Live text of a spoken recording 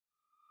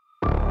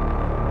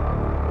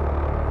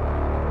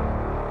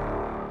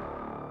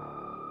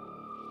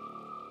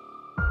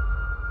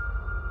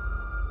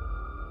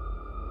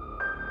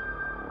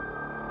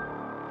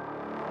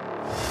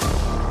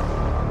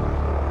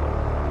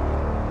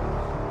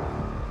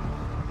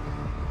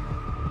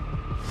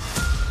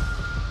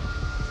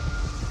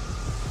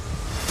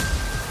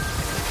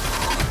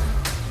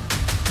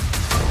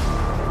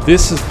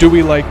This is Do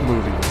We Like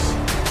Movies?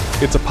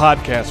 It's a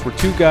podcast where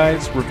two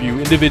guys review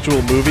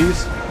individual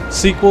movies,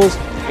 sequels,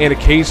 and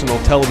occasional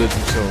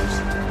television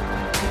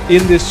shows.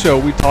 In this show,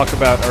 we talk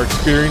about our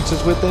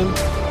experiences with them,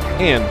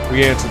 and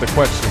we answer the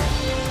question,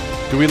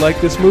 do we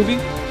like this movie?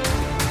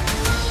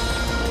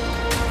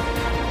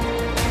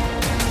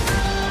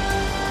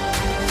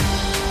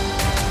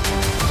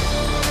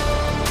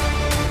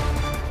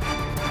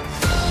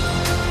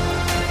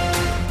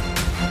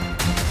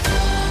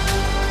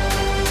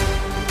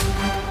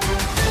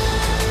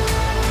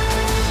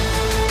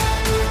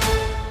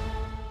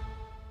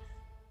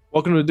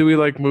 Welcome to Do We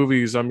Like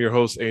Movies? I'm your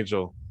host,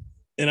 Angel.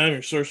 And I'm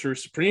your Sorcerer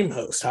Supreme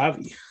host,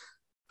 Javi.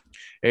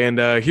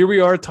 And here we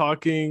are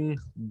talking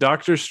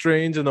Doctor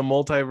Strange and the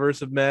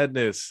Multiverse of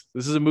Madness.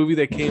 This is a movie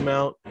that came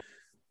out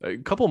a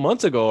couple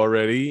months ago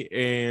already,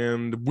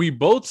 and we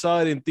both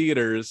saw it in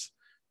theaters.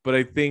 But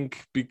I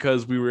think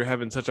because we were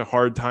having such a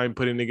hard time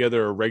putting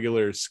together a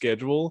regular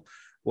schedule,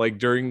 like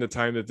during the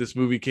time that this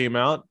movie came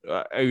out,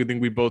 I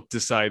think we both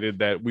decided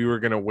that we were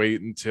going to wait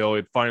until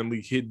it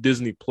finally hit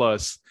Disney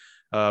Plus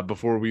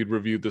before we'd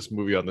review this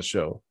movie on the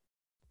show.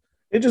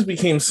 It just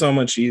became so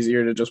much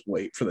easier to just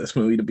wait for this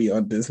movie to be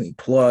on Disney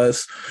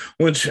Plus,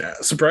 which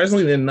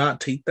surprisingly did not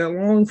take that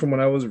long. From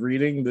what I was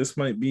reading, this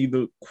might be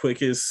the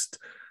quickest,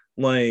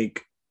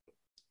 like,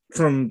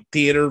 from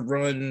theater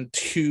run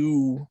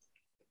to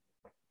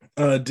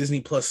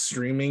Disney Plus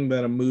streaming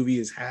that a movie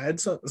has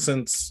had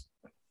since,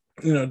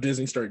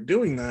 Disney started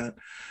doing that.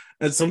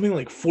 It's something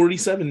like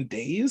 47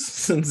 days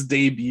since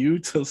debut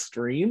to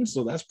stream,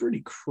 so that's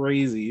pretty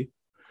crazy.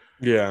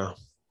 Yeah.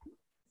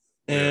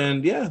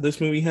 And this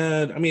movie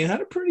had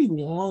a pretty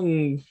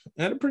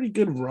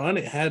good run.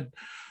 It had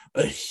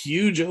a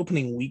huge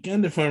opening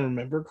weekend, if I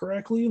remember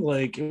correctly.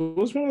 Like, it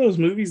was one of those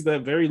movies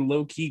that very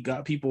low key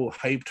got people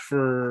hyped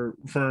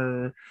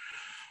for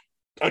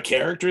a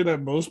character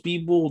that most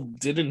people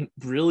didn't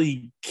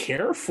really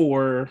care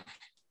for.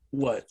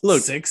 Look,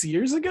 6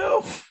 years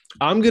ago?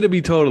 I'm going to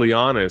be totally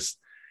honest.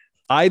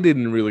 I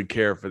didn't really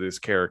care for this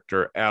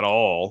character at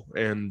all.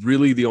 And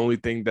really the only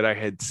thing that I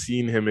had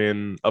seen him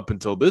in up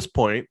until this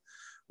point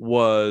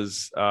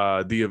was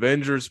the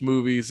Avengers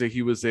movies that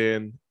he was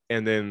in,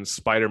 and then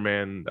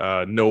Spider-Man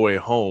No Way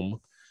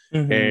Home.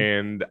 Mm-hmm.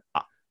 And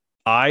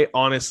I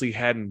honestly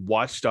hadn't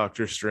watched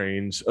Doctor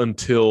Strange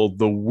until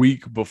the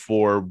week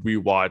before we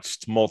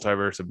watched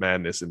Multiverse of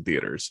Madness in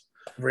theaters.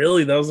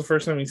 Really? That was the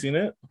first time you seen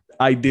it?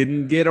 I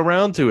didn't get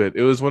around to it.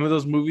 It was one of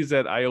those movies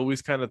that I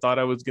always kind of thought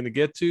I was going to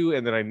get to,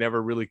 and then I never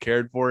really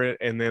cared for it.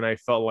 And then I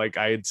felt like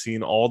I had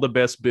seen all the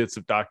best bits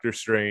of Doctor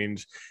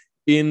Strange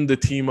in the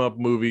team-up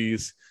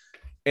movies.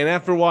 And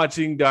after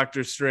watching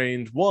Doctor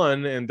Strange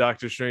 1 and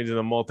Doctor Strange in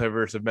the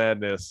Multiverse of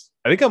Madness,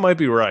 I think I might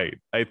be right.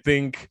 I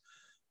think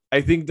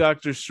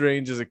Doctor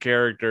Strange as a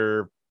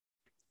character,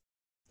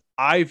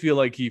 I feel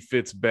like he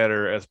fits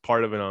better as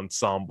part of an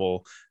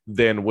ensemble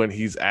than when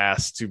he's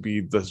asked to be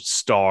the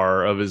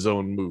star of his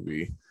own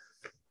movie.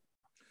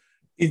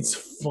 It's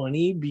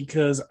funny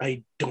because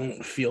I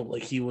don't feel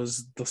like he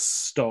was the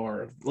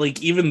star.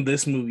 Like, even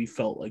this movie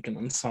felt like an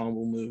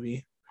ensemble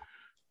movie.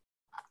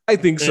 I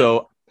think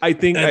so. I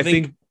think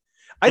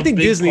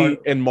Disney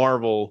and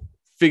Marvel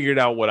figured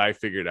out what I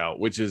figured out,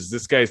 which is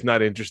this guy's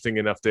not interesting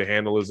enough to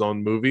handle his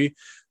own movie.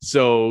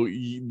 So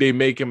they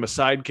make him a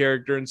side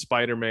character in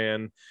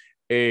Spider-Man.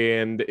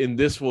 And in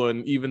this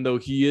one, even though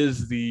he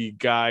is the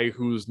guy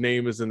whose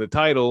name is in the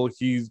title,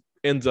 he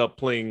ends up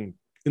playing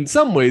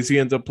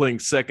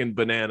second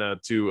banana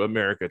to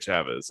America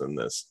Chavez in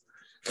this.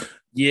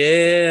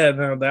 Yeah,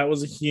 no, that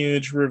was a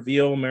huge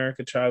reveal.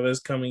 America Chavez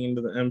coming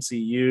into the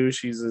MCU.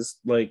 She's this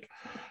like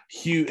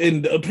huge,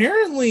 and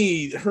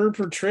apparently her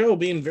portrayal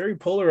being very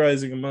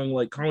polarizing among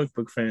like comic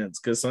book fans,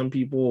 because some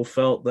people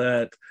felt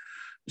that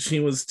she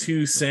was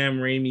too Sam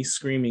Raimi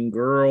screaming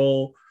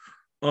girl.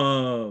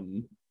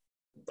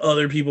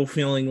 Other people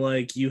feeling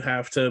like you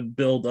have to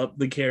build up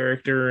the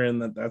character,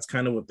 and that's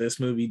kind of what this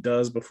movie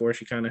does before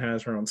she kind of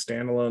has her own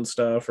standalone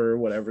stuff or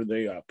whatever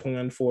they got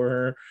planned for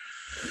her.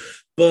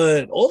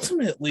 But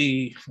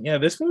ultimately,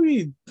 this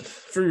movie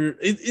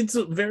it's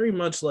very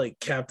much like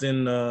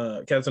Captain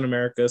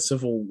America: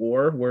 Civil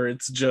War, where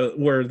it's just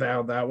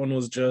that one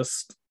was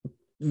just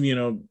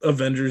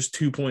Avengers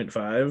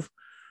 2.5.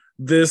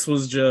 This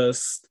was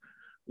just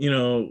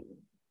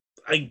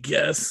I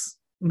guess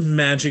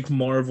Magic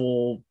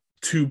Marvel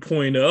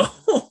 2.0,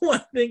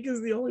 I think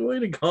is the only way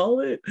to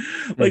call it.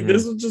 Like,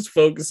 this one just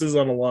focuses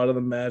on a lot of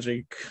the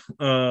magic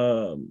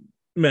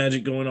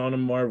going on in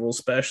Marvel,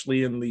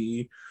 especially in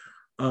the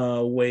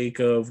wake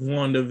of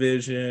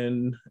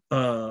WandaVision.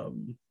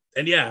 And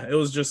it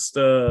was just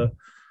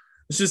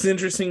it's just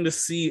interesting to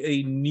see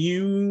a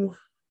new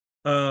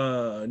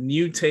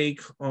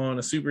take on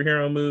a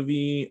superhero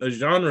movie, a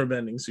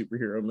genre-bending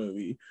superhero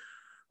movie.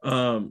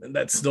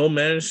 That still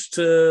managed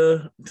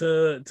to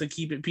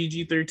keep it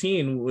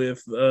PG-13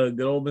 with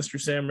good old Mr.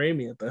 Sam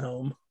Raimi at the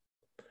helm.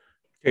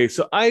 Okay,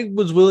 so I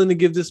was willing to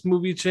give this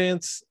movie a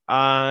chance.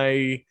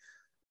 I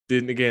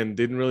didn't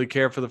really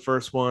care for the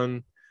first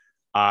one.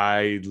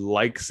 I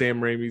like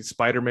Sam Raimi's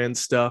Spider-Man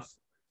stuff.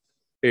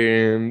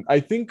 And I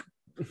think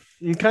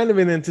kind of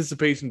in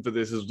anticipation for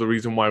this is the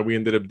reason why we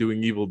ended up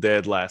doing Evil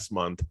Dead last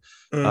month,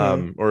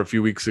 Uh-huh. or a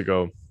few weeks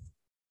ago.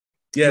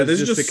 Yeah, Was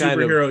this is just to just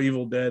kind of, superhero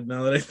Evil Dead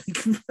now that I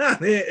think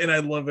about it, and I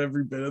love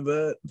every bit of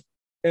that.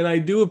 and I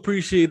do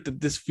appreciate that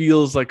this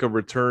feels like a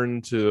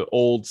return to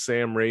old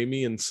Sam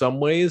Raimi in some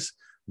ways,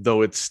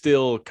 though it's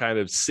still kind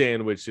of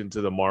sandwiched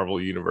into the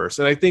Marvel universe.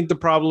 And I think the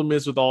problem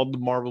is with all the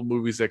Marvel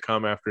movies that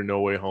come after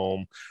No Way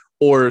Home,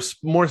 or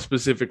more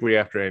specifically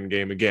after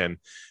Endgame, again,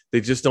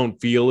 they just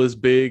don't feel as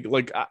big.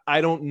 Like,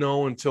 I don't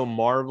know until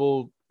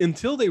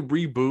they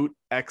reboot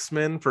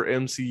X-Men for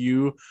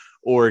MCU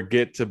or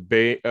get to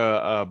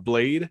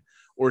Blade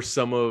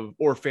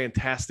or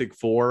Fantastic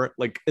Four,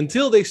 like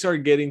until they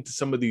start getting to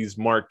some of these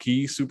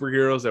marquee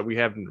superheroes that we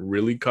haven't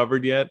really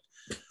covered yet.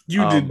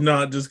 You did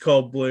not just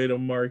call Blade a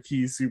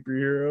marquee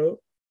superhero.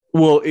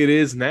 Well, it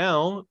is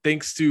now,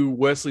 thanks to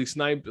Wesley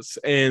Snipes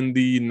and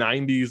the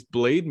 90s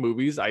Blade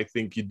movies. I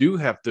think you do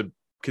have to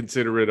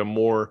consider it a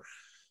more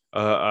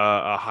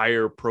a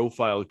higher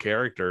profile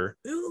character.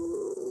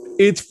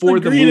 It's for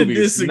the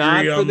movies,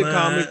 not for the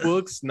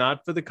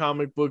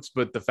comic books,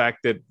 but the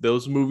fact that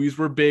those movies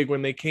were big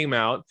when they came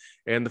out,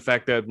 and the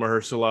fact that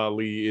Mahershala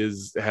Ali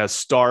has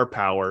star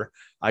power.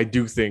 I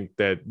do think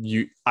that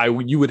you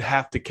would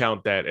have to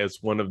count that as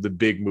one of the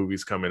big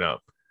movies coming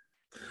up.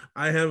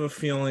 I have a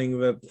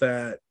feeling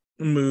that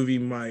movie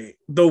might,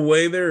 the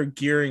way they're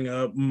gearing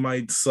up,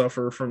 might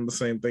suffer from the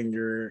same thing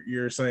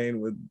you're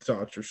saying with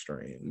Doctor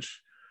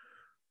Strange.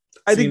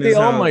 I think they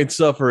all might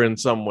suffer in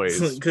some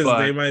ways because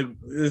they might.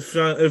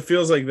 It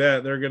feels like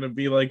that they're gonna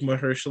be like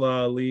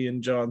Mahershala Ali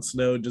and Jon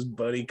Snow, just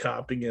buddy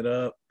copping it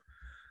up.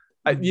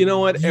 You know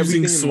what?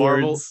 Using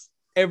swords.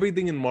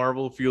 Everything in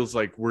Marvel feels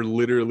like we're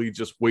literally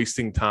just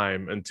wasting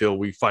time until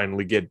we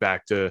finally get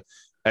back to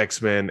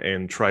X-Men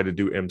and try to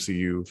do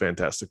MCU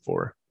Fantastic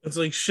Four. It's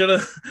like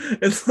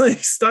it's like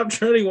stop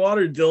treading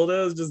water,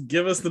 dildos. Just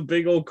give us the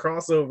big old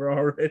crossover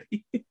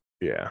already.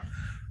 Yeah.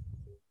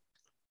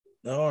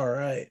 All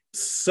right.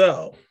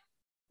 So,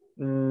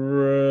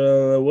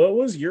 what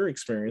was your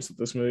experience with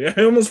this movie?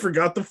 I almost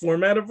forgot the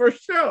format of our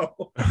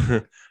show.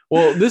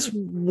 Well,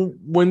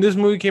 when this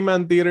movie came out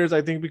in theaters,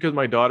 I think because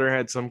my daughter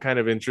had some kind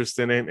of interest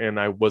in it, and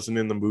I wasn't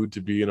in the mood to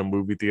be in a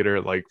movie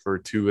theater like for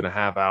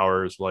 2.5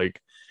 hours,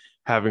 like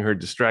having her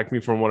distract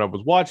me from what I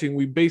was watching.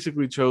 We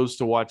basically chose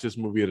to watch this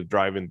movie at a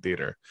drive-in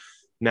theater.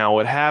 Now,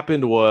 what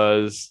happened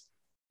was,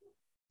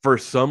 for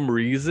some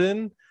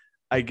reason,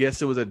 I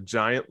guess it was a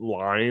giant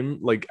line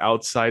like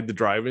outside the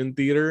drive-in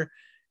theater.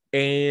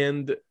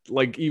 And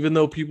like, even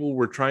though people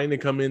were trying to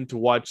come in to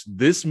watch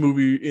this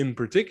movie in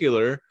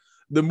particular,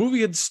 the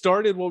movie had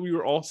started while we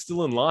were all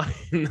still in line.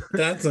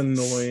 That's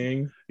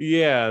annoying.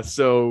 Yeah.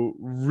 So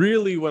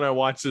really, when I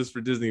watched this for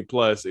Disney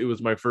Plus, it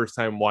was my first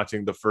time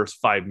watching the first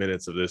 5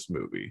 minutes of this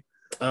movie.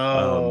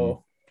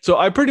 Oh. So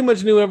I pretty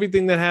much knew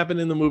everything that happened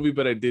in the movie,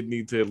 but I did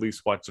need to at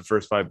least watch the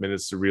first 5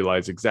 minutes to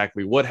realize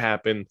exactly what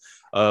happened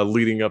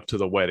leading up to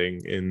the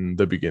wedding in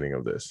the beginning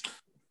of this.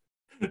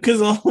 Because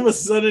all of a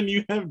sudden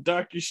you have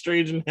Doctor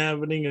Strange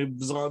inhabiting a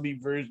zombie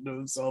version of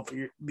himself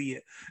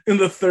in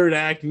the third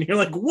act, and you're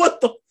like,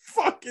 what the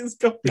fuck is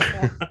going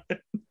on?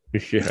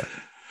 Yeah.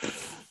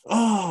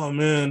 Oh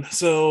man.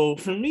 So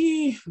for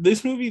me,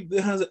 this movie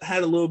has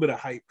had a little bit of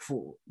hype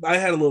for. I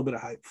had a little bit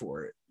of hype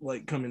for it,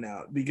 like coming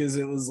out, because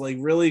it was like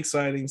really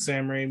exciting.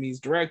 Sam Raimi's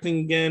directing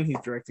again. He's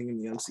directing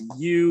in the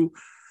MCU.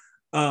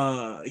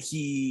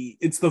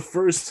 It's the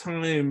first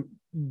time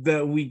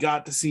that we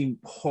got to see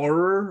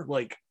horror,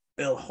 like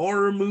a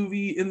horror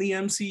movie in the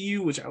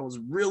MCU, which I was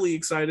really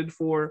excited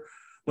for.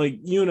 Like,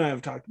 you and I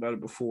have talked about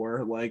it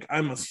before. Like,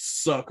 I'm a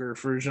sucker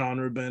for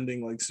genre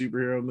bending, like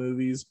superhero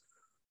movies.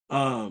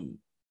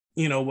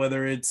 You know,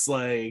 whether it's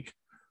like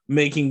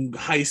making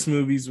heist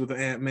movies with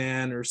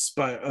Ant-Man or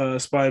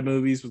spy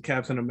movies with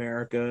Captain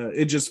America,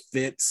 it just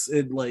fits.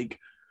 It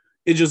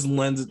just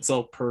lends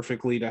itself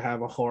perfectly to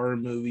have a horror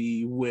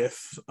movie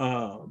with,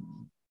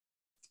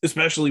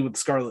 especially with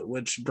Scarlet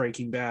Witch,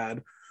 Breaking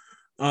Bad,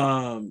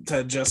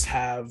 to just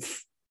have,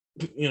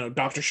 you know,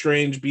 Doctor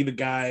Strange be the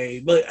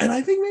guy. Like, and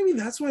I think maybe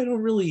that's why I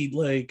don't really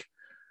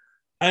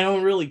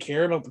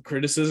care about the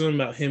criticism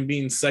about him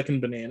being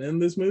second banana in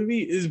this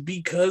movie, is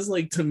because,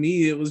 like, to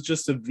me, it was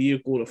just a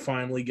vehicle to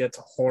finally get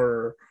to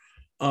horror,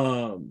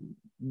 the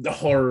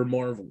horror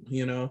Marvel,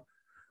 you know?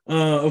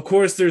 Of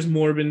course, there's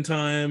Morbin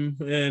time,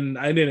 and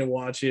I didn't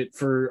watch it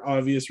for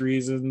obvious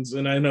reasons,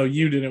 and I know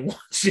you didn't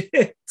watch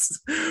it.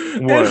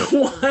 What? And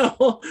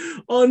while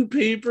on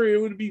paper it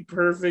would be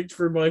perfect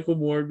for Michael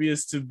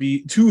Morbius to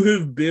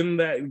have been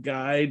that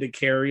guy to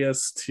carry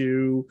us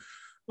to,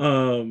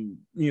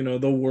 you know,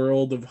 the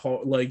world of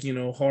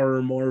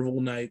horror Marvel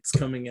nights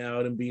coming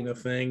out and being a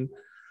thing.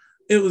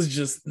 It was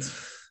just.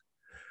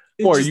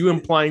 Are you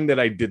implying that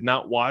I did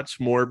not watch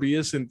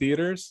Morbius in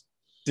theaters?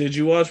 Did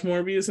you watch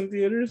Morbius in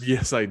theaters?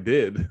 Yes, I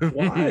did.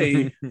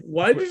 Why?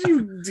 Why did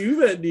you do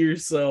that to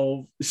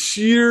yourself?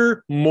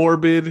 Sheer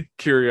morbid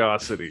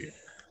curiosity.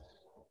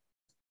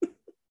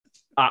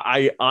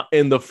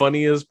 And the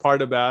funniest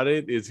part about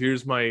it is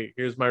here's my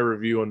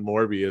review on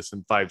Morbius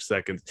in 5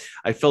 seconds.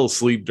 I fell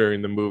asleep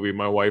during the movie.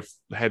 My wife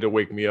had to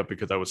wake me up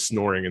because I was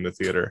snoring in the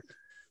theater.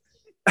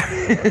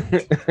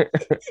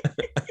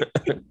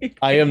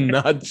 I am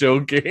not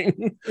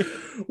joking.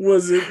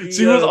 Was it?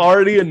 She was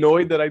already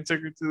annoyed that I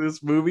took her to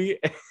this movie,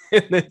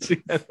 and then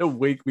she had to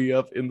wake me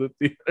up in the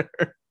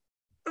theater.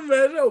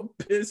 Imagine how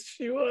pissed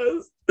she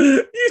was.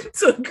 You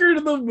took her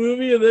to the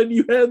movie, and then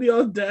you had the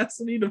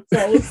audacity to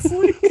fall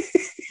asleep.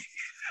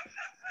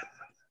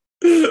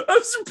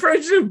 I'm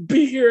surprised you didn't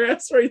beat your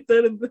ass right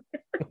then and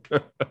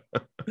there.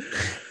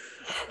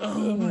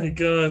 Oh my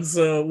god.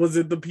 So was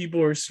it The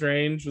People Are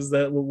Strange? Was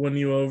that what won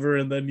you over?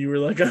 And then you were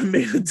like, I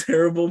made a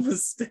terrible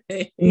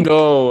mistake.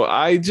 No,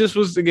 I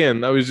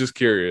was just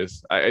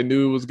curious. I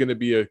knew it was gonna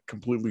be a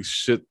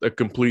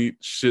complete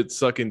shit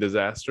sucking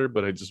disaster,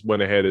 but I just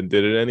went ahead and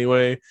did it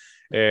anyway.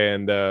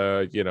 And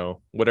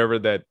whatever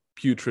that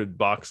putrid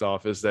box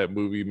office that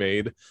movie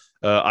made,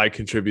 I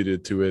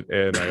contributed to it,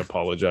 and I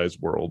apologize,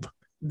 world.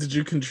 Did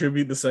you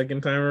contribute the second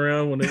time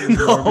around when it was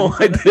No,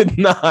 I did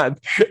not.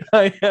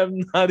 I have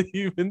not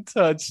even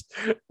touched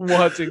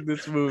watching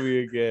this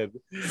movie again.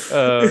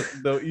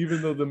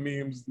 Even though the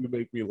memes do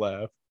make me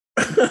laugh.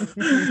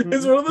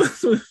 It's one of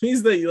those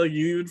movies that you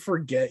even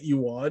forget you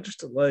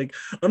watched. Like,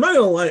 I'm not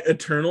gonna lie,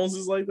 Eternals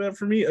is like that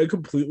for me. I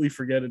completely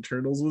forget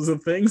Eternals was a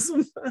thing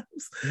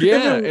sometimes.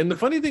 Yeah, and the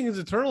funny thing is,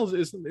 Eternals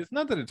it's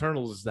not that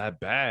Eternals is that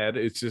bad.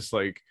 It's just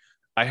like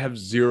I have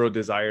zero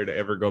desire to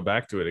ever go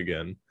back to it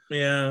again.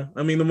 Yeah,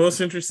 I mean, the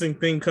most interesting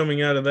thing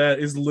coming out of that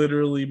is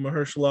literally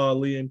Mahershala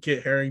Ali and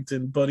Kit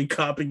Harington buddy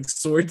copping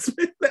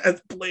swordsman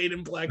as played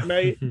in Black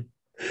Knight,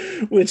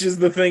 which is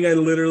the thing I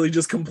literally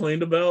just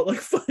complained about like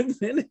 5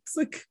 minutes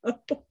ago.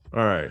 All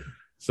right.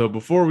 So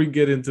before we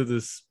get into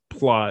this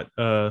plot,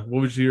 what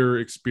was your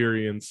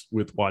experience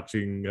with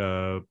watching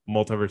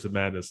Multiverse of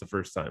Madness the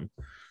first time?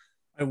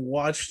 I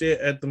watched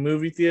it at the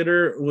movie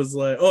theater. It was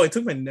like, I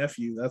took my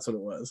nephew. That's what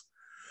it was.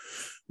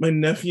 My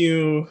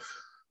nephew...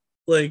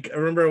 Like, I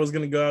remember I was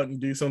going to go out and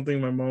do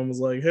something. My mom was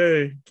like,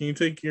 hey, can you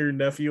take your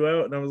nephew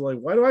out? And I was like,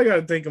 why do I got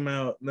to take him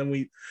out? And then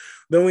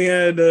we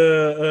had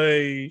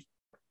a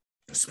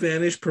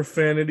Spanish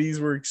profanities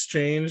were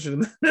exchanged.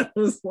 And I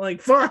was like,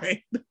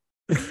 fine.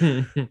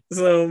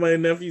 So my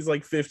nephew's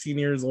like 15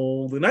 years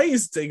old. And I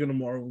used to take him to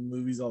Marvel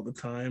movies all the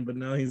time. But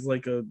now he's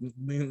like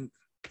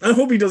I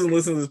hope he doesn't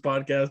listen to this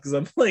podcast because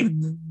I'm like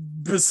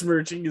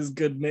besmirching his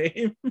good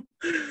name.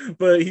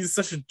 But he's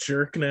such a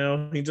jerk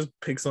now. He just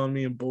picks on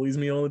me and bullies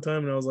me all the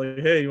time. And I was like,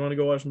 hey, you want to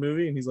go watch a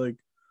movie? And he's like,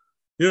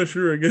 yeah,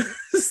 sure, I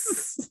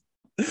guess.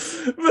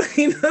 But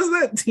he does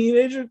that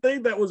teenager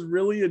thing that was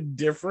really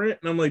indifferent.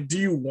 And I'm like, do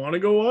you want to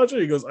go watch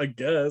it? He goes, I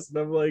guess. And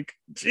I'm like,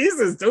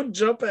 Jesus, don't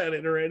jump at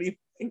it or anything.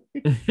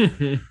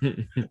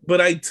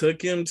 But I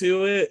took him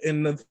to it.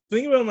 And the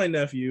thing about my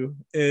nephew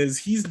is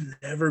he's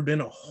never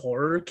been a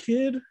horror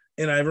kid.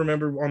 And I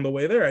remember on the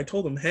way there, I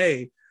told him,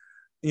 hey,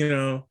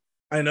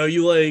 I know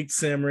you like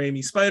Sam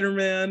Raimi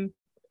Spider-Man.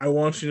 I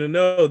want you to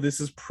know this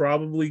is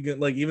probably good.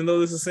 Like, even though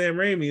this is Sam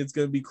Raimi, it's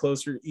going to be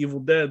closer to Evil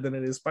Dead than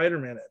it is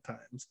Spider-Man at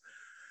times.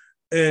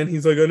 And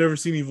he's like, I've never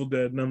seen Evil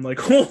Dead. And I'm like,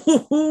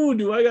 oh,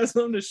 do I got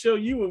something to show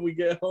you when we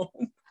get home?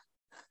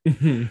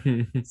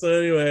 So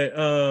anyway,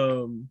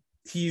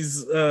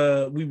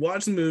 we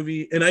watch the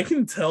movie, and I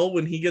can tell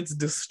when he gets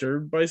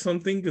disturbed by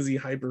something because he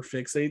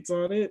hyperfixates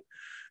on it.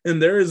 And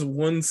there is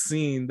one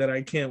scene that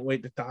I can't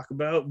wait to talk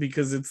about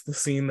because it's the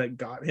scene that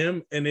got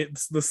him, and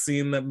it's the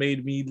scene that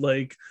made me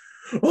like,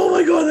 oh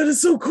my god, that is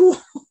so cool.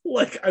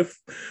 Like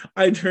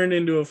I turned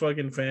into a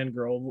fucking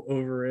fangirl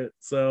over it.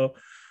 So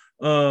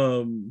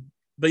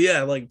but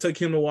yeah, like,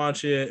 took him to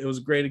watch it. It was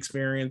a great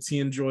experience. He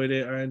enjoyed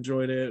it. I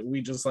enjoyed it.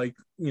 We just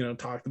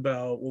talked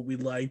about what we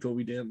liked, what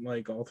we didn't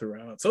like all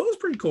throughout. So it was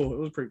pretty cool. It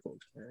was a pretty cool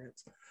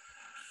experience.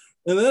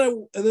 And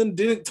then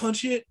didn't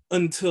touch it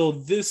until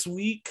this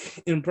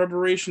week in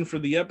preparation for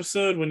the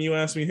episode when you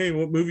asked me, hey,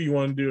 what movie you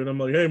want to do? And I'm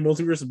like, hey,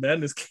 Multiverse of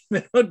Madness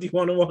came out. Do you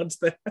want to watch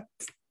that?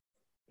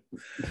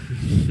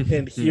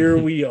 And here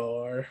we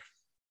are.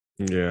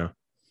 Yeah.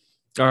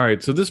 All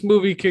right. So this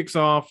movie kicks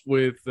off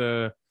with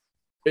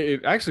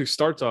it actually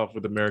starts off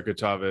with America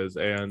Chavez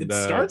and it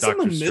starts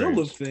Dr. in the Strange.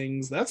 middle of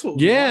things. That's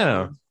what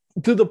wild.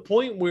 To the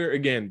point where,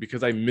 again,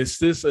 because I missed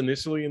this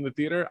initially in the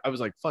theater, I was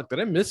like, fuck, did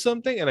I miss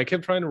something? And I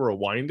kept trying to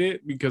rewind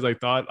it because I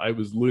thought I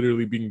was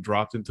literally being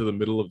dropped into the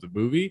middle of the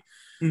movie.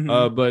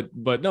 Mm-hmm.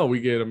 But no,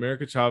 we get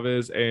America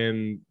Chavez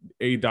and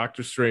a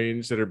Doctor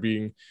Strange that are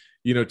being,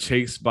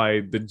 chased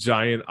by the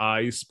giant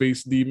eye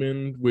space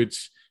demon,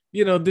 which,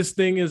 this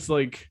thing is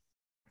like,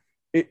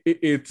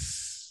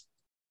 it's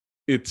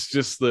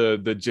just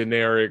the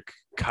generic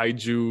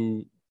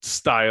kaiju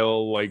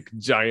style, like,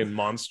 giant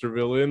monster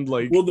villain.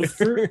 Like, well,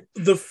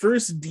 the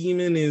first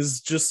demon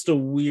is just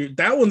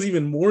that one's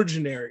even more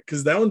generic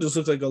because that one just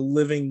looks like a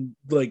living,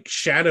 like,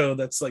 shadow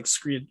that's like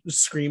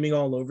screaming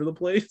all over the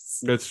place.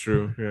 That's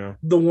true. Yeah.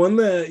 The one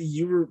that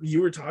you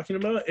were talking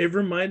about, it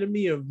reminded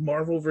me of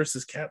Marvel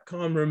versus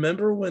Capcom.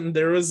 Remember when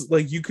there was,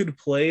 like, you could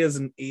play as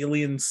an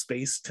alien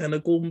space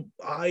tentacle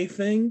eye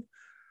thing?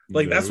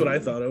 Like, that's what I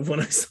No. thought of when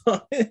I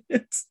saw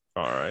it.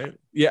 All right.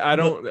 Yeah, I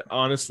But don't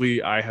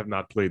honestly. I have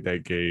not played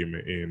that game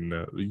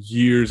in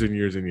years and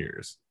years and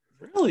years.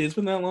 really, it's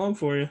been that long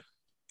for you.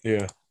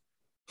 Yeah.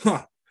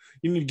 Huh.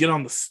 You need to get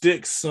on the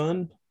sticks,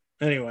 son.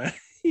 Anyway.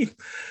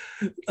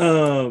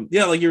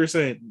 Yeah, like you were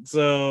saying.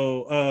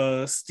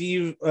 So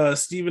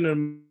Steven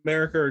and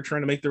America are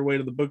trying to make their way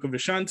to the Book of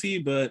Ashanti,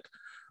 but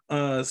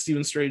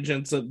Stephen Strange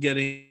ends up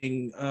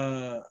getting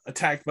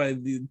attacked by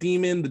the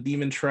demon. The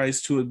demon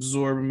tries to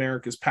absorb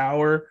America's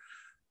power.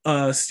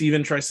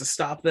 Steven tries to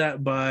stop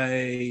that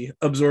by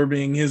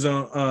absorbing his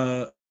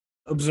own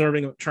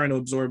trying to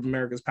absorb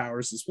America's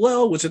powers as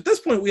well, which at this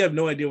point we have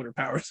no idea what her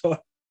powers are.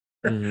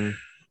 Mm-hmm.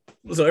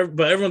 So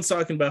but everyone's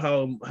talking about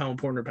how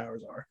important her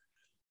powers are.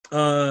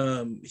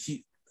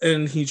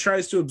 He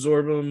tries to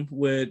absorb them,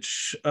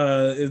 which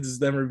is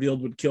then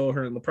revealed would kill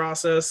her in the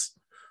process.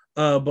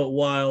 But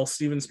while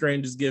Stephen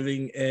Strange is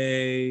giving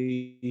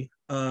a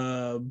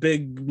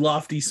big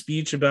lofty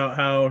speech about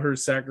how her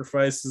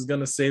sacrifice is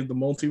going to save the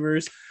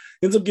multiverse,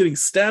 ends up getting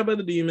stabbed by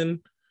the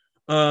demon,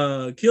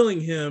 killing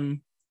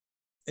him.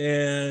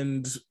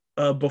 And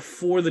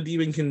before the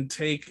demon can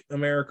take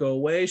America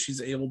away,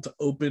 she's able to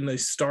open a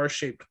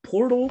star-shaped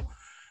portal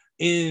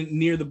in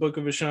near the Book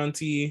of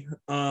Ashanti,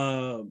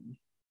 and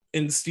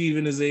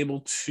Steven is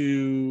able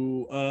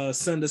to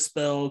send a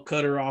spell,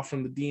 cut her off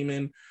from the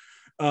demon,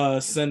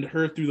 send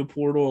her through the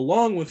portal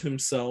along with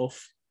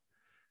himself.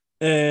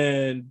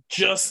 And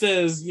just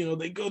as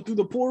they go through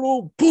the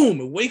portal, boom,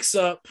 it wakes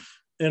up,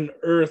 and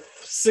Earth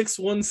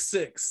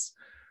 616,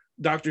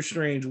 Doctor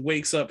Strange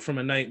wakes up from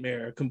a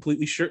nightmare,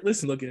 completely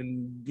shirtless and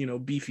looking,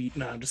 beefy.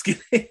 Nah, I'm just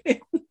kidding.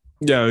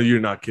 Yeah, you're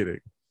not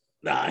kidding.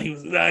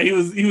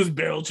 He was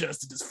barrel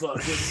chested as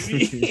fuck.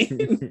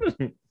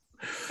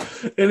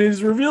 And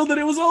it's revealed that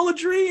it was all a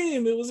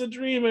dream. It was a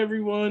dream,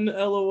 everyone.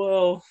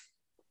 LOL.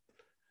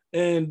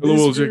 And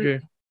LOL,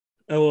 JK.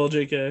 LOL,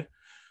 JK.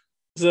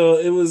 So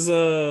it was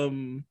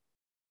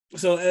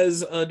so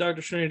as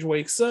Doctor Strange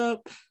wakes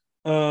up,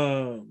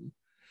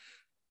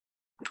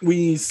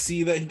 we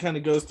see that he kind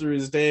of goes through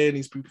his day, and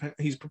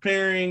he's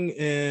preparing,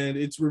 and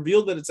it's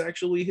revealed that it's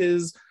actually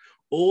his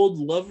old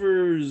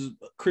lovers,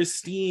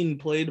 Christine,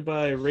 played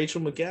by Rachel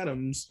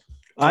McAdams.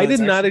 I did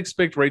not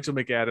expect Rachel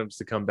McAdams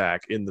to come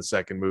back in the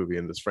second movie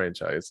in this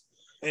franchise.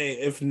 Hey,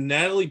 if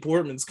Natalie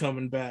Portman's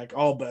coming back,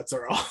 all bets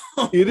are off.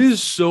 It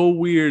is so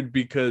weird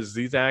because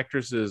these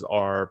actresses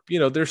are,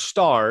 they're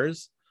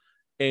stars,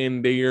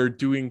 and they are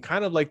doing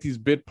kind of like these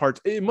bit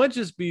parts. It might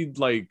just be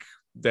like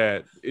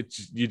that.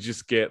 You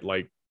just get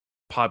like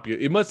popular.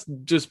 It must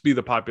just be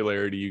the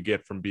popularity you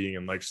get from being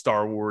in like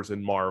Star Wars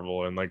and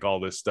Marvel and like all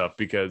this stuff,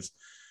 because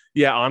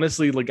yeah,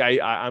 honestly, like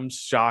I'm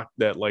shocked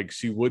that like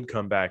she would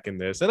come back in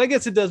this. And I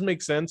guess it does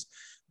make sense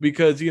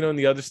because, in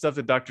the other stuff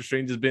that Doctor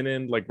Strange has been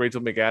in, like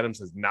Rachel McAdams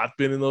has not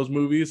been in those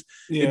movies.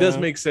 Yeah. It does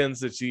make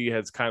sense that she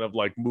has kind of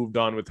like moved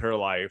on with her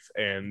life,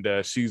 and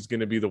she's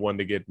going to be the one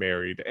to get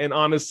married. And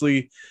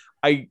honestly,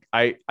 I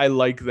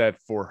like that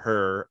for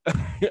her.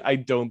 I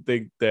don't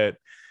think that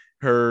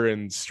her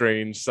and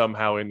Strange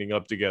somehow ending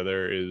up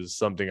together is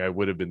something I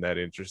would have been that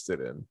interested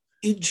in.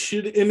 It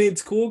should, and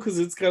it's cool because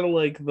it's kind of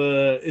like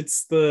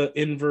it's the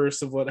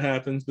inverse of what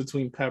happens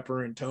between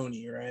Pepper and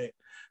Tony, right?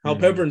 How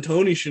Pepper and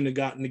Tony shouldn't have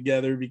gotten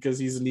together because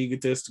he's an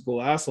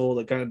egotistical asshole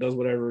that kind of does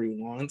whatever he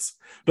wants,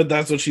 but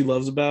that's what she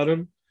loves about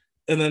him.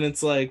 And then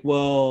it's like,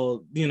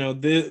 well,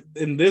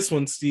 in this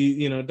one,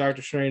 Steve,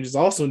 Doctor Strange is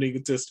also an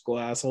egotistical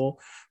asshole,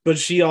 but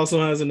she also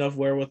has enough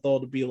wherewithal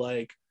to be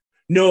like,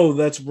 no,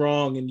 that's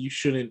wrong, and you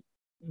shouldn't.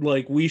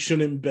 Like, we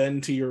shouldn't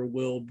bend to your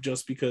will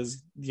just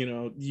because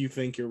you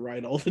think you're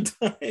right all the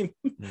time.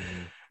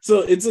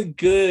 So it's a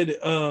good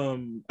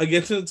I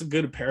guess it's a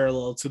good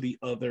parallel to the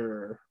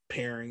other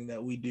pairing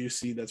that we do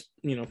see that's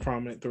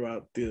prominent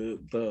throughout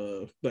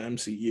the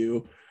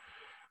MCU.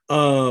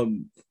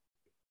 And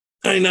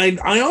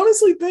I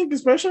honestly think,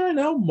 especially right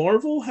now,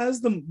 Marvel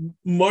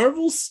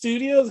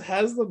Studios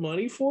has the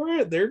money for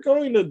it. They're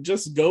going to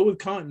just go with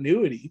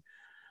continuity.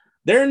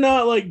 They're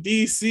not like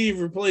DC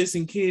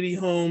replacing Katie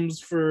Holmes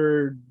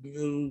for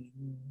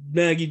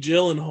Maggie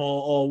Gyllenhaal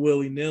all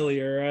willy-nilly,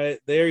 all right?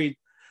 They're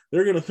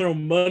going to throw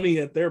money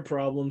at their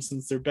problems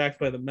since they're backed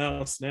by the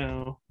mouse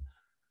now.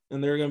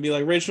 And they're going to be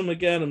like, Rachel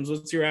McAdams,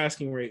 what's your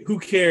asking rate? Who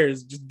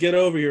cares? Just get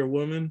over here,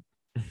 woman.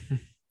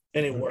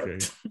 And it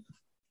worked.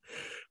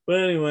 But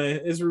anyway,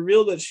 it's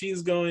revealed that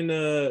she's going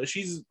to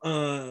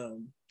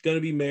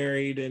be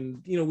married.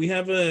 And, we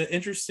have an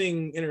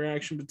interesting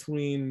interaction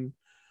between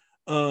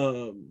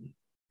Doctor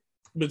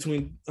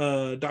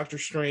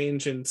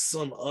Strange and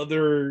some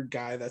other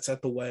guy that's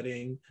at the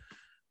wedding,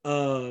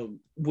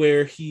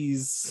 where he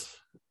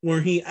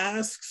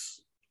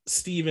asks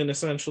Steven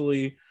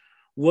essentially,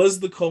 was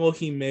the call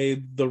he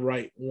made the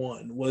right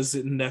one? Was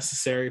it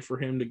necessary for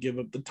him to give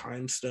up the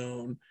time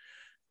stone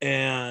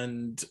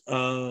and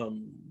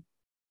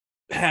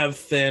have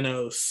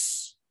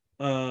Thanos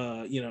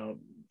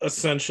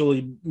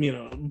essentially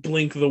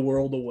blink the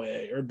world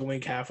away, or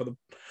blink half of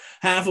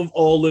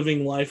all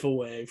living life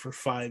away for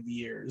 5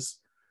 years,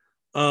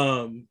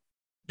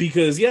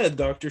 because yeah,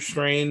 Doctor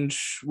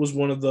Strange was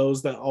one of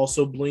those that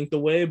also blinked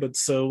away, but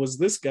so was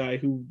this guy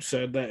who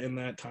said that in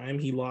that time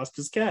he lost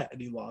his cat and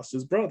he lost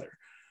his brother.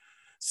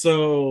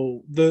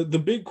 So the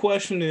big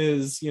question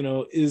is,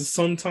 is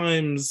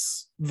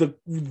sometimes the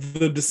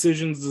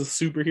decisions the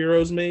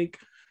superheroes make,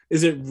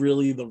 is it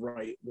really the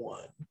right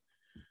one?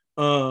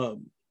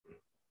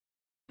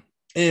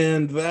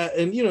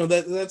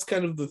 That's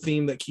kind of the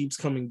theme that keeps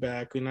coming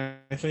back, and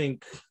I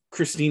think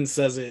Christine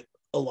says it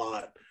a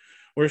lot,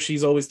 where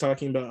she's always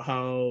talking about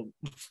how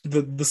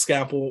the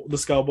scalpel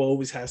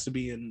always has to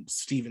be in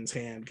Steven's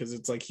hand, because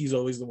it's like he's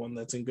always the one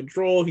that's in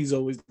control, he's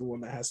always the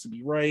one that has to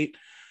be right.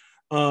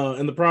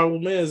 And the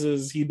problem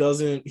is he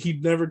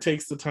never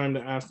takes the time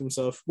to ask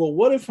himself, well,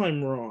 what if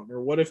I'm wrong, or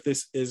what if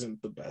this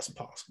isn't the best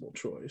possible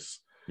choice?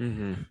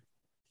 Mm-hmm.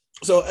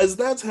 So as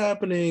that's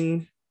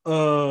happening,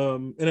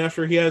 and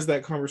after he has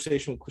that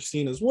conversation with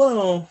Christine as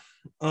well,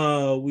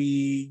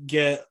 we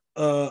get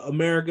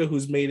America,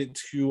 who's made it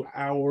to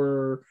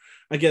our,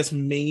 I guess,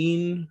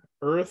 main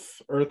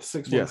Earth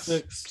 616. Yes,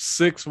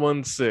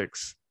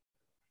 616,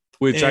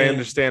 which I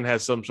understand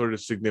has some sort of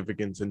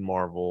significance in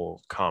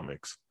Marvel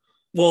comics.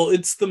 Well,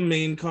 it's the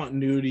main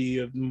continuity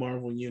of the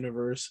Marvel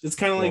universe. It's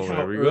kind of like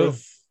how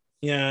Earth.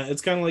 Yeah,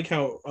 it's kind of like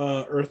how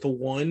Earth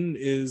 1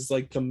 is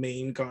like the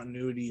main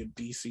continuity of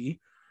DC.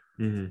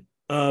 Mm-hmm.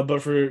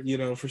 But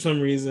for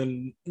some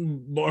reason,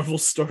 Marvel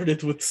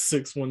started with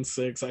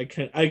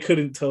 616. I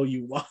couldn't tell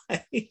you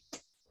why.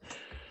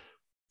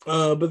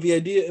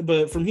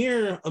 But from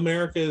here,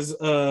 America is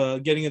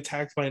getting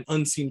attacked by an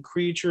unseen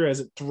creature as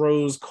it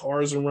throws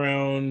cars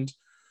around,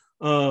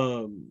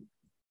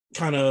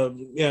 kind of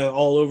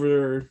all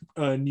over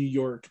New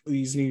York,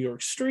 these New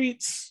York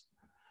streets.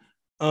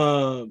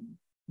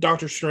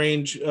 Doctor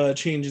Strange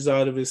changes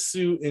out of his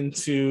suit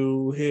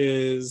into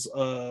his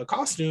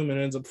costume and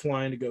ends up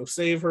flying to go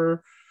save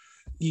her.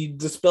 He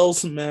dispels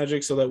some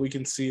magic so that we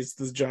can see it's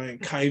this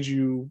giant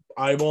kaiju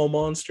eyeball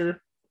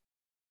monster.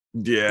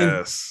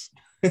 Yes.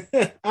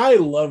 I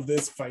love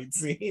this fight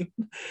scene.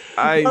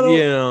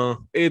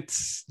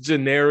 It's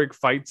generic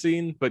fight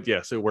scene, but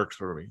yes, it works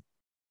for me.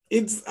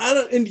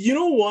 And you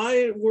know why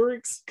it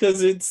works?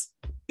 Because it's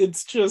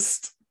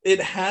just,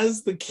 it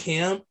has the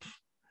camp.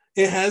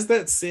 It has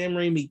that Sam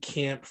Raimi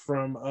camp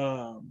from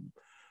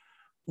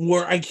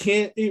where I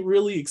can't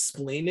really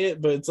explain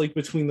it, but it's like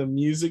between the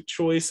music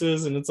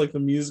choices and it's like the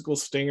musical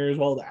stingers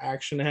while the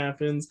action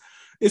happens.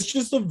 It's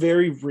just a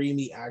very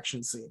Raimi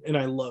action scene, and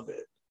I love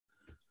it.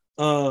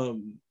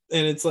 And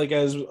it's like,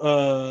 as you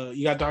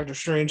got Doctor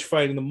Strange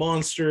fighting the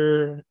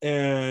monster,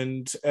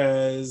 and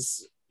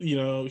as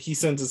he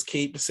sends his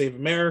cape to save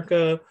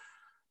America.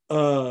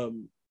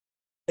 And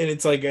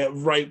it's like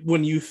right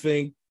when you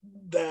think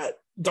that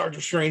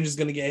Doctor Strange is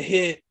going to get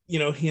hit,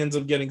 he ends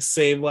up getting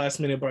saved last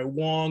minute by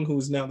Wong, who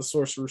is now the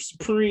Sorcerer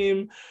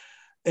Supreme.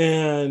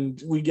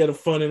 And we get a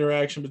fun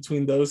interaction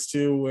between those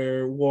two,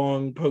 where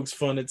Wong pokes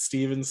fun at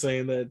Steven,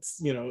 saying that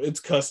it's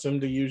custom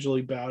to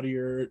usually bow to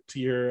your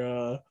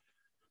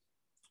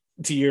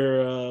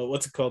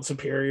what's it called,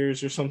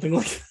 superiors or something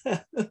like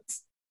that.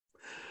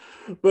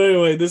 But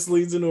anyway, this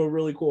leads into a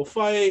really cool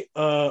fight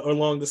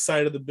along the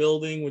side of the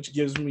building, which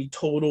gives me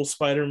total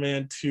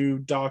Spider-Man 2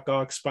 Doc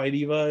Ock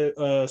Spidey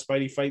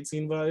fight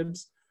scene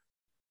vibes.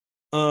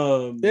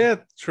 Yeah,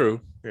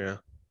 true. Yeah,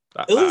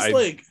 it was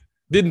I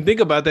didn't think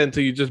about that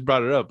until you just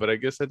brought it up, but I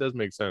guess that does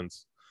make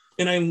sense.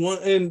 And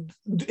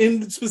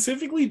and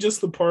specifically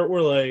just the part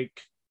where like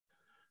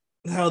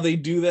how they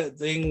do that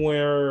thing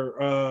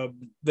where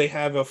they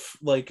have a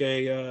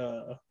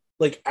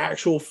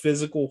actual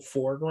physical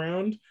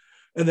foreground,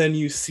 and then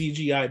use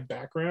CGI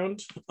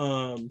background,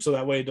 so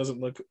that way it doesn't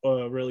look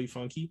really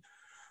funky.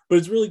 But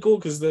it's really cool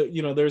because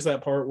there's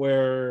that part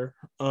where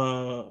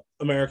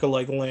America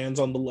like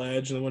lands on the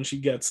ledge, and then when she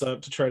gets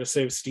up to try to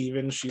save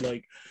Steven, she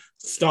like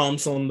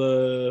stomps on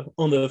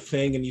the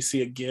thing, and you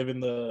see it give in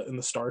the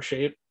star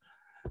shape.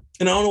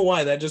 And I don't know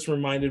why, that just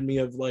reminded me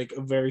of like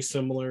a very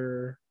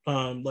similar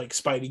like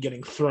Spidey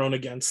getting thrown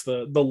against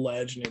the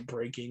ledge and it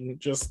breaking.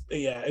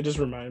 It just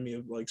reminded me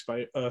of like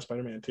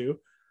Spider-Man 2.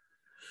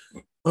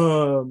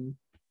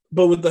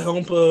 But with the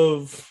help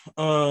of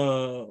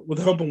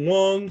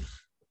Wong,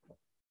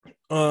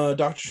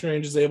 Doctor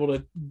Strange is able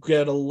to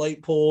get a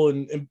light pole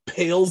and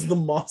impales the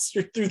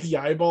monster through the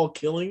eyeball,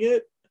 killing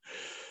it.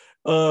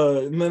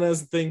 And then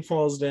as the thing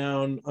falls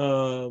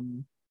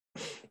down,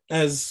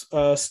 as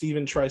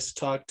Steven tries to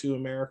talk to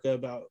America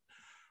about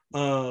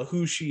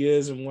who she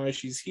is and why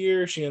she's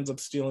here, she ends up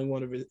stealing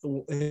one of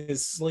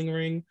his sling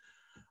ring.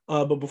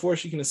 But before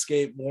she can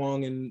escape,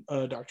 Wong and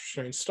Doctor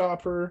Strange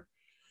stop her.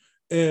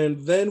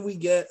 And then we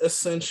get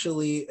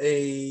essentially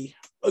a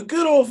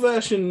good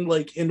old-fashioned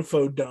like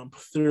info dump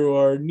through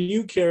our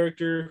new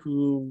character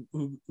who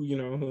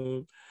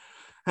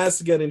has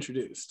to get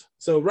introduced.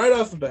 So right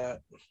off the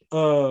bat,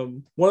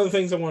 one of the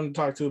things I wanted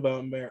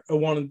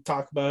to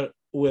talk about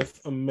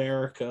with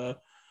America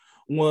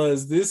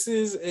was, this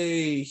is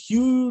a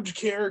huge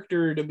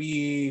character to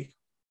be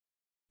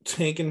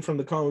taken from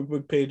the comic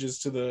book pages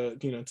to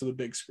the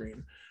big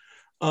screen.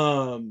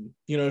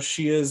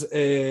 She is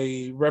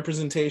a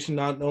representation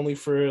not only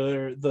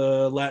for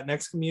the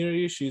Latinx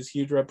community, she's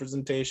huge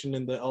representation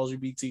in the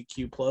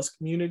LGBTQ plus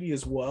community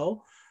as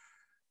well.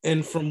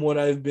 And from what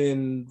I've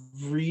been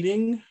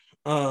reading,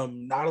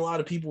 not a lot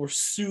of people were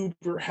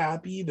super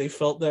happy. They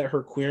felt that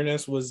her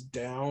queerness was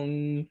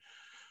down,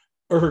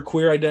 or her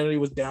queer identity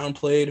was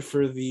downplayed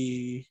for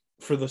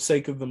the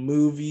sake of the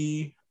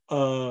movie.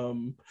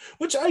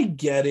 Which I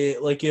get it.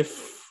 I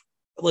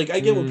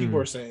get what people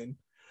are saying.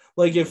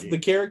 Like if the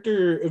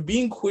character, if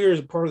being queer is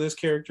a part of this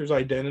character's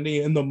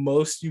identity, and the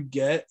most you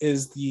get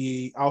is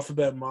the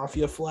Alphabet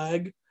Mafia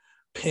flag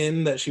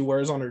pin that she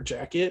wears on her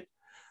jacket,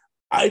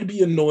 I'd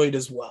be annoyed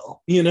as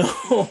well, you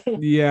know?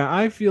 Yeah,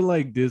 I feel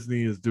like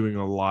Disney is doing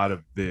a lot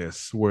of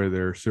this where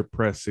they're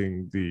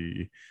suppressing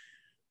the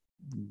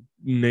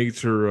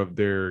nature of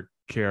their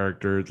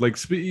characters. Like,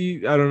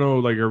 I don't know,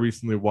 like I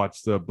recently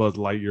watched the Buzz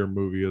Lightyear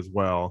movie as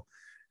well,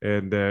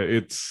 and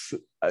it's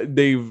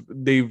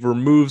they've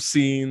removed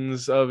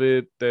scenes of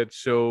it that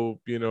show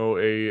a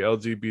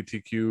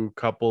LGBTQ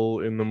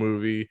couple in the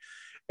movie,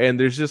 and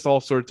there's just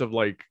all sorts of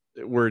like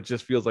where it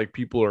just feels like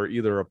people are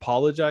either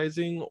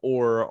apologizing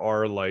or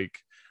are like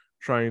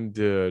trying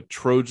to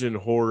Trojan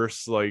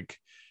horse like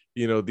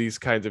these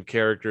kinds of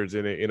characters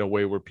in a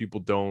way where people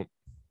don't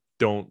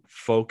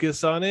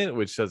focus on it,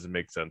 which doesn't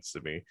make sense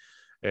to me.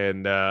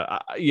 And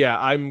yeah,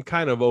 I'm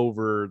kind of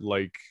over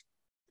like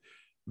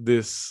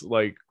this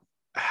like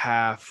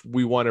half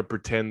we want to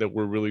pretend that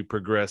we're really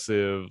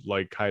progressive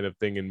like kind of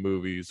thing in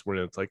movies when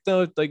it's like,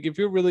 no, like if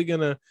you're really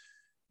gonna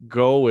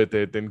go with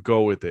it, then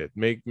go with it.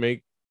 Make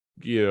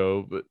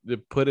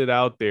put it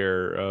out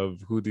there of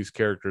who these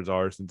characters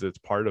are since it's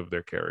part of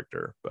their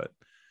character. But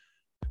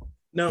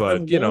no,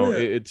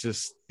 it's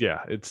just,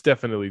 yeah, it's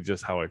definitely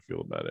just how I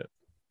feel about it.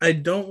 I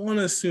don't want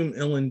to assume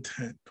ill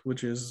intent,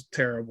 which is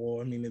terrible.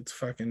 I mean, it's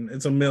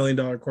 $1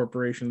 million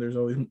corporation. There's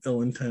always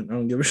ill intent. I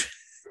don't give a shit.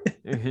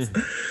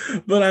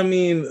 But I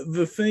mean,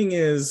 the thing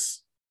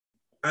is,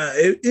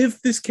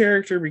 if this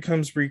character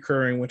becomes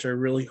recurring, which I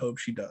really hope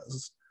she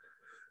does,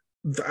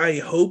 I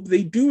hope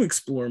they do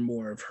explore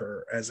more of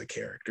her as a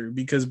character,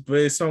 because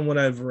based on what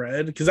I've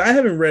read, because I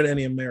haven't read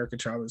any America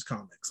Chavez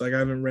comics, like I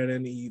haven't read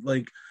any,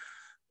 like,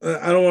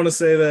 I don't want to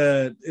say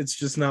that it's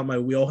just not my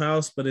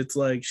wheelhouse, but it's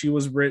like she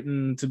was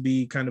written to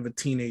be kind of a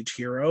teenage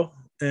hero.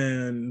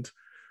 And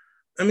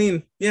I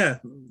mean, yeah,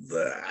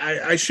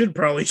 I should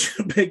probably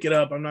pick it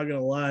up. I'm not going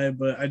to lie,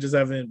 but I just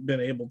haven't been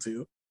able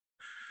to.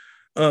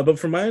 But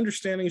from my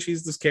understanding,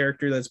 she's this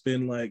character that's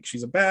been like,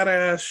 she's a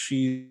badass.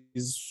 She's,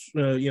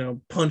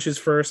 punches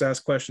first,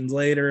 asks questions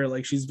later.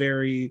 Like she's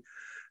very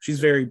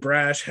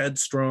brash,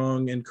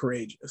 headstrong, and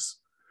courageous.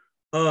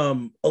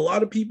 A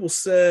lot of people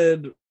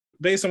said,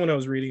 based on what I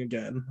was reading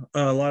again,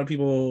 a lot of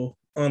people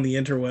on the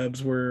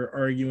interwebs were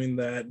arguing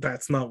that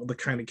that's not the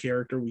kind of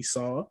character we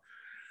saw.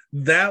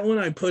 That one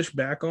I push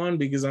back on,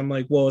 because I'm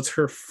like, well, it's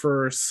her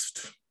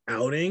first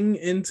outing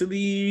into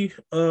the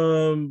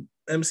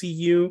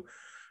MCU.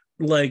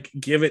 Like,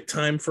 give it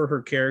time for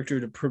her character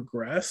to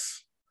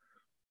progress.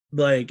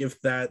 Like,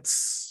 if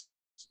that's,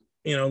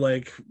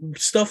 like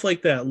stuff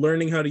like that,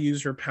 learning how to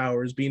use her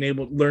powers,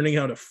 learning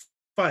how to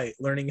fight,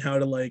 learning how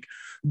to like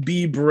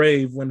be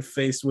brave when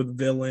faced with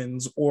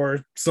villains,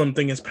 or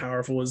something as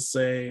powerful as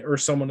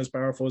someone as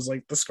powerful as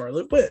like the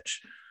Scarlet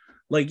Witch.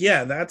 Like,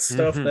 yeah, that's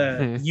stuff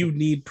that you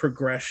need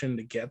progression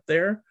to get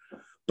there.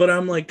 But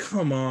I'm like,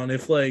 come on,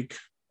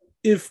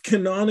 if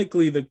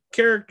canonically the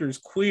character's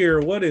queer,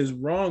 what is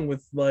wrong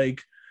with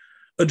like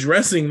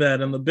addressing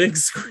that on the big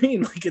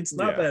screen? Like, it's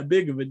not that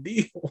big of a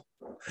deal.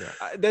 Yeah,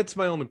 that's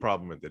my only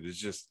problem with it. Is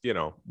just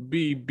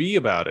be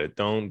about it.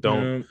 Don't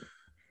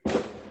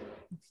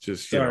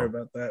just sorry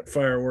about that.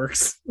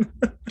 Fireworks.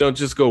 Don't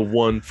just go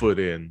 1 foot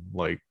in.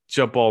 Like,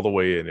 jump all the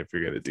way in if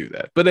you're gonna do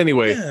that. But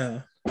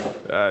anyway.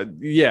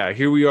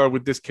 Here we are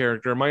with this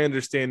character. My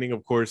understanding,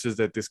 of course, is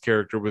that this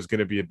character was going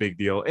to be a big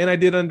deal. And I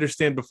did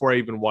understand before I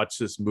even watched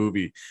this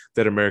movie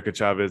that America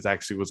Chavez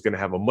actually was going to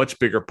have a much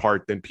bigger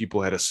part than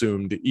people had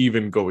assumed,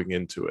 even going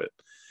into it.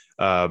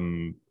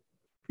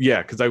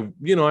 Because I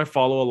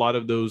follow a lot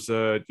of those,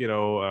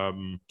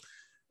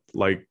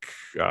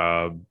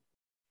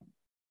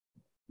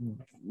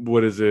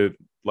 what is it?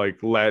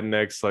 Like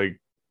Latinx,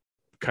 like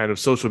kind of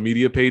social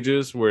media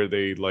pages where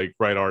they like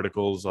write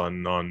articles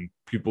on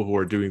people who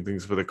are doing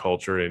things for the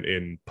culture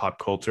in pop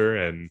culture.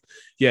 And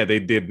yeah, they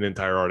did an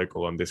entire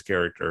article on this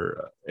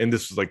character, and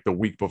this was like the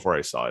week before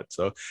I saw it,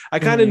 so I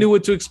kind of knew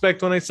what to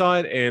expect when I saw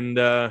it. And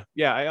I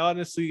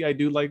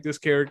do like this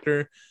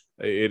character.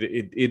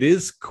 It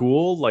is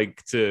cool,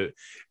 like,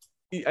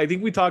 I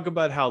think we talk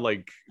about how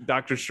like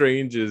Doctor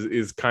Strange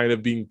is kind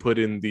of being put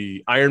in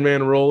the Iron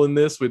Man role in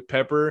this with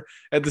Pepper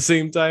at the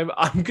same time.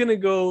 I'm going to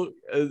go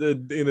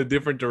in a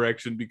different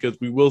direction, because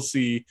we will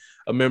see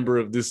a member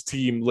of this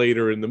team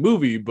later in the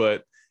movie,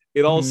 but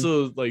it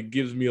also like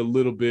gives me a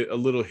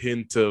little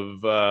hint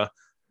of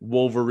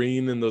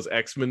Wolverine in those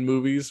X-Men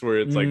movies where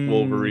it's like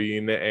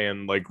Wolverine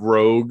and like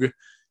Rogue,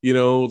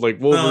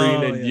 like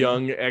Wolverine and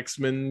young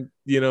X-Men,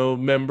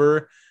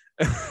 member.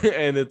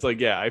 And it's like,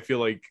 yeah, I feel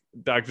like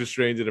Doctor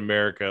Strange in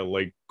America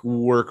like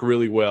work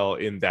really well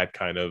in that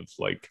kind of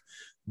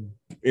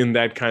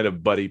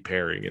buddy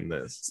pairing in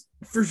this.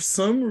 For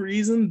some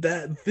reason,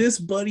 that this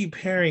buddy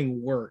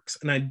pairing works,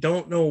 and I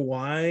don't know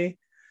why.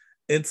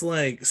 It's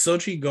like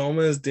Xochitl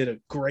Gomez did a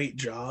great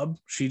job.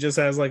 She just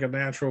has like a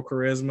natural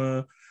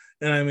charisma.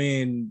 And I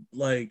mean,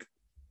 like,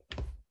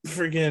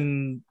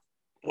 freaking,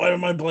 why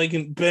am I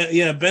blanking?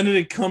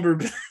 Benedict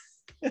Cumberbatch.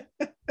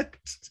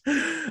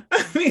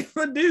 I mean,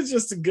 the dude's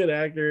just a good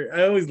actor.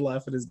 I always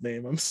laugh at his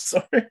name. I'm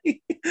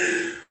sorry.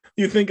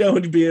 You think I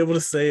would be able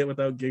to say it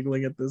without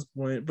giggling at this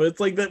point, but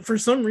it's like that for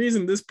some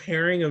reason, this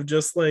pairing of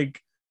just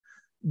like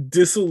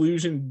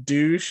disillusioned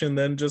douche and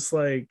then just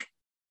like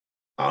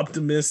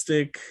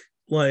optimistic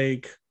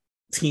like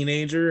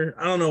teenager.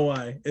 I don't know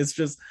why. It's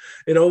just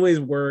it always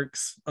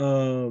works.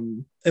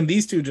 And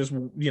these two just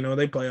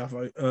they play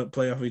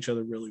off each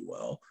other really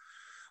well.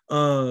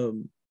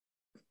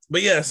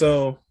 But yeah,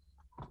 so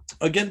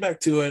again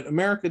back to it.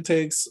 America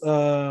takes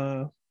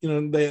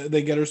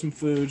they get her some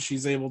food.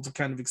 She's able to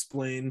kind of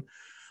explain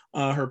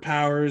her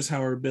powers,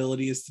 how her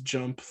ability is to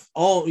jump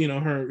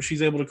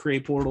she's able to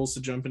create portals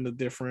to jump into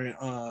different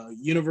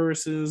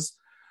universes.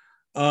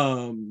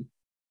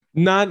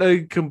 Not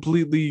a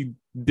completely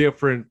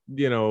different,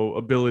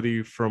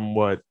 ability from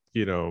what,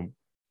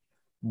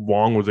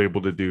 Wong was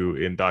able to do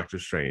in Doctor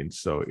Strange.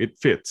 So it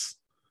fits.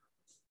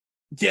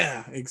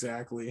 Yeah,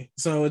 exactly.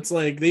 So it's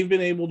like they've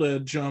been able to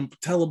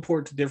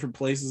teleport to different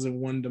places in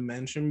one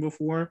dimension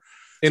before.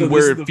 And so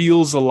where it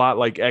feels a lot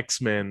like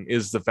X-Men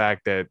is the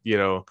fact that,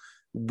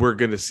 we're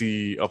going to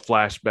see a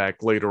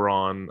flashback later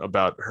on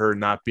about her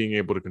not being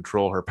able to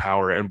control her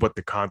power and what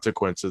the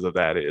consequences of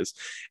that is.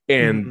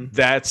 And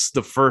that's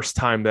the first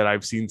time that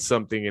I've seen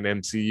something in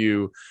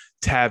MCU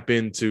tap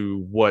into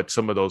what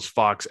some of those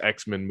Fox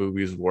X-Men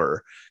movies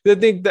were.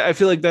 I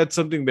feel like that's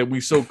something that we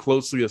so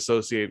closely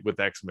associate with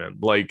X-Men.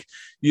 Like,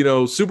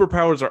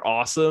 superpowers are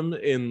awesome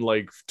in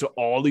like to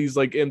all these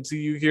like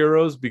MCU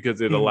heroes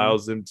because it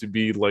allows them to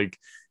be like,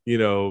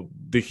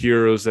 the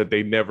heroes that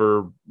they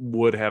never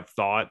would have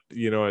thought,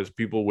 as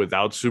people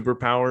without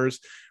superpowers.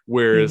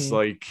 Whereas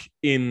like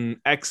in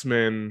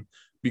X-Men,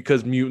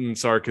 because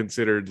mutants are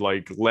considered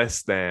like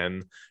less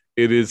than,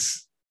 it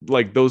is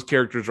like those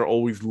characters are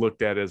always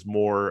looked at as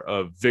more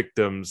of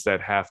victims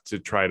that have to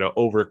try to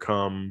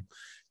overcome,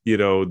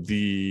 their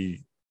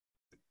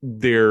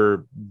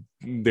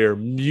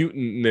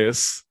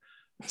mutantness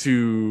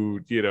to,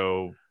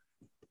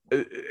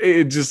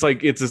 it just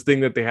like it's this thing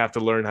that they have to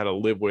learn how to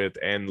live with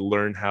and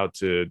learn how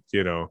to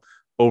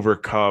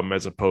overcome,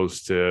 as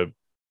opposed to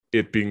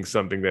it being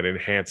something that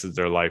enhances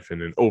their life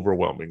in an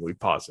overwhelmingly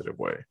positive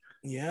way.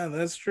 Yeah,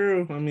 that's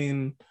true. I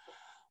mean,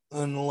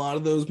 in a lot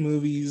of those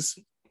movies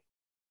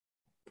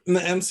in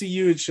the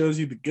MCU, it shows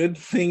you the good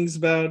things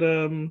about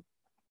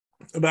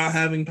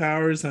having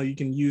powers, how you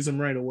can use them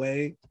right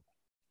away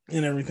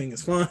and everything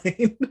is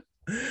fine.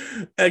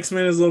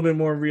 X-Men is a little bit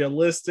more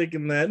realistic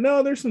in that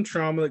no, there's some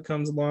trauma that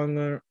comes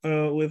along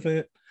with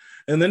it.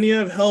 And then you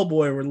have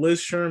Hellboy, where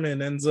Liz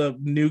Sherman ends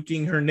up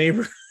nuking her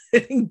neighborhood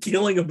and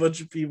killing a bunch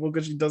of people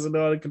because she doesn't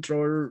know how to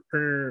control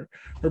her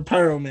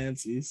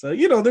pyromancy. So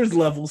there's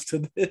levels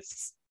to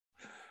this.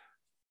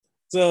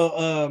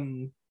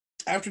 So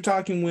after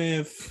talking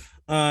with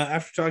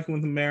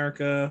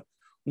America,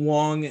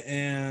 Wong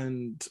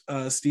and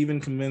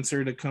Steven convince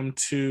her to come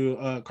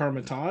to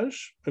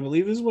Carmitage, I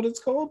believe is what it's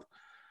called.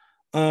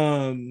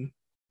 And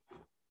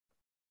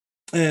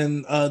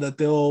that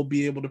they'll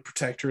be able to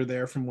protect her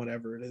there from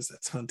whatever it is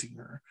that's hunting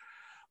her.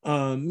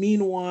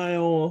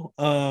 Meanwhile,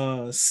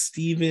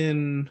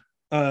 Steven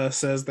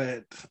says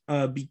that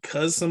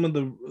because some of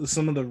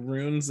the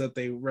runes that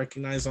they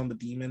recognize on the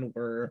demon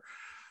were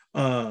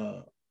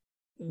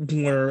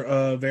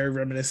very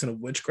reminiscent of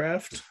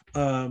witchcraft,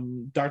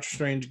 Doctor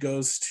Strange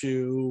goes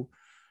to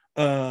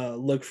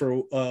look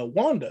for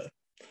Wanda,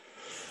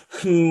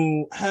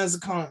 who has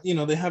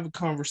they have a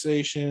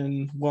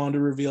conversation. Wanda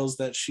reveals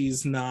that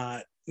she's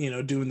not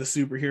doing the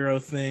superhero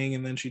thing,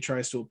 and then she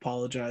tries to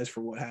apologize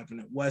for what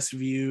happened at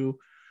Westview,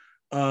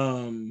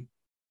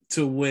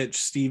 to which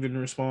Steven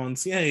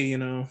responds, hey,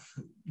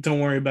 don't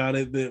worry about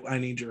it, that I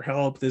need your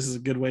help. This is a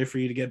good way for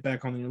you to get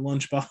back on your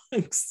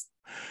lunchbox.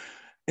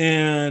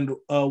 And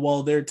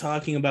while they're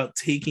talking about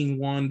taking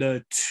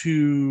Wanda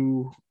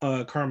to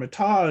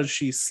Carmitage,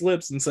 she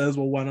slips and says,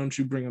 well, why don't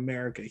you bring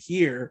America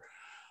here?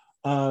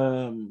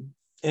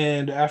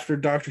 And after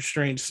Doctor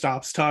Strange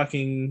stops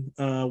talking,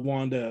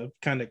 Wanda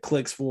kind of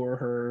clicks for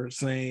her,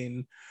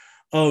 saying,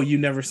 oh, you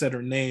never said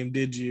her name,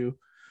 did you?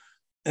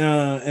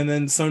 And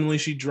then suddenly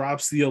she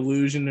drops the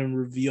illusion and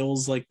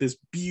reveals like this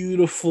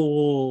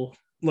beautiful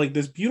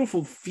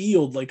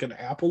field, like an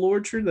apple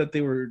orchard that they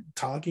were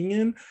talking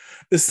in,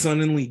 is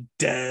suddenly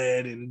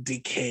dead and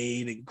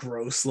decayed and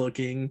gross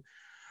looking.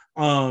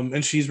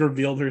 And she's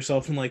revealed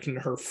herself in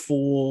her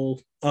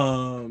full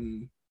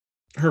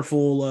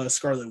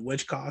Scarlet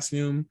Witch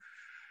costume.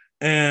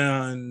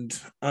 And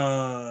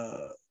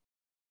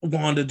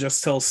Wanda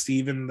just tells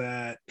Steven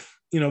that,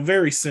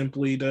 very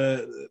simply,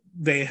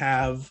 they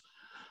have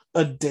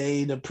a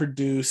day to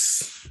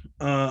produce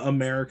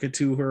America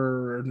to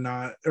her, or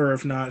not, or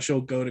if not,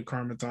 she'll go to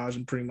Carmitage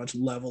and pretty much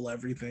level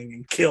everything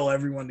and kill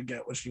everyone to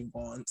get what she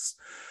wants.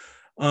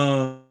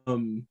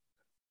 And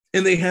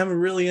they have a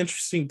really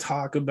interesting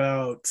talk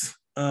about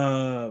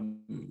where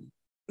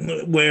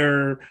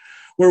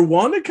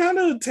Wanda kind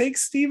of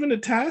takes Steven to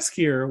task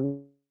here,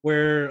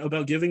 where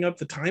about giving up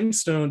the time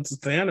stone to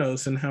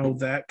Thanos, and how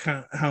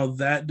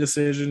that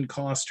decision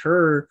cost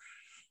her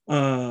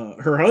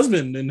her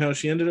husband, and how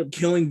she ended up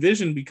killing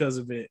Vision because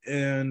of it,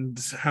 and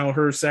how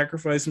her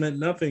sacrifice meant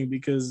nothing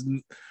because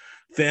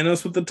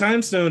Thanos with the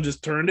time stone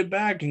just turned it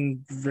back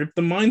and ripped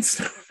the mind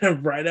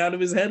stone right out of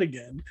his head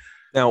again.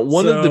 Now,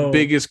 one of the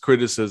biggest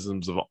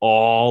criticisms of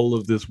all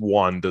of this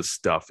Wanda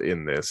stuff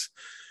in this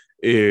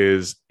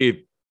is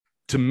it,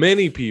 to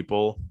many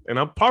people, and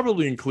I'll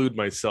probably include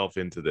myself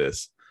into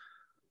this,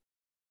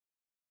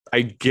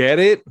 I get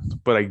it,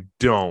 but I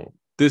don't.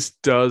 This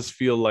does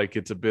feel like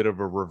it's a bit of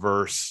a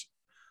reverse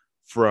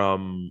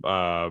from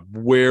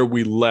where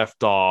we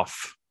left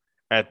off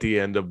at the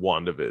end of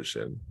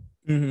WandaVision.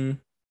 Mm-hmm.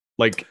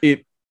 Like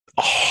it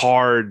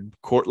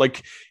hardcore,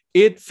 like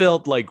it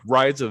felt like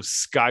Rise of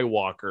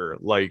Skywalker,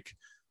 like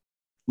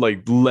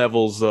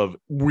levels of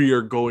we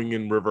are going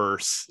in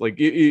reverse. Like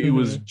it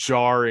was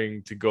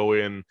jarring to go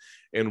in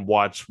and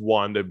watch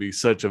Wanda be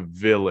such a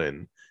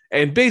villain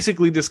and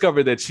basically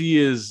discover that she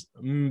is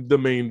the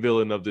main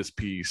villain of this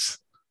piece.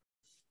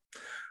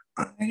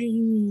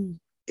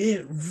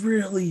 It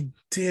really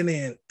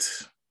didn't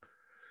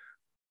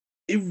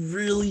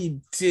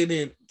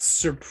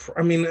surprise.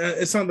 I mean,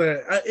 it's not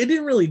that it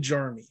didn't really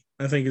jar me,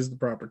 I think is the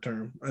proper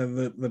term,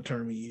 the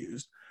term he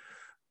used.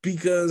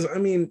 Because I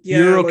mean, yeah,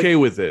 you're okay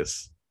with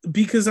this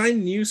because I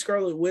knew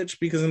Scarlet Witch,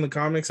 because in the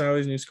comics I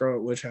always knew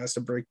Scarlet Witch has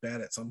to break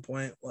bad at some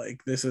point.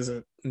 Like, this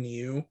isn't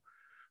new.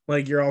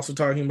 Like, you're also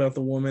talking about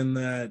the woman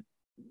that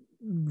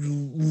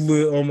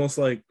almost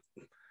like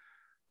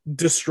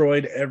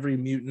destroyed every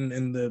mutant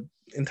in the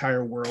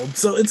entire world.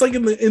 So it's like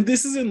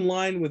this is in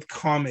line with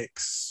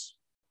comics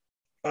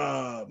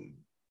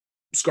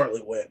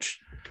Scarlet Witch.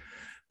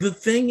 The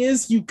thing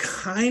is, you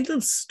kind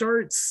of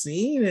start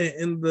seeing it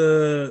in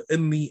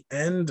the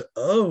end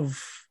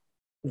of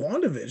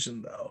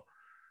WandaVision, though.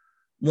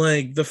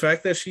 Like, the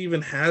fact that she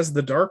even has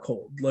the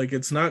Darkhold, like,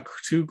 it's not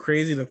too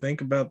crazy to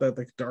think about that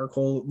the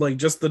Darkhold, like,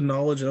 just the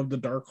knowledge of the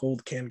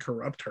Darkhold can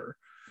corrupt her.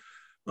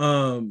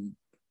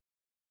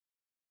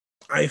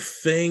 I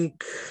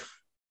think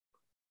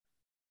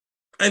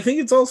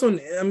it's also,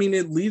 I mean,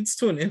 it leads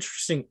to an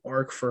interesting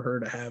arc for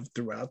her to have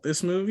throughout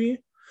this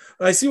movie.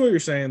 I see what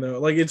you're saying, though.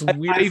 Like, it's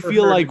weird. I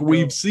feel like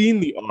we've seen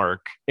the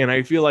arc, and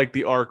I feel like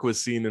the arc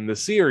was seen in the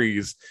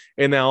series,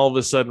 and now all of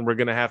a sudden we're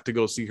gonna have to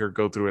go see her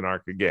go through an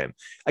arc again.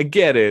 I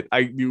get it.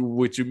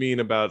 What you mean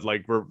about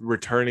like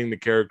returning the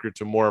character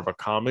to more of a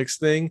comics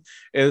thing,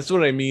 and that's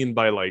what I mean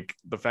by like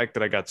the fact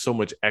that I got so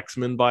much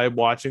X-Men vibe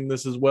watching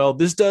this as well.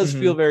 This does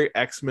feel very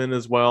X-Men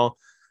as well.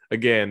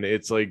 Again,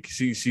 it's like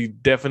she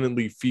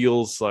definitely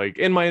feels like,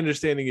 and my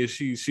understanding is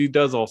she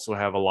does also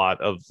have a lot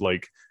of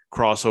like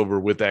crossover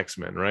with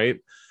X-Men, right?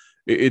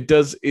 It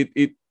does.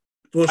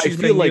 Well, she's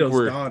I feel like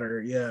we're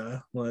daughter, yeah.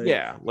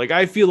 Like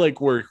I feel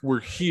like we're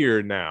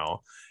here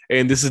now,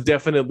 and this is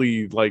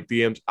definitely like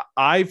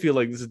I feel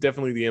like this is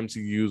definitely the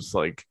MCU's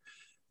like.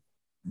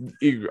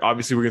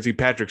 Obviously, we're gonna see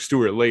Patrick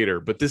Stewart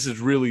later, but this is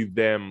really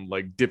them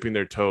like dipping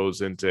their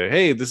toes into,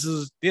 hey, this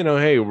is,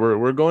 hey,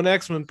 we're going to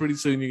X-Men pretty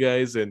soon, you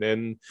guys, and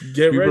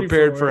get be ready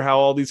prepared for how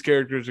all these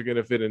characters are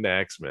gonna fit into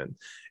X-Men,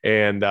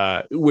 and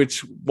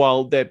which,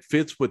 while that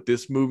fits what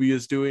this movie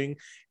is doing,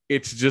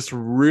 it's just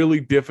really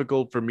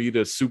difficult for me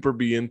to super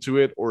be into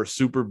it or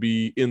super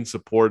be in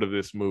support of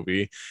this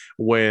movie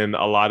when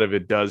a lot of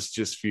it does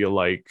just feel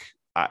like,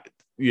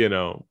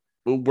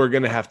 we're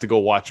gonna have to go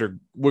watch her.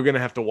 We're gonna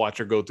have to watch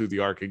her go through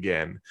the arc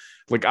again.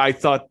 Like, I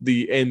thought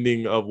the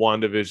ending of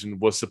WandaVision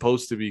was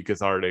supposed to be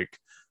cathartic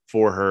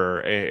for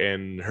her,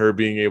 and her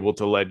being able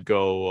to let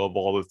go of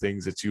all the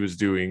things that she was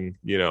doing,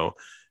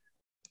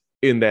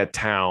 in that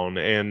town.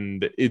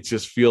 And it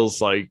just feels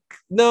like,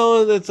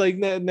 no, that's like,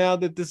 now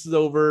that this is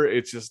over,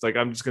 it's just like,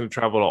 I'm just gonna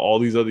travel to all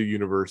these other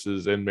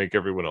universes and make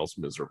everyone else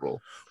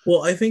miserable.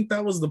 Well, I think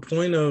that was the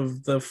point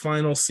of the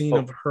final scene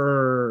of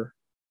her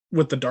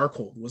with the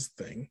Darkhold, was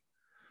the thing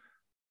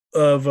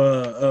of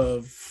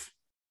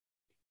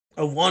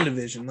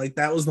WandaVision. Like,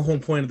 that was the whole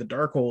point of the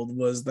Darkhold,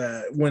 was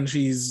that when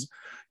she's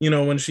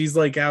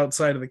like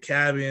outside of the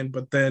cabin,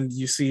 but then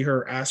you see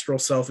her astral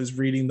self is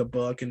reading the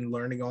book and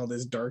learning all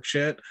this dark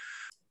shit.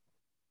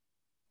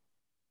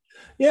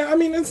 Yeah, I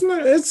mean,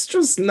 it's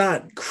just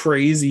not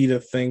crazy to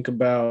think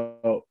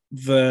about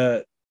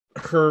that,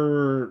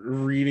 her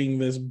reading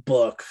this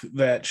book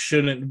that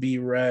shouldn't be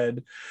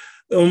read,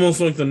 almost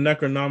like the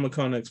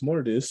Necronomicon Ex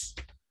Mortis,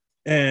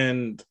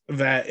 and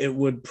that it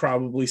would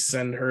probably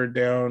send her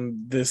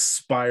down this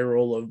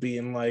spiral of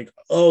being like,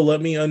 oh,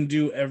 let me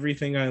undo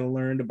everything I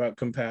learned about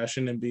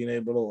compassion and being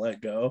able to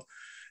let go,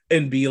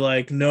 and be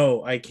like,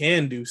 no, I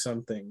can do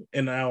something,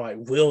 and now I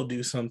will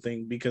do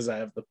something because I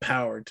have the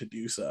power to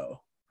do so.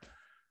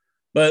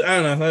 But I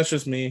don't know. That's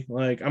just me.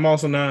 Like, I'm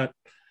also not.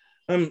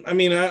 I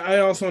mean, I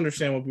also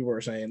understand what people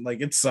are saying.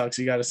 Like, it sucks.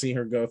 You got to see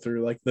her go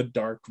through like the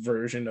dark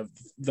version of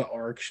the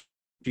arc.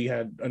 She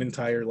had an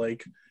entire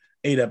like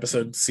 8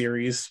 episode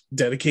series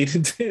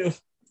dedicated to.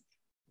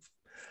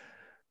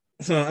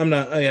 So I'm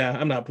not. Yeah,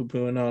 I'm not poo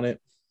pooing on it.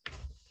 I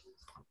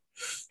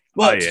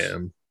But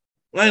am.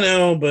 I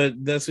know,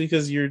 but that's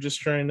because you're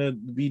just trying to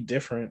be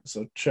different.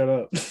 So shut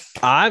up.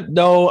 I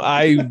no,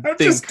 I I'm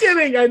just think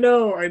kidding. I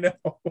know. I know.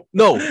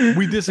 no,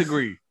 we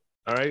disagree.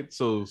 All right,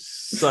 so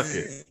suck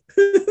it.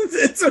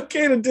 It's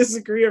okay to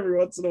disagree every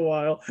once in a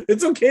while.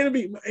 It's okay to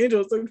be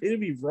Angel. It's okay to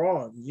be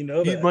wrong. You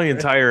know Eat that, my right?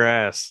 entire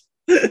ass.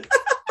 That's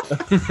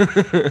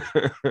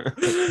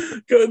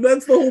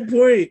the whole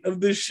point of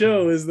this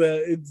show is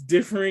that it's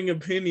differing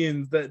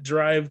opinions that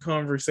drive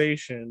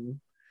conversation.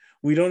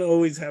 We don't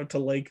always have to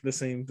like the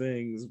same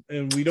things,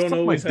 and we don't Suck my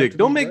always have dick. to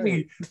be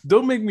right.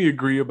 Don't make me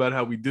agree about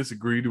how we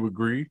disagree to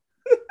agree.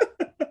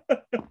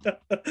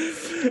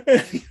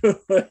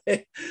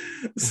 Anyway,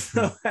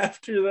 so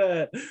after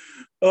that,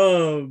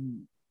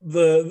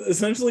 the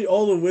essentially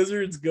all the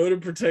wizards go to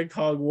protect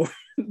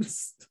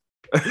Hogwarts.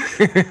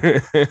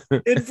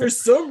 And for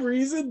some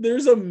reason,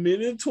 there's a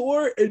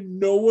Minotaur, and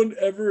no one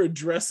ever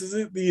addresses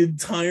it the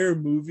entire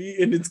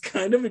movie, and it's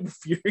kind of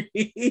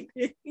infuriating.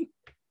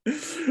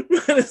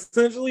 But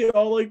essentially,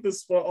 all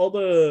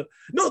the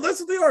no, that's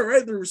what they are,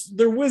 right?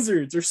 They're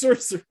wizards or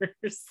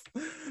sorcerers,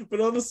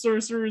 but all the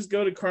sorcerers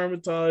go to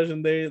Carmitage,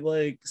 and they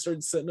like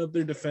start setting up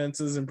their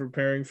defenses and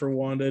preparing for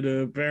Wanda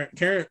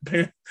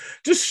to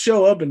just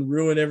show up and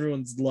ruin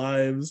everyone's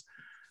lives.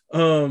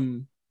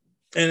 Um,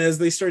 and as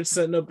they start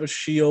setting up a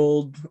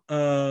shield,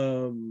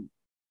 Wanda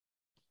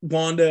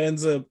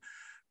ends up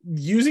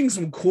using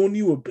some cool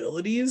new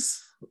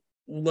abilities.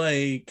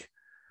 Like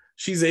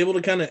she's able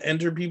to kind of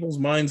enter people's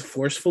minds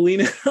forcefully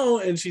now,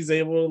 and she's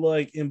able to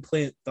like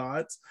implant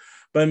thoughts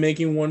by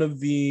making one of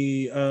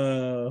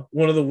the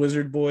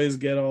wizard boys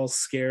get all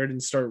scared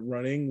and start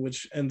running,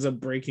 which ends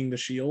up breaking the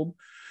shield.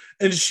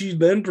 And she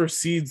then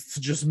proceeds to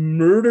just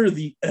murder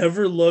the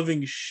ever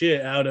loving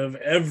shit out of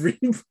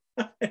everybody.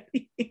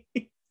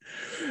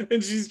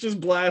 And she's just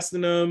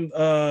blasting them.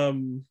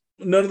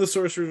 None of the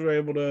sorcerers were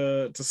able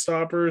to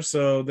stop her,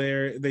 so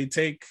they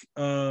take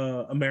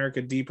America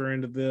deeper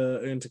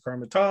into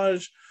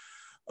Carmitage.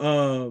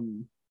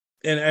 And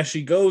as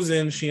she goes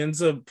in, she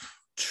ends up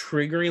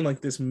triggering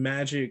like this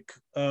magic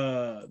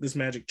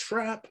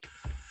trap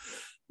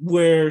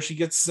where she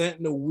gets sent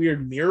in a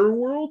weird mirror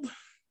world,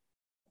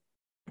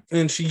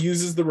 and she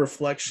uses the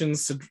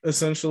reflections to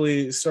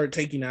essentially start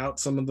taking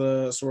out some of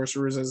the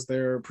sorcerers as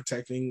they're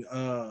protecting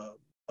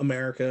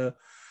America.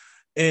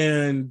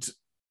 And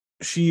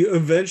she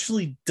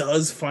eventually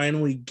does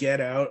finally get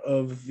out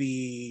of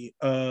the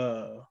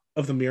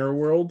mirror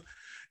world,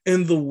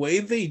 and the way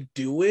they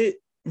do it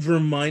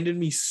reminded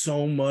me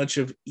so much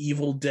of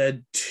Evil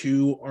Dead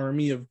 2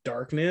 Army of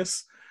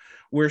Darkness,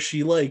 where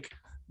she like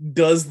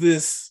does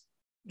this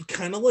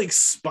kind of like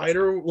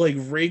spider, like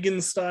Reagan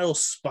style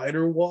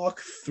spider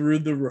walk through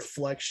the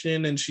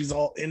reflection, and she's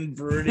all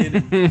inverted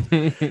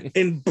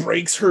and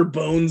breaks her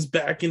bones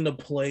back into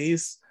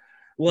place.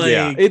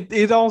 Yeah, Like,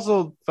 it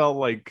also felt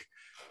like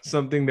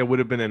something that would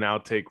have been an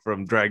outtake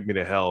from Drag Me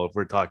to Hell if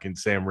we're talking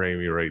Sam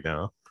Raimi right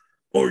now.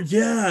 or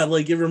yeah,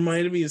 like it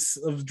reminded me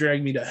of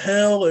Drag Me to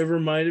Hell. It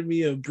reminded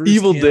me of Bruce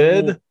Evil Campbell.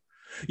 Dead,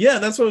 Yeah,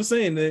 that's what I was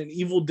saying. The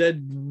Evil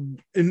Dead,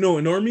 no,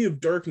 in Army of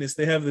Darkness,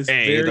 they have this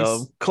 8 very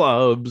of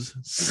clubs,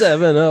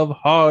 7 of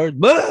heart.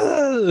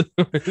 well,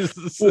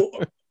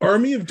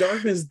 Army of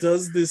Darkness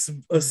does this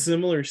a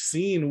similar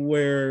scene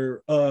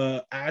where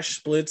Ash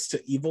splits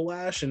to Evil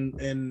Ash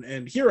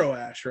and Hero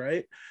Ash,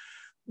 right?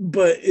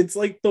 But it's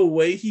like the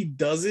way he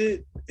does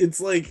it,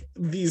 it's like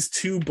these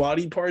two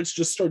body parts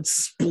just start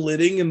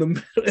splitting in the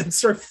middle and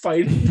start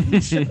fighting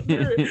each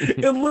other.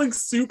 It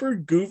looks super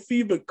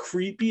goofy but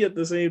creepy at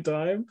the same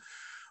time.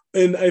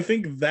 And I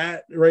think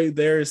that right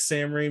there is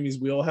Sam Raimi's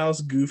wheelhouse,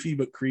 goofy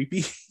but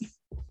creepy.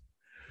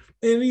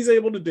 And he's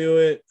able to do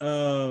it.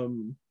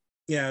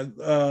 Yeah.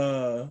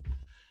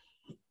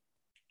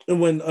 And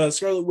when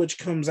Scarlet Witch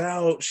comes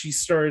out, she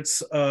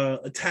starts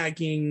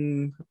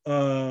attacking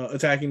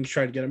to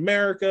try to get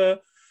America.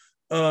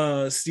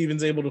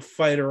 Steven's able to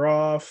fight her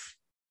off,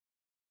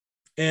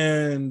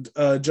 and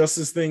just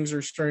as things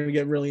are starting to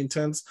get really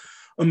intense,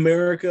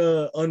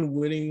 America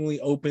unwittingly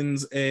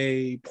opens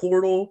a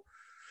portal,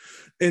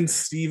 and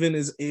Steven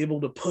is able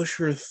to push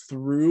her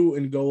through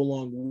and go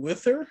along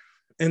with her,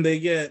 and they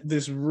get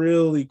this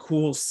really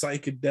cool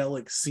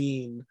psychedelic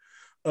scene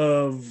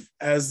of,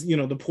 as you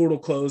know, the portal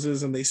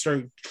closes and they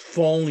start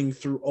falling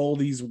through all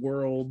these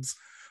worlds,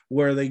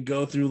 where they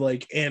go through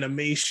like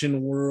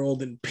animation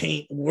world and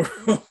paint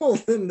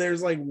world, and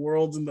there's like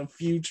worlds in the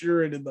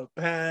future and in the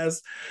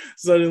past.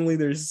 Suddenly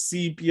there's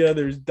sepia,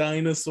 there's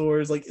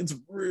dinosaurs, like it's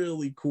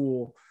really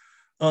cool.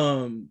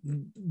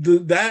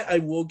 That I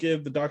will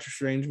give the Doctor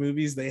Strange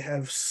movies, they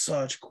have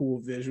such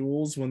cool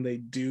visuals when they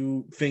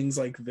do things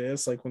like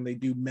this, like when they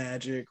do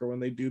magic or when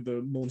they do the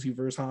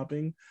multiverse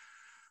hopping.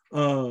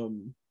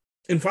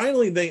 And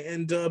finally, they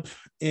end up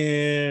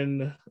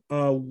in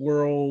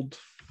world.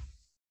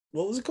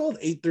 What was it called?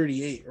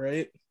 838,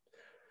 right?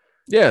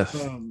 Yes,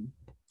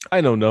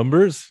 I know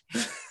numbers.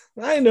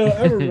 I know.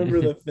 I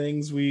remember the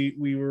things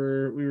we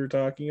were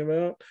talking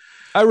about.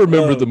 I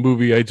remember the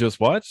movie I just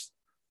watched.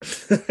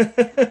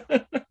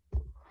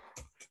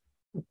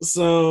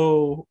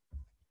 So,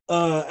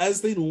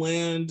 as they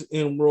land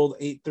in World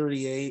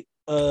 838,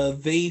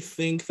 they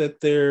think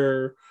that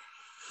their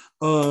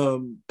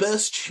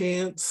best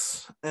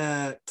chance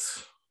at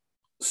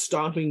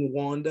stopping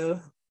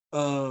Wanda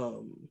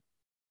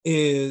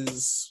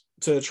is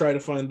to try to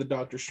find the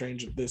Doctor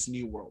Strange at this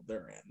new world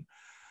they're in.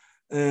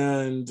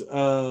 And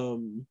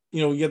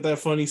we get that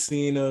funny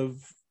scene of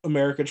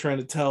America trying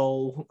to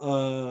tell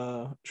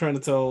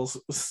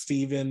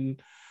Steven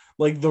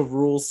like the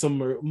rules to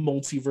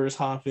multiverse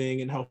hopping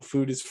and how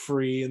food is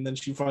free, and then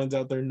she finds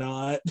out they're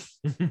not.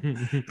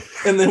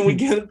 And then we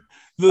get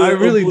I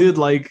really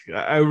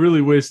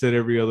wish that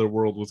every other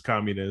world was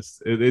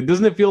communist. It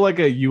doesn't it feel like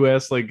a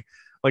US like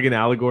an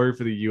allegory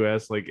for the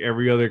US, like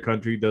every other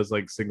country does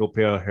like single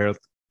payer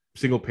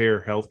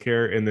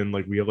healthcare, and then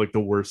like we have like the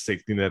worst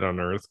safety net on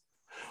earth.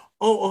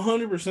 Oh,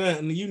 100%.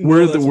 And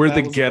we're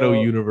the ghetto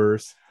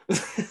universe.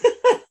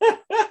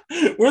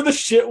 We're the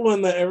shit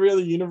one that every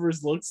other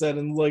universe looks at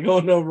and like, oh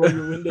no, roll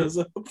your windows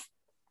up.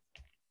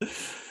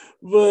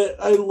 But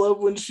I love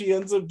when she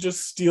ends up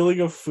just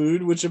stealing a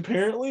food, which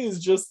apparently is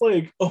just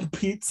like a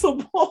pizza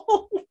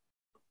ball.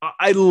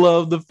 I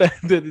love the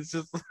fact that it's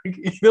just like,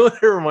 you know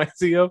what it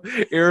reminds me of?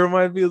 It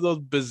reminds me of those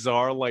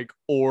bizarre like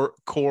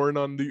corn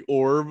on the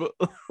orb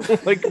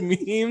like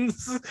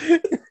memes.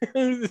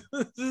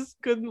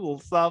 Just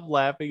couldn't stop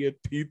laughing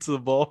at pizza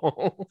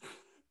ball.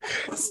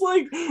 It's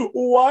like,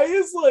 why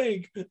is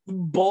like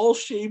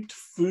ball-shaped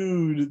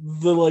food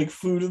the like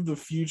food of the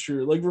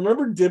future? Like,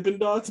 remember Dippin'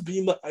 Dots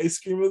being the ice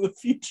cream of the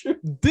future?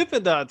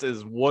 Dippin' Dots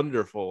is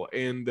wonderful,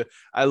 and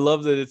I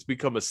love that it's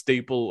become a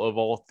staple of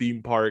all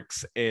theme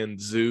parks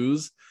and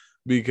zoos,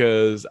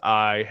 because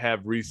I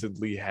have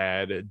recently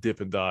had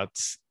Dippin'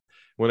 Dots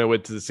when I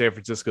went to the San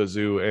Francisco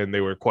Zoo, and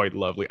they were quite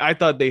lovely. I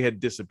thought they had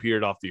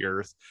disappeared off the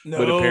earth,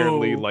 but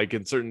apparently, like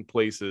in certain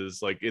places,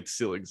 like it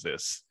still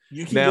exists.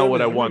 Now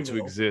what I want to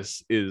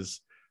exist is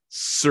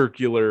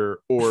circular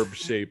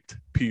orb-shaped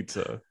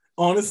pizza.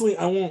 Honestly,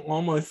 I want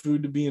all my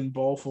food to be in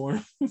ball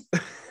form.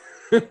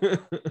 My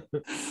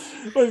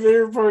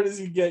favorite part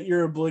is you get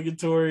your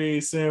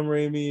obligatory Sam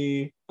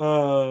Raimi,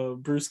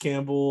 Bruce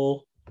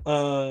Campbell,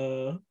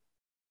 the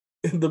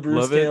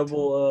Bruce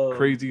Campbell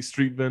crazy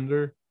street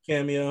vendor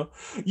cameo.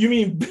 You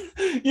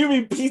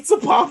mean Pizza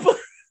Papa?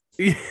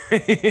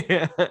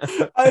 Yeah.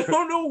 I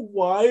don't know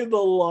why the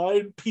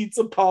line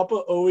 "Pizza Papa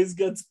always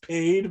gets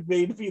paid"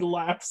 made me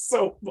laugh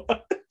so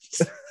much.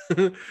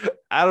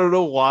 I don't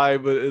know why,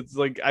 but it's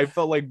like I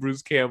felt like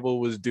Bruce Campbell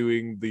was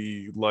doing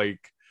the like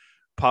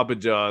Papa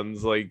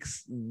John's, like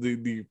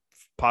the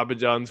Papa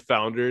John's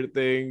founder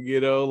thing, you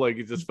know, like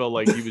it just felt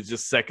like he was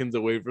just seconds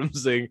away from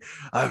saying,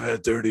 "I've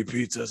had 30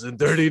 pizzas in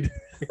 30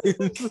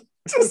 days."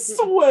 Just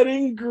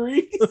sweating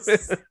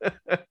grease.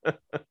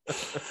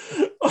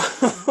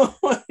 Oh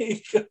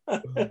my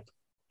god.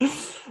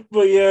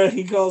 But yeah,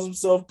 he calls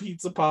himself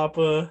Pizza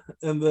Papa,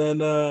 and then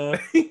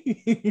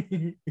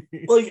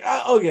like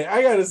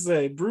I gotta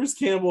say, Bruce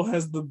Campbell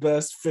has the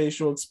best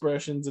facial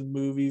expressions in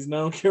movies, and I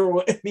don't care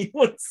what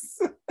anyone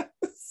says.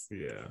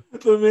 Yeah,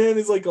 the man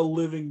is like a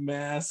living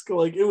mask.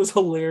 Like, it was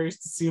hilarious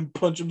to see him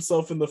punch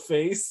himself in the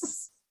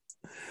face.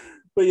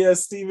 But yeah,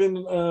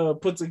 Steven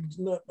puts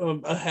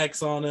a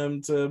hex on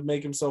him to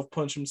make himself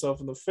punch himself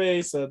in the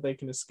face so that they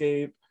can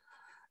escape.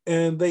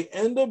 And they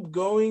end up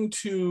going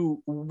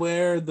to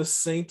where the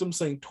Sanctum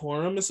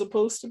Sanctorum is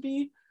supposed to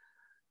be.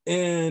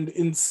 And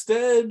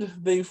instead,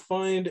 they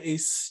find a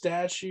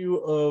statue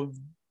of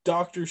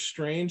Doctor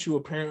Strange, who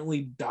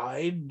apparently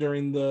died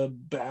during the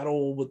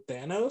battle with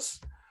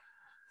Thanos.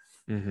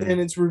 Mm-hmm.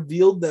 And it's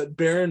revealed that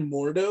Baron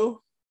Mordo,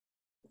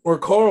 or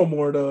Carl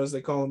Mordo as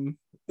they call him,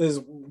 is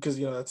because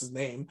that's his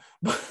name,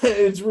 but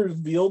it's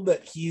revealed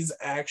that he's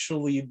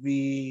actually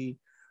the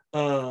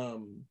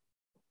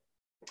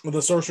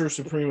Sorcerer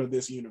Supreme of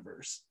this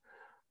universe.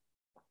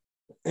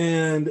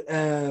 And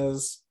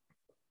as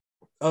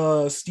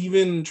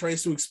Steven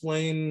tries to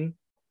explain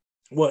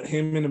what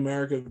him and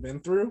America have been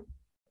through,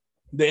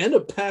 they end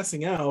up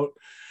passing out,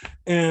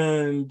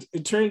 and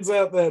it turns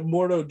out that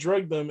Mordo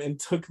drugged them and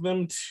took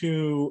them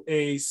to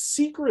a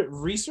secret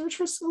research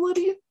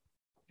facility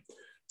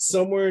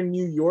somewhere in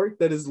New York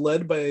that is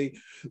led by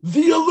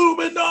the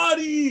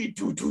Illuminati.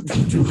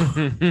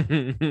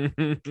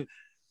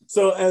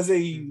 So as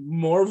a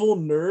Marvel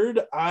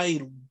nerd,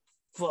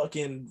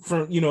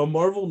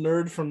 Marvel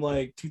nerd from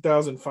like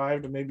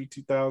 2005 to maybe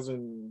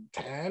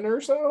 2010 or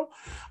so,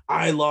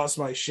 I lost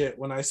my shit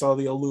when I saw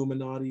the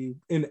Illuminati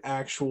in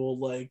actual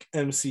like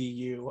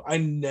MCU. I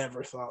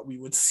never thought we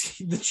would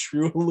see the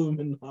true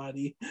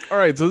Illuminati. All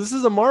right, so this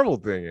is a Marvel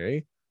thing,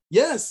 eh?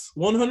 Yes,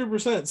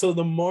 100%. So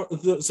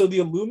the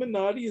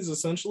Illuminati is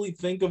essentially,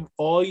 think of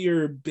all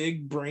your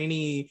big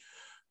brainy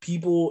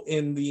people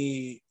in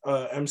the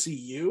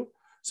MCU.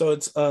 So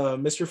it's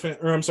in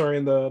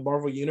the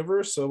Marvel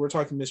universe. So we're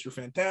talking Mr.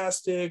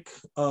 Fantastic,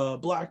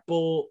 Black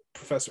Bolt,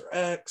 Professor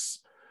X,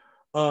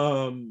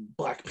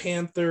 Black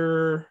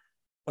Panther,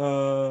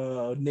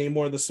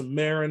 Namor the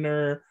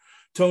Submariner,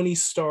 Tony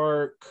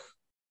Stark.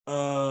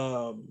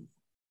 There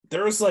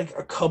was like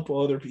a couple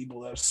other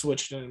people that have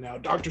switched in and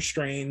out. Doctor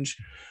Strange,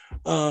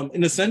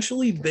 and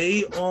essentially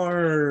they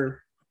are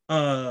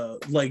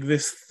like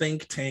this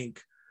think tank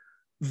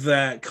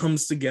that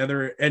comes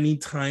together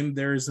anytime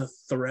there's a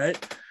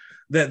threat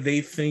that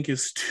they think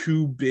is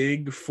too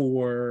big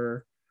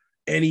for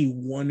any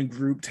one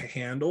group to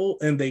handle,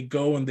 and they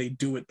go and they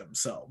do it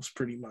themselves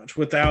pretty much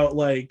without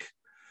like,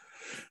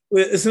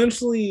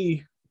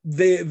 essentially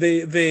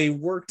they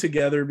work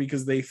together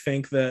because they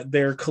think that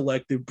their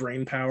collective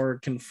brain power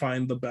can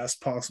find the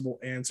best possible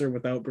answer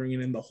without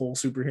bringing in the whole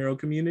superhero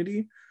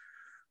community.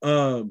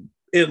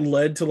 It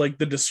led to like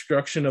the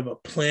destruction of a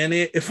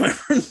planet, if I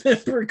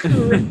remember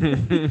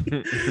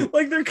correctly.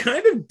 Like they're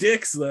kind of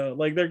dicks though.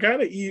 Like they're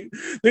kind of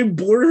they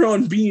border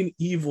on being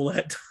evil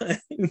at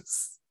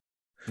times.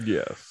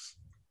 Yes.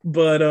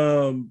 But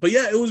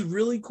yeah, it was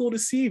really cool to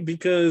see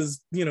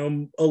because, you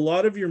know, a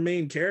lot of your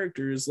main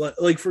characters,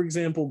 like for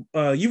example,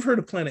 you've heard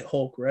of Planet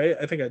Hulk, right?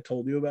 I think I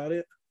told you about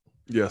it.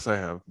 Yes, I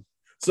have.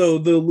 So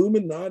the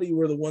Illuminati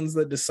were the ones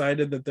that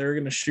decided that they're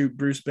going to shoot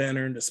Bruce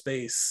Banner into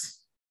space.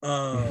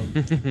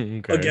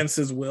 Okay. Against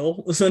his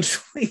will,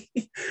 essentially.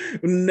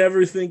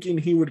 Never thinking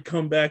he would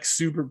come back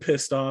super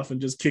pissed off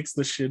and just kicks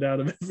the shit out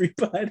of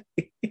everybody.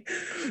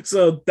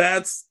 So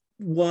that's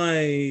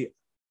why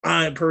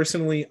I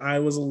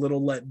was a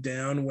little let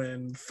down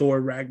when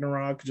Thor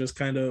Ragnarok just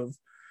kind of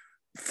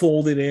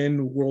folded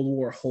in World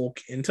War Hulk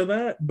into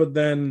that. But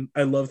then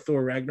I love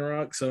Thor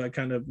Ragnarok, so I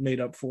kind of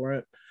made up for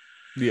it.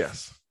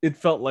 Yes, it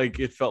felt like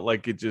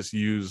it just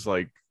used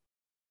like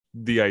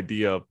the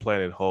idea of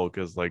Planet Hulk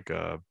as like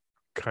a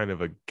kind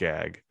of a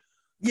gag.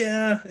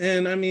 Yeah,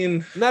 and I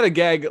mean, not a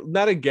gag,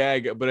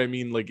 but I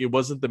mean, like, it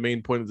wasn't the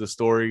main point of the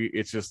story.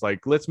 It's just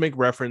like, let's make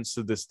reference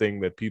to this thing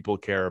that people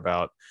care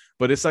about,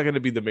 but it's not going to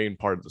be the main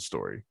part of the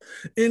story.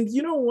 And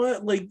you know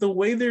what? Like the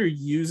way they're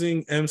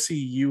using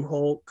MCU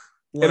Hulk,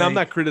 like, and I'm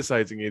not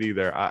criticizing it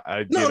either.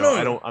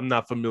 I'm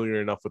not familiar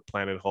enough with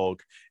Planet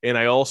Hulk, and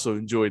I also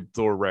enjoyed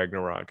Thor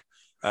Ragnarok.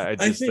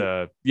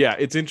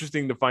 It's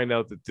interesting to find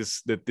out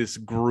that this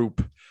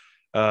group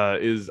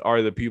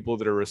are the people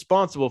that are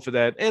responsible for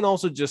that, and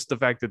also just the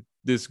fact that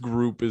this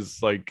group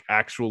is like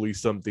actually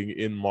something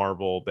in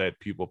Marvel that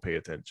people pay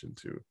attention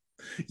to.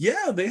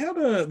 Yeah, they had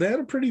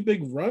a pretty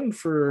big run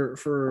for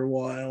a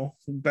while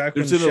back.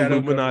 There's an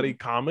Illuminati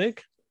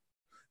comic.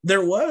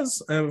 There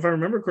was, if I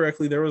remember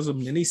correctly, there was a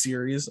mini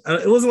series.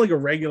 It wasn't like a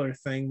regular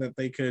thing that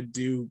they could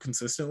do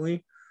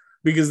consistently,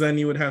 because then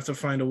you would have to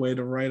find a way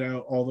to write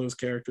out all those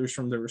characters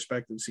from their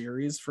respective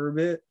series for a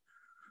bit.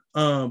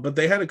 But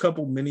they had a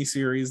couple mini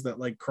series that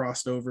like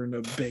crossed over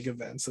into big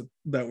events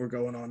that were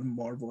going on in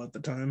Marvel at the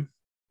time.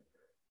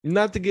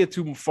 Not to get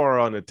too far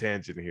on a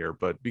tangent here,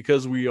 but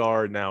because we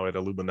are now at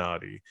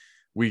Illuminati,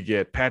 we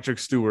get Patrick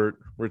Stewart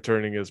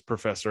returning as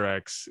Professor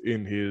X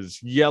in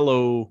his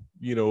yellow,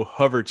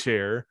 hover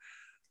chair.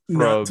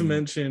 Not to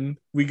mention,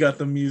 we got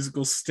the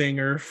musical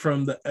Stinger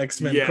from the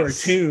X-Men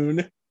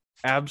cartoon.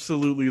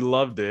 Absolutely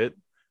loved it.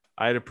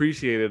 I'd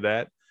appreciated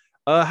that.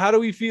 How do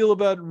we feel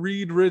about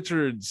Reed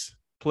Richards,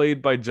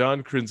 played by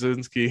John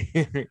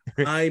Krasinski?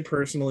 I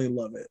personally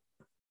love it.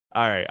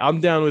 All right, I'm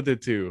down with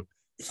it too.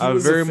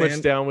 I'm very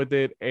much down with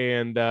it,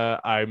 and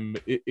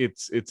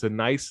it's a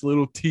nice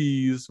little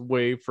tease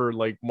way for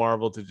like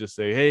Marvel to just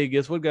say, "Hey,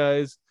 guess what,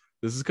 guys?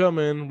 This is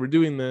coming. We're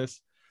doing this."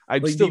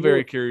 I'm still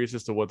very curious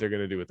as to what they're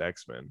going to do with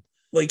X-Men.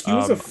 Like, he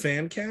was a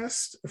fan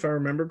cast, if I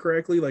remember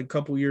correctly, like a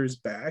couple years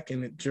back,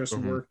 and it just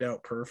worked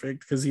out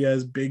perfect because he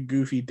has big,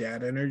 goofy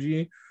dad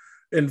energy.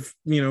 And,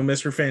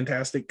 Mr.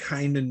 Fantastic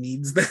kind of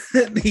needs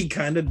that. He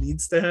kind of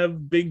needs to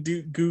have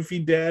big, goofy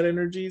dad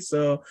energy.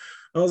 So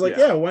I was like,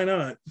 yeah, why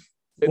not?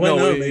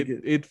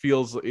 It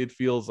feels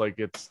like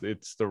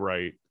it's the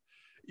right.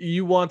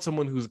 You want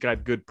someone who's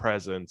got good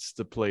presence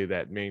to play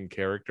that main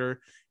character,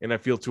 and I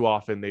feel too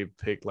often they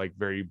pick like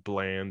very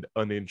bland,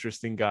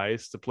 uninteresting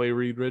guys to play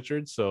Reed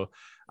Richards. So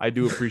I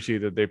do appreciate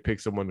that they pick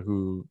someone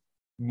who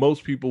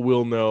most people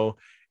will know,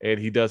 and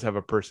he does have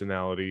a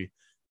personality,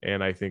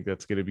 and I think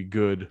that's going to be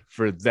good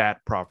for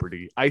that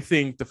property. I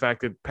think the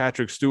fact that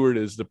Patrick Stewart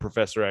is the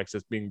Professor X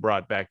that's being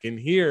brought back in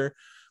here,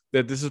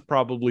 that this is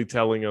probably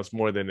telling us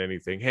more than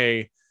anything,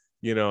 hey,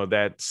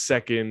 that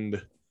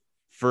second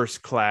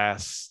first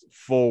class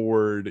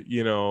forward,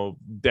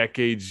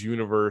 decades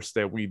universe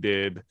that we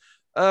did,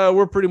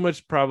 we're pretty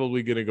much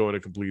probably going to go in a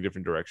completely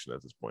different direction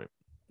at this point.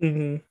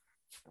 Mm-hmm.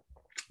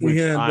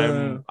 Which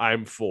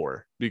I'm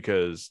for,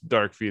 because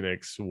Dark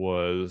Phoenix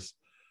there's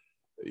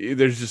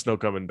just no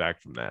coming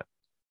back from that.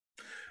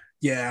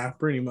 Yeah,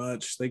 pretty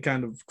much. They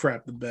kind of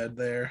crapped the bed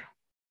there.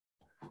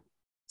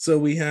 So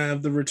we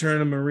have the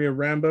return of Maria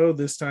Rambeau,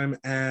 this time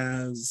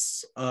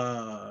as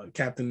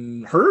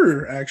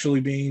her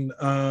actually being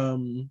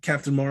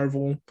Captain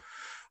Marvel.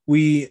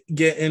 we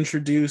get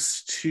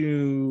introduced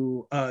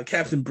to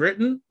Captain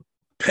Britain,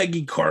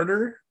 Peggy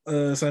Carter,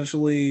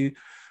 essentially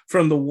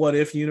from the What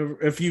If universe.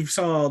 If you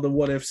saw the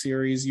What If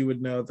series, you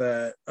would know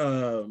that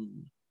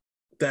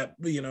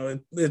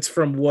it's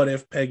from What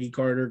If Peggy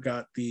Carter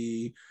got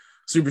the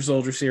super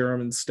soldier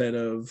serum instead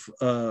of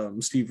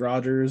Steve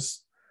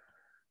Rogers.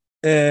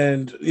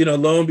 And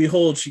lo and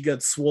behold, she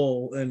gets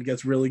swole and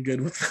gets really good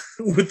with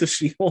with the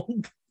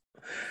shield.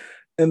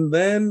 And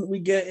then we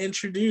get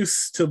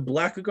introduced to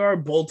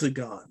Blackagar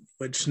Boltagon,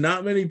 which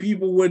not many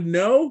people would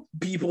know.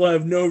 People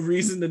have no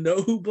reason to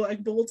know who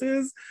Black Bolt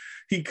is.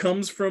 He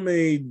comes from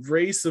a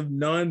race of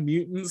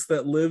non-mutants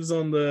that lives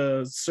on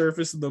the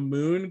surface of the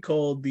moon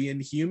called the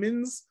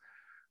Inhumans.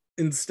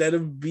 Instead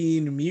of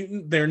being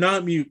mutant, they're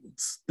not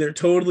mutants. They're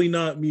totally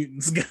not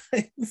mutants,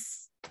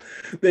 guys.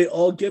 They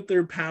all get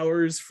their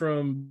powers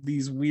from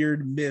these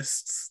weird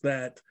mists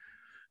that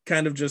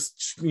kind of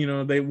just,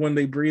 when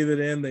they breathe it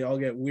in, they all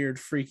get weird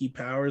freaky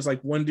powers. Like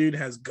one dude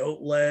has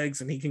goat legs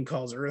and he can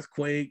cause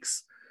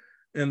earthquakes,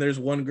 and there's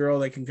one girl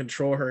that can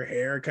control her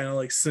hair, kind of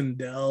like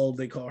Sindel.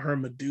 They call her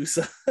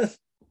Medusa.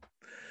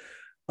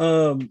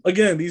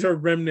 Again, these are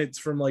remnants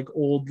from like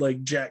old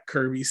like Jack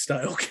Kirby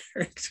style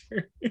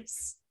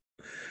characters.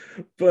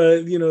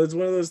 But it's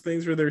one of those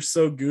things where they're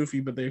so goofy,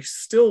 but they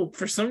still,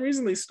 for some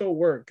reason, they still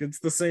work. It's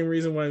the same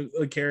reason why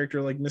a character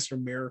like Mr.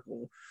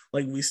 Miracle,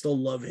 like we still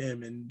love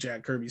him in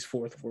Jack Kirby's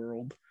Fourth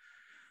World.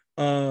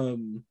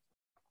 I'm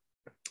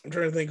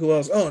trying to think who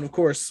else. Oh, and of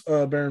course,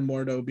 Baron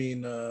Mordo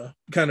being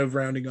kind of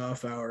rounding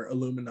off our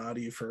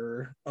Illuminati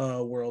for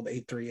World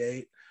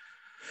 838.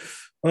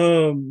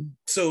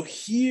 So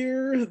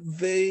here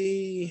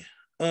they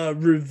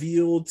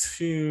reveal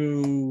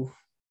to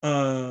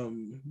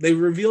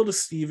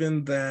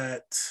Steven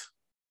that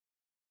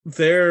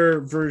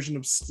their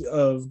version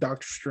of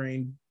Doctor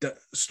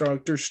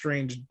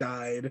Strange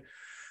died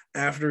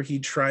after he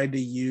tried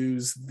to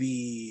use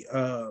the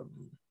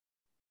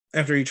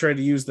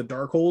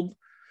Darkhold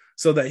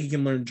so that he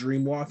can learn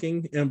dream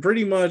walking. And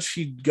pretty much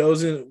he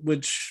goes in,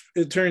 which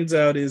it turns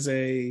out is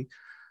a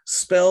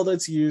spell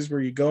that's used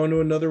where you go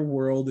into another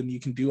world and you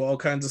can do all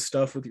kinds of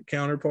stuff with your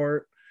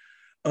counterpart.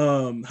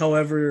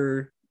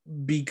 However,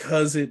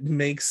 because it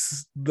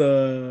makes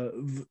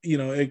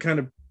it kind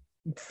of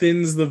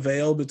thins the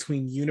veil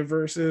between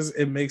universes,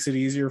 it makes it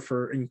easier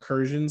for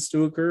incursions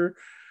to occur.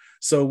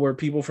 So where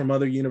people from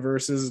other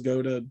universes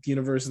go to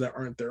universes that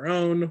aren't their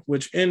own,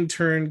 which in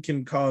turn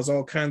can cause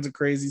all kinds of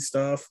crazy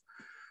stuff,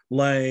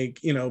 like,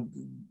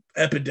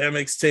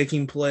 epidemics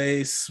taking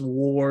place,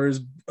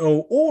 wars,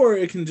 or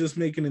it can just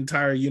make an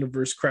entire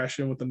universe crash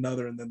in with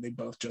another and then they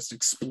both just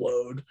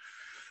explode.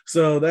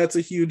 So that's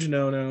a huge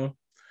no-no.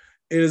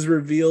 It is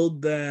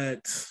revealed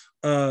that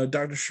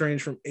Doctor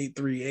Strange from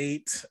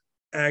 838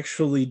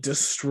 actually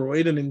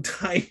destroyed an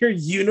entire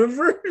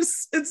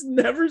universe. It's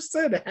never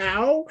said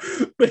how,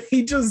 but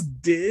he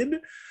just did.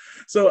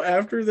 So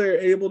after they're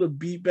able to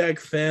beat back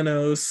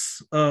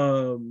Thanos,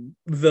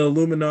 the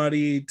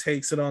Illuminati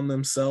takes it on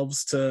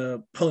themselves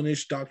to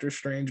punish Doctor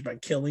Strange by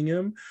killing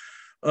him.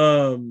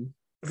 For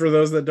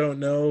those that don't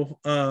know,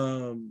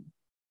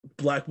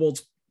 Black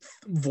Bolt's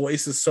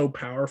voice is so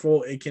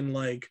powerful, it can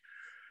like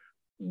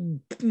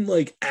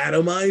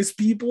atomize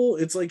people.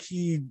 It's like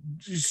he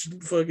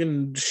just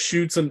fucking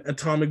shoots an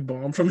atomic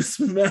bomb from his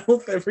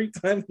mouth every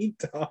time he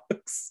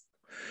talks,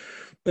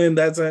 and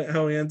that's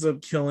how he ends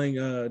up killing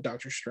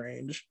Doctor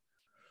Strange.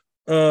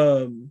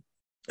 So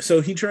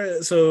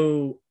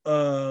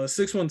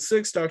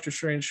 616 Doctor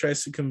Strange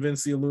tries to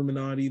convince the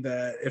Illuminati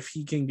that if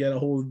he can get a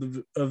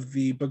hold of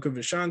the Book of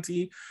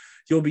Vishanti,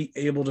 he'll be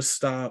able to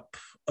stop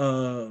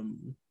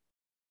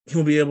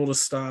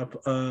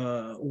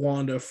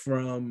Wanda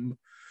from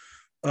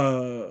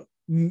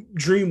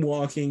dream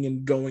walking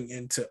and going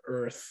into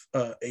Earth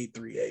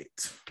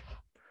 838.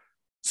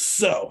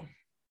 So,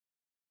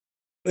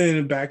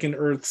 and back in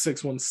Earth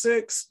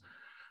 616,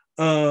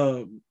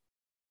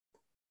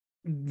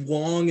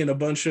 Wong and a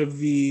bunch of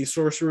the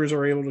sorcerers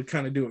are able to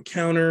kind of do a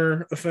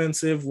counter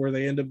offensive where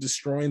they end up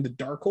destroying the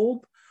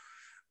Darkhold,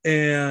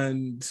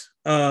 and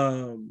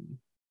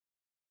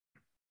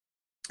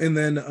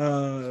then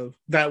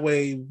that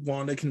way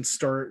Wanda can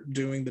start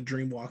doing the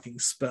dream walking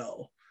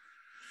spell.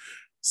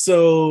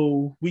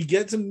 So we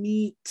get to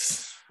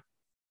meet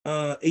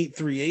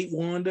 838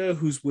 Wanda,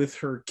 who's with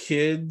her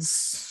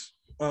kids.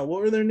 What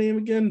were their name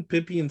again?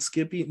 Pippi and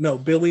Skippy? No,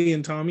 Billy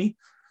and Tommy.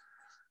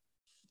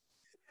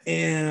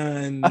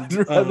 And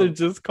I'd rather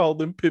just call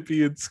them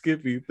Pippi and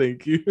Skippy.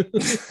 Thank you.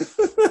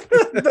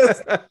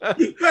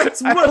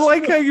 that's I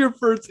like how your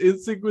first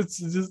instinct was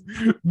to just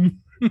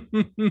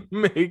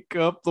make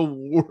up the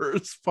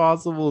worst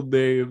possible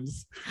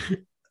names.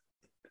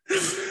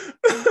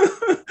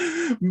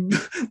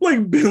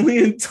 Like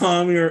Billy and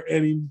Tommy are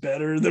any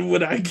better than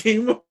what I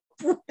came up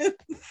with.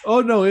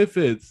 Oh no, it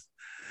fits.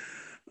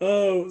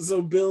 Oh,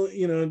 so Bill,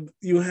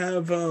 you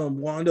have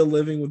Wanda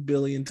living with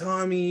Billy and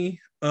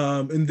Tommy.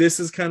 And this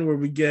is kind of where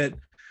we get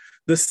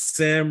the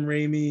Sam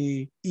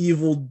Raimi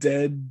Evil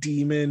Dead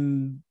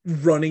demon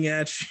running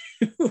at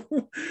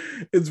you.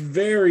 It's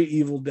very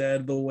Evil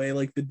Dead, the way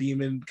like the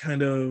demon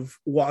kind of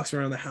walks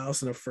around the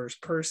house in a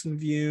first person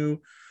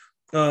view,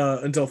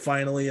 until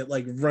finally it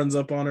like runs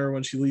up on her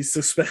when she least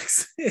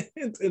suspects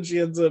it, and she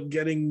ends up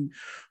getting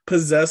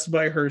possessed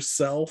by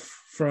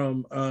herself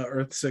from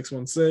Earth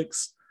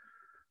 616.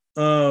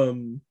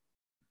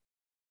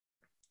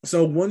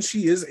 So once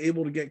she is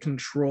able to get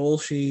control,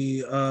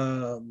 she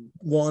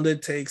Wanda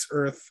takes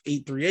Earth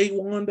 838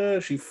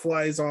 Wanda. She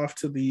flies off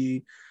to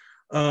the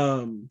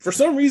for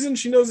some reason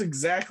she knows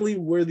exactly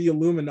where the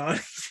Illuminati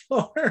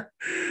are.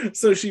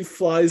 So she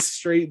flies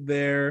straight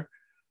there.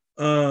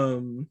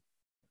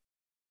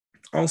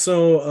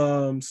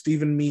 Also,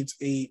 Steven meets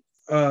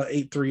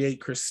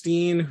 838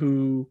 Christine,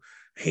 who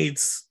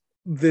hates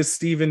this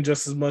Steven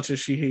just as much as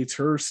she hates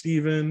her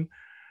Steven.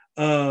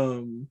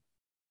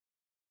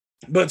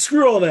 But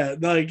screw all that.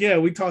 Like, yeah,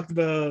 we talked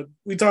about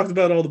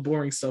all the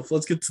boring stuff.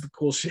 Let's get to the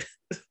cool shit.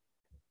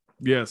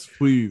 Yes,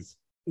 please.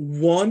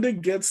 Wanda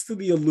gets to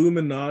the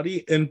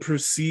Illuminati and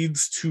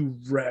proceeds to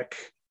wreck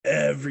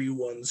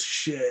everyone's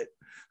shit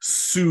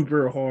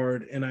super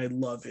hard, and I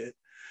love it.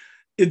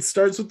 It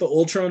starts with the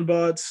Ultron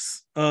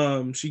bots.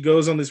 She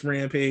goes on this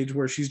rampage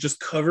where she's just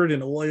covered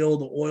in oil.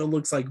 The oil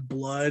looks like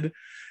blood.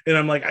 And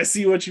I'm like, I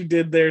see what you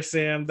did there,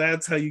 Sam.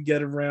 That's how you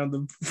get around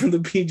them for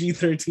the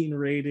PG-13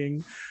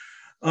 rating.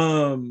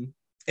 And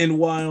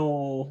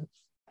while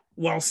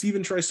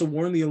Steven tries to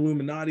warn the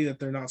Illuminati that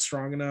they're not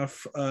strong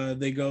enough,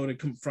 they go to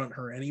confront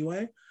her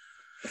anyway.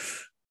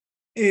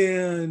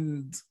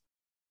 And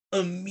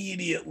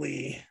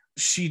immediately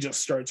she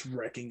just starts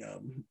wrecking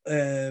them.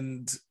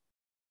 And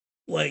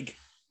like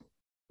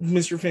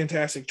Mr.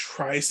 Fantastic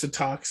tries to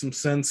talk some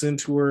sense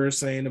into her,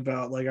 saying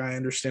about like, I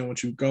understand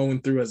what you're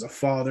going through as a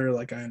father.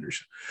 Like, I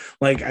understand,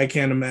 like, I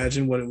can't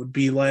imagine what it would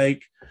be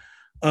like.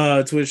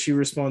 To which she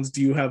responds,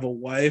 do you have a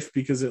wife?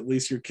 Because at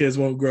least your kids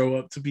won't grow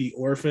up to be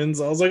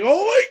orphans. I was like,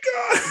 oh my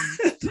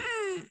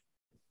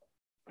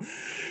God.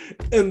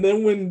 And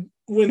then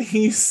when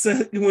he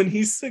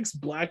six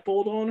Black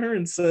Bolt on her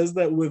and says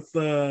that with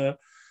what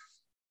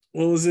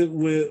was it,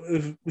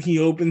 with if he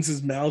opens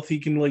his mouth he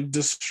can like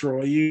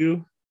destroy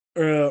you,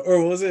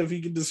 or was it if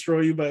he can destroy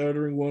you by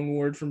uttering one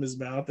word from his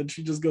mouth, and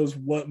she just goes,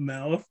 what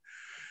mouth?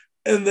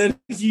 And then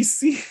you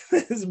see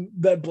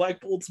that Black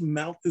Bolt's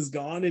mouth is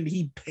gone and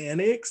he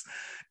panics,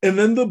 and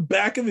then the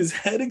back of his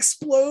head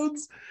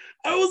explodes.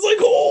 I was like,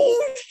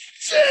 oh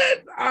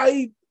shit.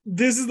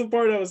 This is the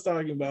part I was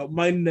talking about.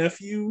 My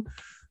nephew,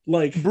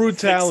 like,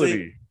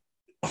 brutality.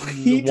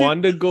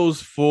 Wanda goes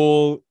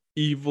full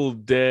Evil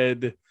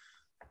Dead,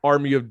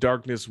 Army of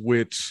Darkness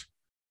witch,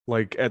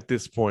 like, at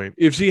this point.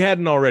 If she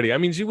hadn't already. I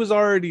mean, she was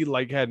already,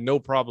 like, had no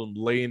problem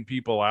laying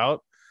people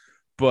out.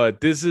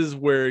 But this is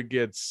where it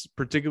gets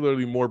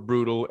particularly more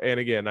brutal. And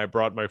again, I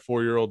brought my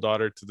 4-year-old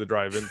daughter to the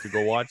drive-in to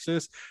go watch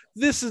this.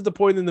 This is the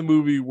point in the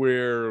movie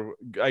where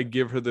I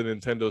give her the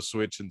Nintendo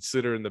Switch and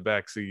sit her in the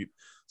back seat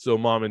so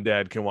mom and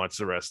dad can watch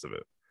the rest of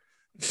it.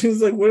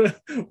 She's like, what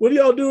are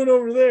y'all doing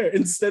over there?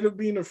 Instead of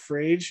being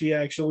afraid, she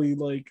actually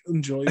like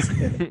enjoys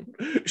it.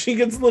 She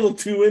gets a little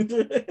too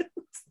into it.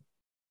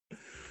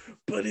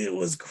 But it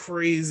was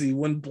crazy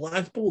when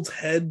Black Bolt's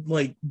head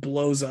like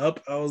blows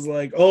up. I was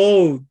like,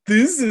 oh,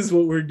 this is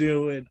what we're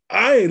doing.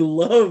 I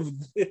love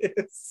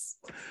this.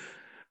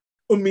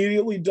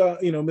 Immediately,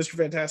 Mr.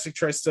 Fantastic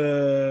tries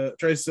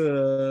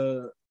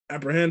to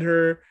apprehend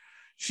her.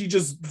 She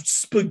just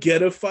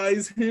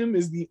spaghettifies him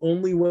is the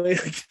only way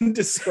I can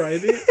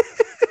describe it.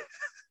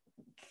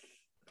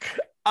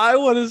 I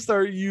want to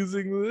start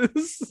using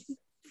this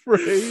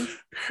phrase.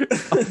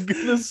 I'm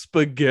gonna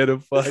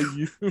spaghettify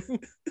you.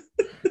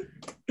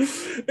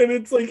 And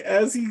it's like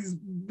as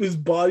his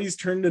body's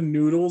turned to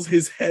noodles,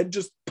 his head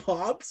just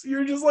pops.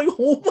 You're just like,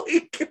 oh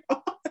my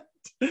God.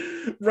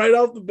 Right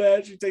off the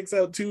bat, she takes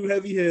out 2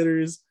 heavy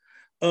hitters.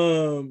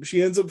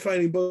 She ends up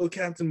fighting both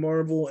Captain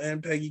Marvel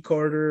and Peggy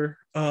Carter,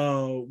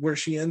 where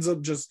she ends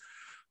up just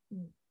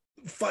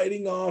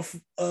fighting off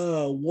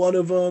one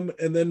of them,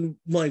 and then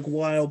like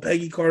while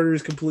Peggy Carter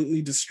is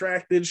completely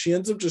distracted, she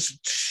ends up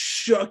just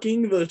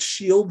chucking the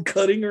shield,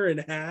 cutting her in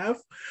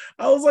half.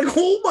 I was like,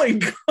 oh my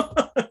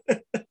God.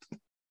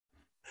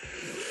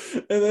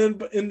 And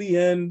then in the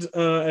end,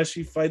 as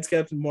she fights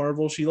Captain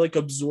Marvel, she like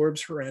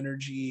absorbs her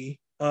energy,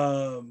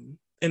 and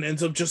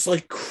ends up just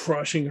like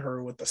crushing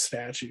her with the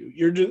statue.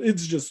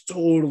 It's just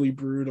totally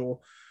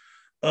brutal.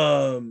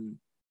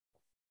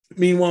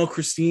 Meanwhile,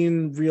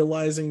 Christine,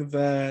 realizing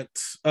that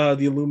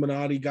the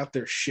Illuminati got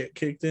their shit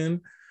kicked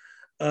in,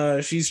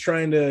 she's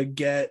trying to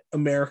get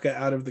America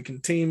out of the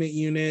containment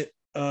unit,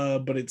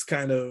 but it's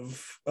kind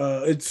of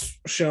it's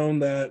shown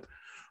that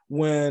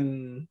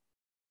when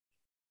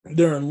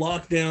they're in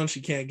lockdown,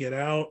 she can't get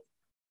out.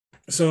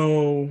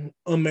 So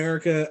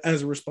America,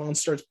 as a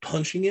response, starts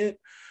punching it,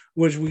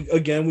 which we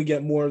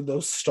get more of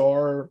those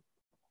star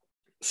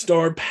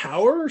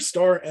power,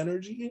 star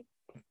energy.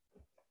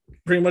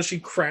 Pretty much she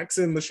cracks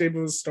in the shape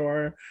of a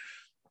star,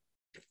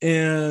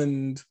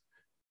 and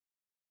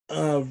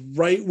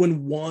right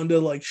when Wanda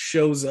like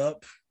shows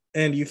up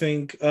and you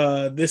think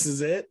this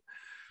is it,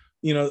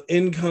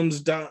 in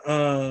comes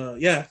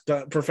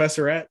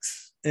Professor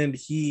X, and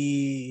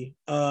he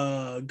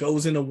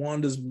goes into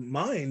Wanda's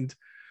mind,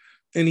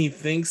 and he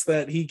thinks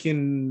that he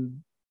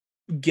can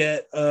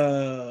get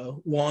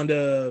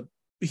Wanda,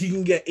 he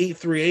can get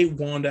 838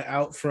 Wanda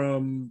out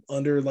from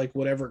under like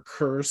whatever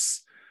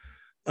curse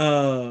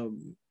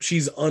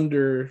she's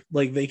under.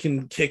 Like they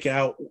can kick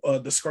out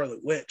the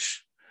Scarlet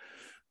Witch.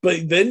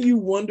 But then you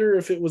wonder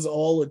if it was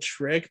all a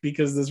trick,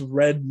 because this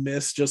red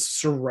mist just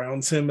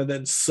surrounds him, and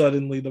then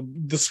suddenly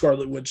the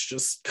Scarlet Witch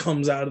just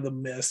comes out of the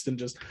mist and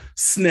just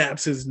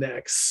snaps his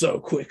neck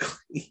so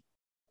quickly.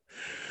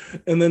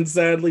 And then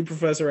sadly,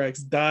 Professor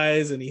X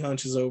dies, and he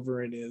hunches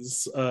over in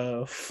his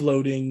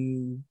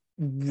floating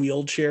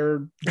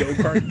wheelchair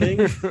go-kart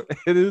thing.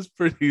 It is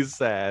pretty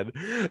sad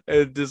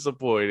and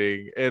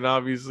disappointing. And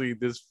obviously,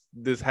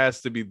 this has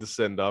to be the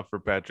send-off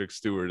for Patrick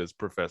Stewart as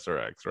Professor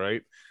X,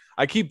 right?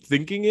 I keep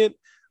thinking it.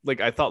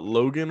 Like, I thought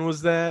Logan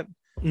was that.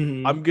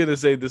 Mm-hmm. I'm going to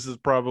say this is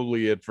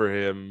probably it for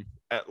him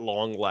at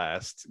long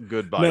last.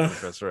 Goodbye,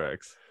 Professor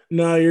X.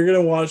 No, you're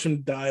going to watch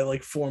him die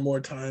like 4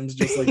 more times,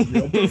 just like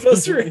real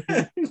Professor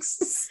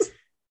X.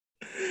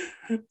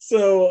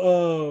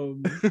 So,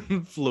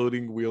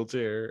 floating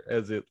wheelchair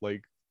as it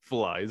like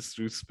flies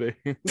through space.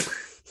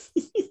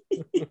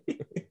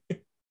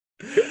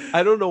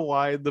 I don't know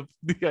why the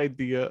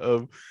idea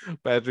of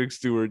Patrick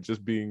Stewart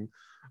just being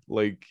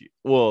like,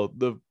 well,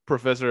 the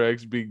Professor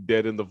X being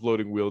dead in the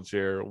floating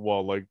wheelchair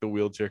while like the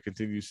wheelchair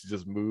continues to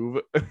just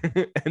move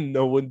and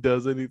no one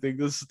does anything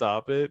to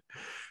stop it.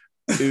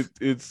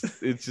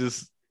 It's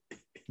just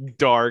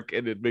dark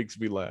and it makes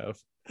me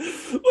laugh.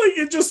 Like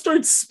it just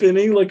starts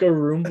spinning like a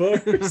Roomba.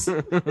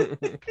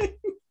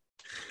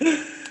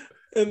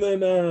 And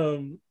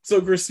then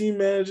so Christine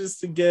manages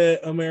to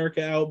get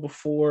America out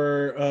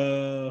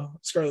before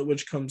Scarlet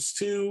Witch comes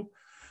to.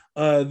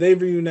 They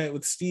reunite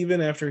with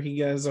Steven after he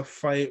has a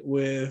fight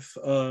with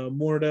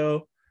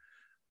Mordo.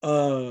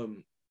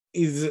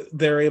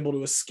 They're able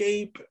to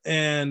escape,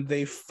 and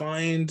they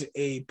find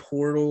a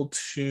portal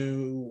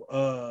to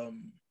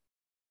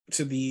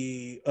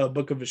the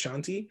Book of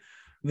Vishanti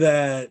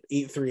that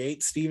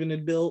 838 Steven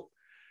had built.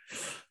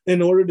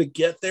 In order to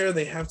get there,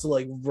 they have to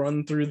like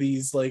run through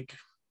these like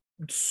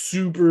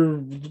super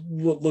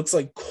what looks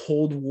like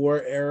Cold War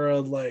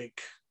era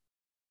like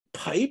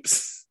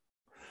pipes,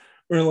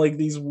 or like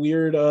these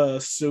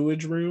weird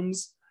sewage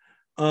rooms.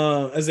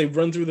 As they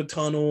run through the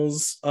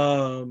tunnels,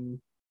 Scarlet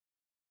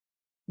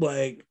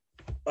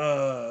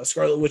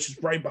Witch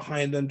is right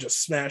behind them,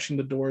 just smashing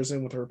the doors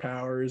in with her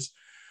powers.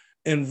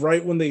 And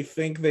right when they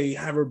think they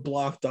have her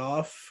blocked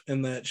off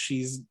and that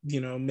she's,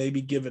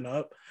 maybe given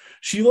up,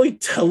 she like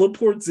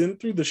teleports in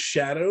through the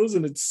shadows,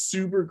 and it's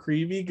super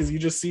creepy because you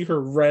just see her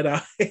red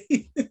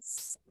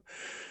eyes.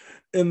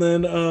 And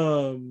then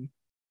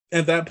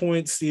at that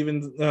point,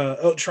 Steven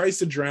tries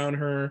to drown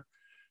her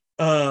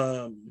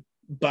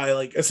by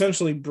like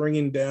essentially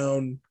bringing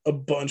down a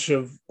bunch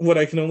of what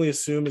I can only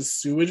assume is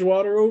sewage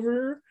water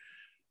over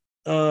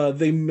her.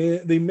 They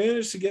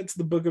managed to get to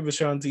the Book of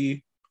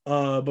Vishanti.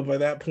 But by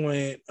that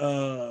point,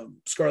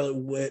 Scarlet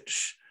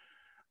Witch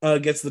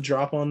gets the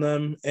drop on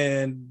them,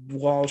 and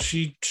while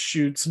she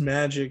shoots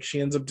magic, she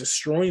ends up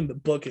destroying the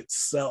book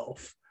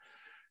itself,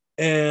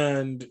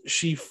 and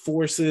she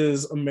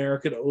forces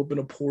America to open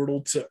a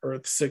portal to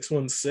Earth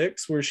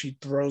 616, where she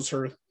throws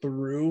her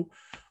through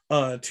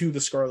to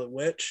the Scarlet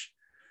Witch,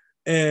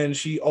 and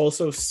she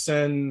also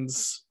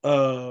sends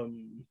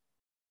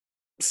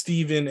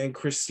Steven and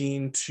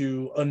Christine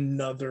to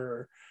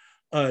another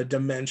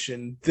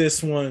dimension,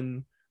 this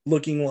one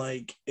looking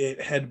like it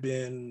had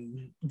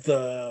been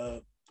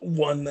the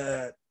one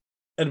that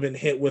had been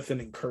hit with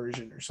an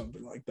incursion or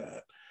something like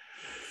that.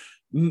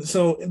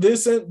 So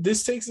this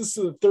takes us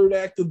to the third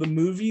act of the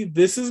movie.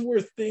 This is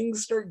where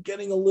things start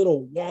getting a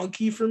little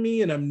wonky for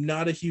me, and I'm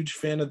not a huge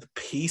fan of the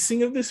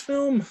pacing of this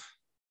film.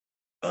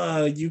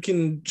 You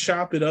can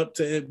chop it up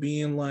to it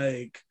being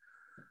like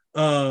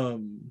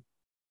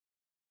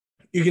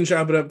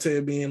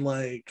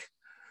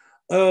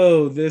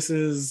oh, this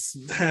is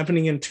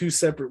happening in 2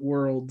 separate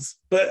worlds.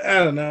 But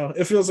I don't know.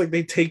 It feels like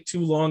they take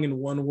too long in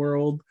one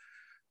world.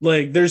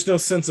 Like there's no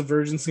sense of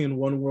urgency in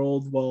one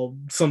world while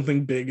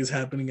something big is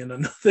happening in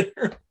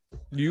another.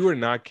 You are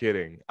not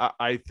kidding.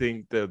 I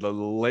think that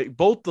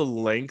both the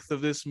length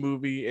of this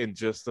movie and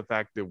just the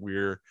fact that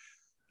we're,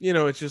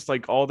 it's just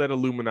like all that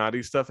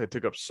Illuminati stuff that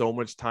took up so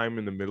much time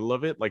in the middle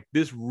of it. Like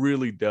this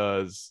really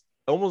does,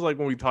 almost like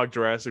when we talked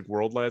Jurassic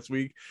World last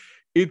week,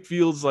 it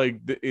feels like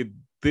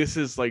this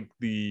is like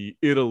the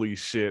Italy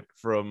shit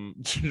from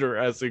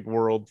Jurassic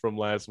World from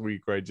last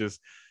week, right?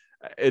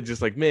 It's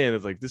just like, man,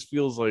 it's like, this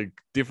feels like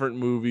different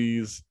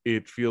movies.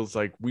 It feels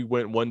like we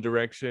went one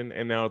direction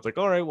and now it's like,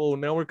 all right, well,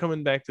 now we're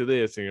coming back to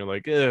this. And you're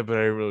like, but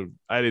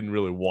I didn't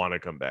really want to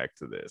come back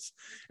to this.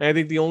 And I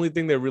think the only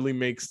thing that really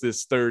makes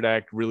this third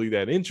act really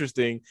that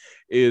interesting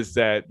is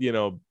that,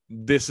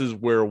 this is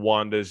where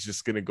Wanda is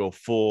just going to go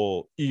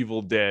full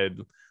Evil Dead,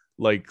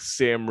 like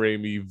Sam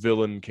Raimi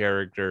villain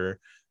character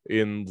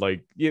in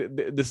like, yeah,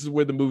 this is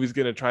where the movie's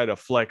gonna try to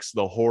flex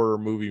the horror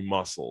movie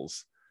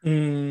muscles.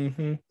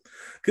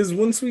 Because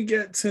once we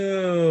get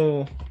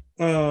to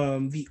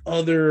the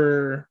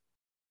other,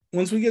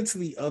 once we get to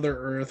the other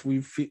Earth,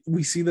 we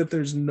see that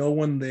there's no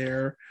one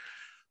there,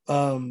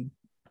 and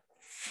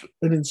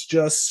it's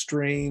just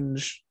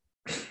Strange.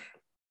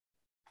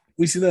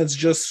 We see that it's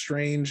just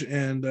Strange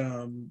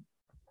and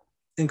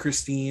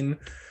Christine,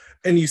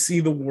 and you see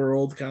the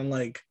world kind of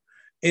like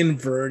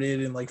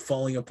inverted and like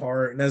falling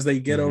apart. And as they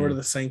get over to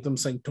the Sanctum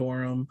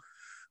Sanctorum,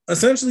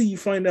 essentially you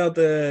find out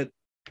that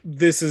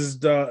this is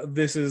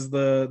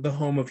the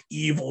home of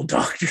evil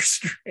Doctor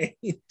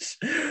Strange,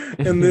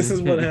 and this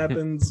is what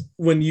happens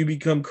when you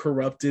become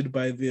corrupted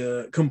by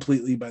the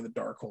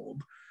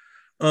Darkhold.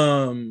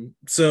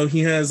 So he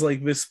has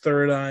like this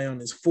third eye on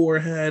his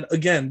forehead.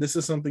 Again, this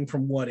is something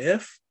from What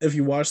If. If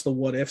you watch the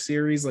What If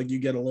series, like you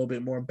get a little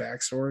bit more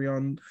backstory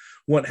on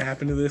what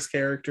happened to this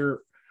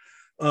character.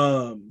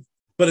 But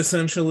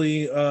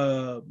essentially,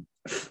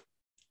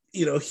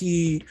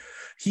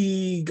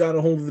 he got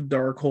a hold of the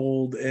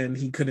Darkhold and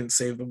he couldn't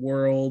save the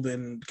world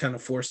and kind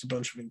of forced a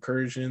bunch of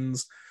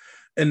incursions.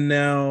 And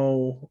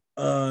now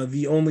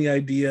the only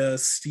idea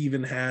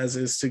Steven has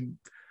is to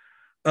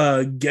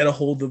get a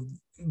hold of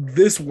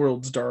this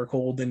world's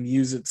Darkhold and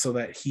use it so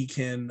that he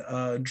can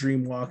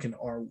dreamwalk in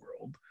our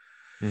world.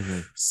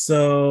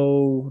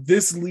 So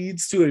this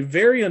leads to a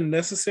very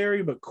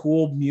unnecessary but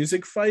cool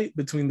music fight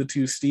between the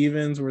two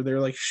Stevens, where they're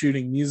like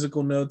shooting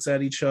musical notes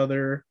at each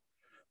other,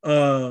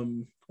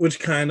 which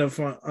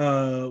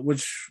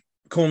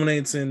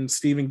culminates in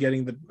Steven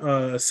getting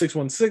the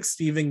 616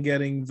 Steven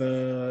getting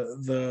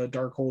the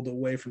Darkhold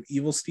away from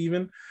evil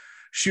Steven,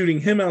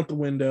 shooting him out the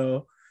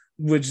window,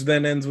 which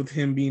then ends with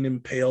him being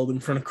impaled in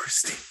front of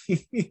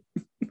Christine.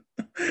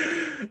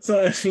 So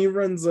as she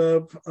runs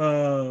up,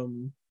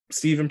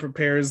 Steven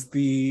prepares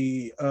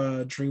the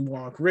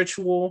Dreamwalk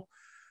ritual,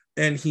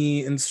 and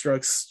he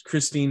instructs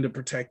Christine to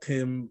protect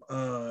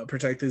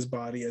his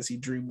body as he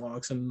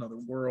dreamwalks in another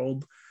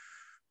world.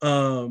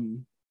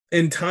 And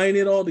tying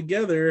it all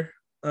together,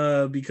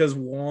 because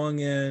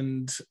Wong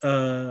and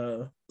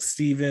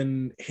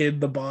Steven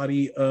hid the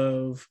body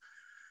of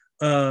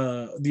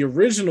the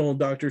original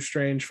Doctor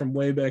Strange from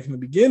way back in the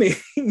beginning.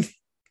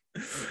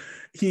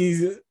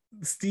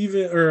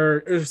 Steven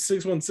or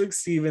 616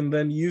 Steven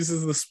then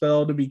uses the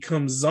spell to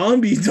become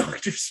zombie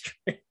Doctor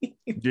Strange.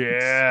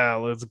 Yeah,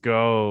 let's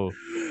go.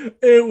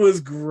 It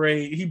was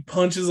great. He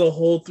punches a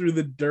hole through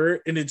the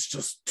dirt and it's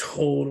just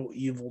total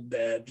Evil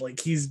Dead. Like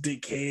he's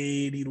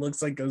decayed. He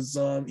looks like a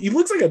zombie. He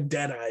looks like a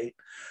Deadite,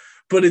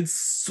 but it's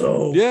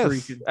so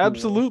freaking cool.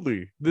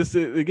 Absolutely. This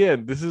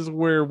is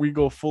where we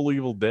go full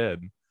Evil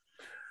Dead.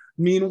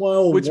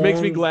 Meanwhile, which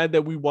makes me glad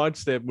that we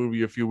watched that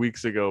movie a few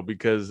weeks ago,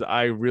 because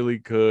I really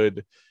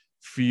could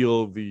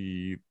feel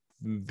the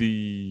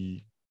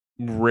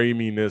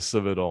Raiminess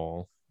of it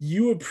all.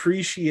 You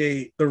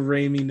appreciate the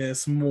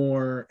Raiminess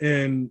more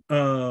in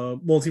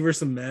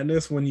Multiverse of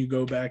Madness when you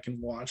go back and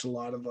watch a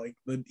lot of like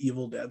the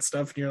Evil Dead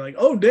stuff, and you're like,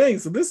 oh dang,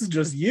 so this is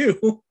just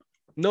you.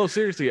 No,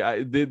 seriously,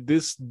 I did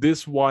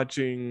this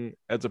watching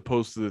as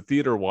opposed to the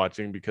theater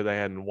watching, because I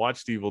hadn't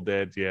watched Evil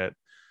Dead yet.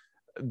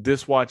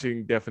 This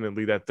watching,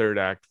 definitely that third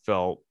act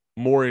felt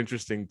more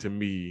interesting to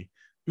me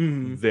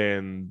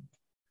than,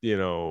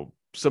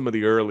 some of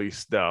the early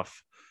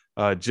stuff,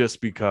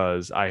 just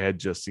because I had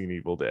just seen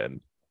Evil Dead.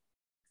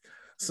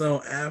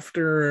 So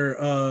after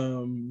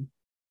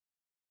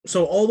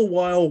so all the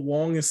while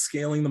Wong is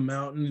scaling the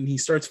mountain and he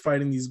starts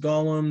fighting these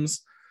golems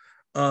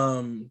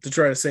to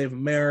try to save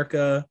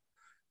America.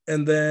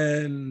 And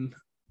then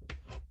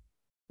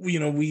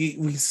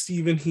we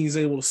Steven, he's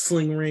able to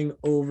sling ring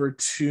over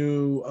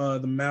to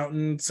the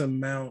mountain, to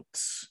Mount,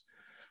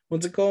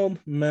 what's it called?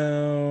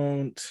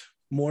 Mount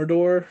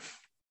Mordor.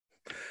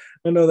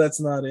 I know that's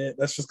not it.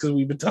 That's just because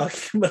we've been talking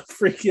about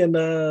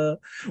freaking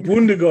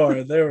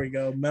Wundagore. There we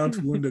go. Mount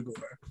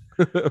Wundagore.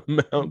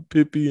 Mount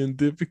Pippi and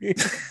Dippy.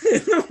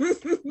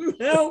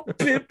 Mount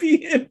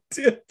Pippi and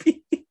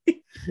Dippy.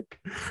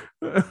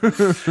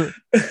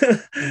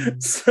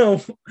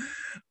 So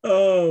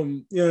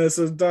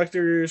so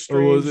Doctor Strange,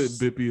 or was it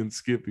Bippy and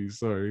Skippy?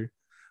 Sorry.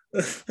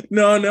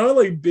 no,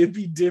 like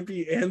Bippy,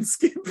 Dippy, and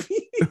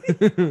Skippy.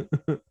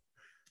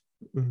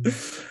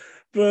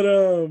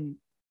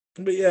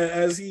 But yeah,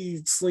 as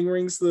he sling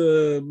rings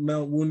the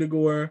Mount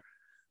Wundagore,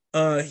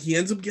 he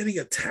ends up getting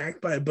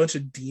attacked by a bunch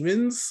of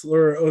demons,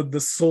 or the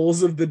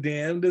souls of the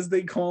damned, as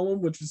they call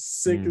them, which is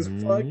sick as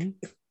fuck.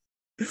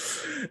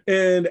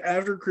 And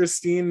after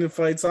Christine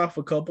fights off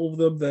a couple of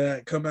them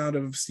that come out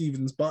of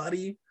Steven's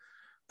body,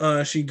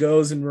 she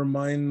goes and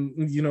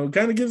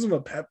kind of gives him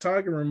a pep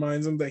talk and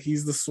reminds him that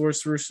he's the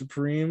Sorcerer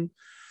Supreme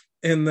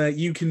and that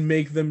you can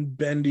make them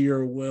bend to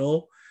your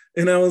will.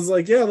 And I was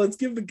like, yeah, let's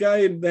give the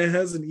guy that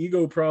has an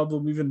ego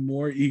problem even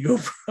more ego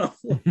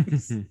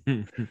problems.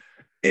 And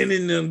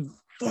in a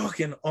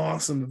fucking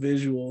awesome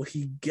visual,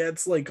 he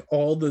gets like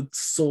all the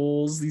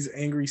souls, these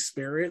angry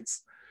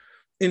spirits,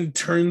 and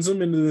turns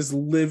them into this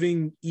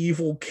living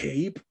evil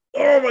cape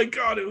Oh my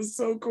god, it was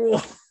so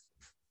cool.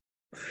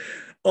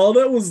 All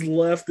that was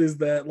left is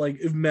that, like,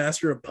 if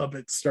Master of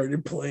Puppets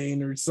started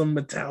playing or some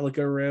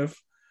Metallica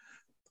riff,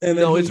 and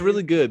then No, it's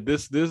really good.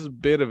 This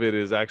bit of it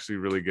is actually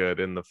really good,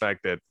 and the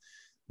fact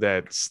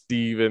that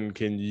Steven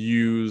can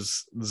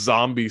use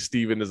zombie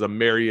Steven as a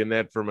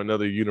marionette from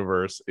another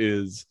universe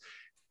is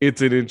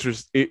it's an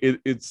interest.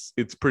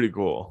 It's pretty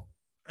cool.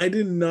 I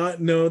did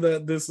not know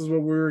that this is where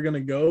we were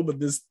gonna go, but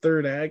this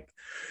third act,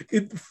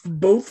 it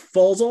both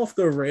falls off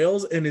the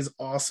rails and is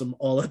awesome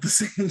all at the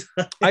same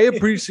time. I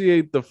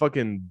appreciate the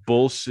fucking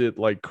bullshit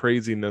like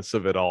craziness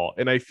of it all,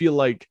 and I feel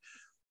like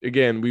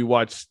again we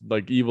watched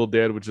like Evil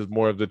Dead, which is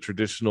more of the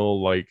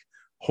traditional like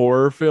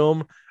horror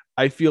film.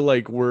 I feel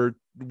like we're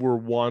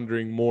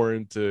wandering more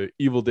into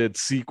Evil Dead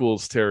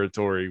sequels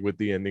territory with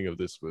the ending of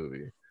this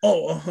movie.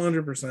 Oh,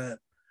 100%.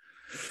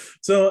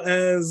 So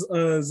as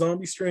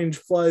Zombie Strange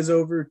flies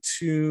over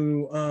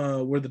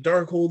to where the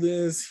Darkhold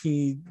is,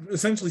 he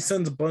essentially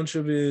sends a bunch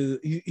of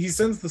he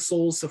sends the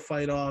souls to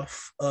fight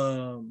off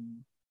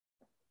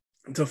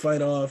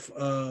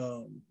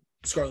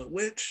Scarlet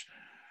Witch,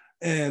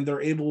 and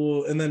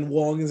then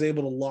Wong is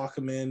able to lock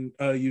him in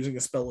using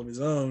a spell of his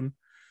own.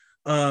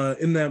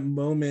 In that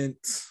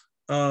moment,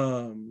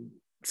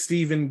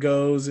 Steven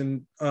goes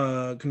and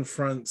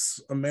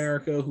confronts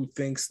America, who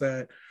thinks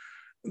that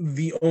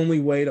the only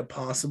way to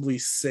possibly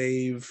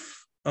save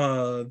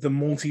the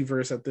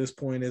multiverse at this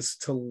point is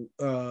to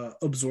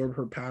absorb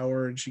her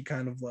power, and she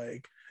kind of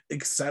like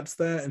accepts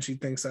that, and she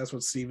thinks that's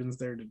what Steven's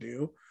there to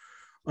do,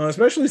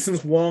 especially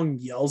since Wong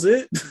yells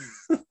it.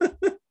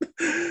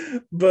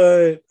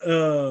 But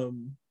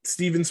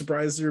Steven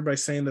surprises her by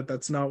saying that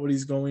that's not what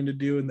he's going to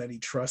do, and that he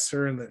trusts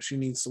her, and that she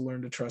needs to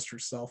learn to trust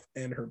herself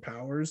and her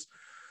powers,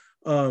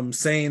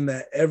 saying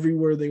that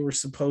everywhere they were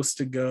supposed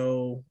to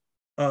go,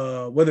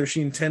 whether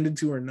she intended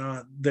to or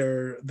not,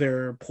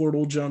 their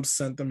portal jumps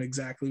sent them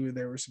exactly where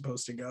they were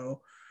supposed to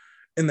go,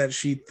 and that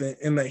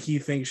he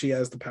thinks she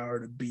has the power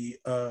to beat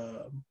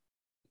the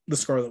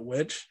Scarlet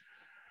Witch,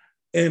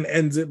 and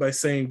ends it by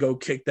saying, "Go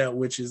kick that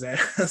witch's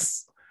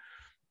ass."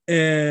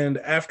 And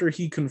after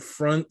he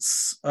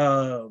confronts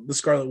the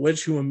Scarlet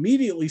Witch, who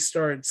immediately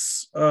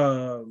starts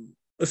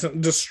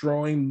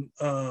destroying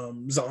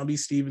zombie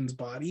Steven's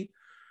body,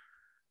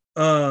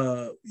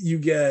 you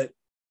get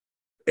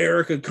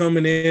Erica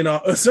coming in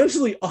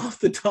essentially off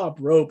the top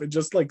rope and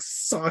just like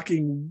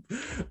socking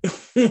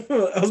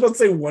I was about to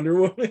say Wonder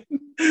Woman,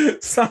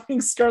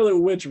 socking Scarlet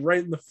Witch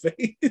right in the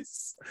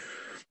face.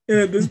 And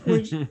at this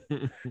point,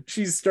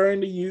 she's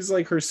starting to use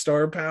like her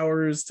star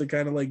powers to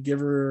kind of like give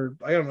her,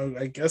 I don't know,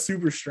 I guess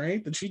super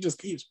strength, and she just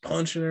keeps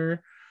punching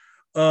her.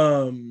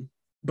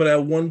 But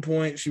at one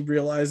point, she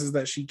realizes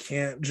that she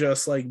can't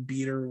just like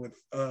beat her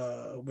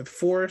with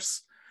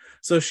force,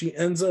 so she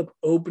ends up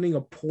opening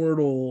a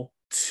portal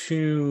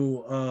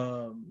to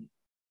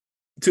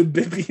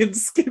Bippy and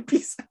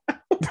Skippy's house.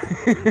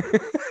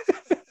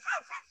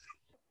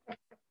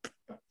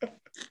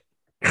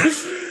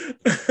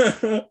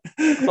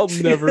 I'll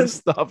never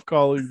stop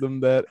calling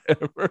them that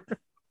ever.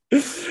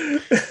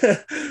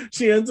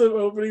 She ends up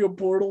opening a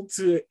portal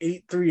to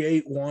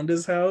 838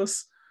 Wanda's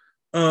house.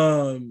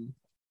 And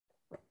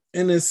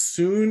as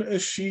soon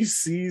as she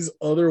sees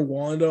other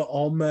Wanda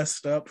all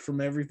messed up from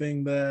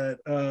everything that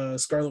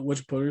Scarlet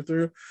Witch put her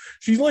through,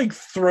 she like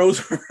throws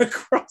her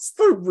across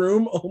the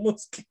room,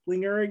 almost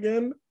killing her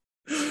again.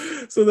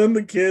 So then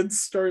the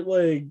kids start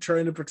like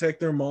trying to protect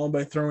their mom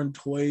by throwing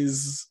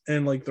toys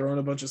and like throwing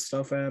a bunch of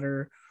stuff at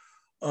her.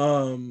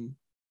 And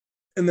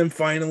then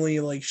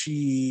finally, like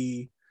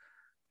she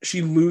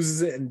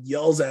loses it and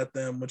yells at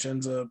them, which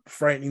ends up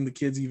frightening the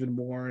kids even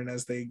more. And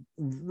as they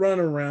run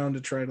around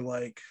to try to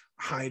like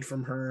hide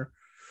from her,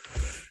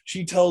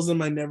 she tells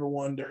them, "I never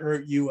wanted to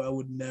hurt you. I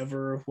would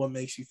never. What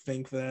makes you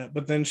think that?"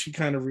 But then she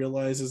kind of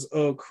realizes,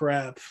 oh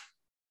crap,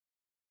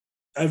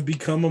 I've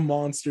become a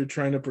monster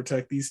trying to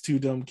protect these two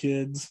dumb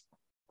kids,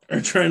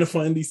 or trying to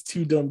find these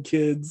two dumb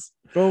kids.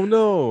 Oh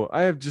no,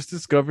 I have just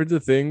discovered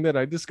the thing that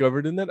I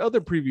discovered in that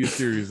other previous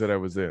series that I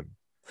was in.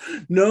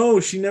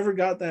 No, she never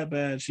got that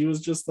bad. She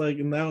was just like,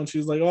 and now she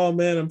was like, "Oh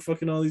man, I'm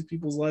fucking all these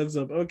people's lives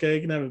up. Okay, I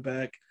can have it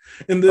back."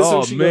 And this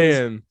one, she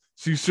goes,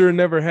 she sure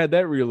never had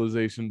that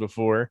realization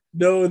before.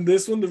 No, in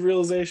this one, the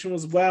realization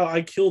was, wow,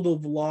 I killed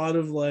a lot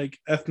of like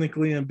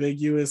ethnically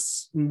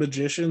ambiguous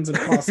magicians and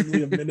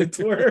possibly a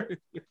minotaur.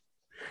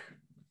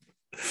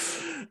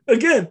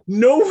 Again,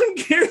 no one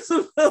cares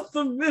about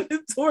the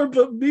minotaur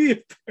but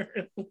me,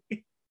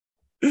 apparently.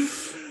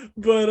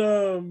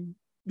 But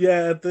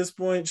yeah, at this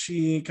point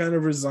she kind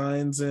of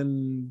resigns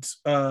and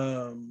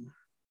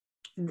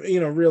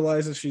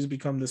realizes she's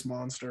become this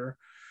monster.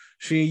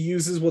 She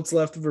uses what's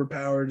left of her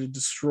power to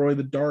destroy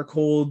the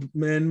Darkhold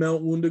and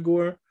Mount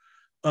Wundagore,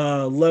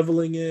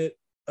 leveling it.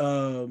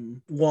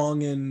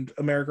 Wong and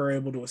America are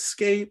able to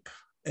escape,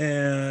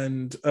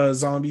 and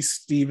zombie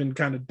Steven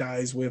kind of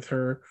dies with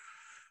her.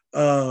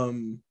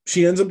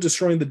 She ends up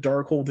destroying the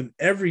Darkhold in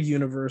every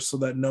universe so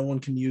that no one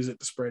can use it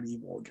to spread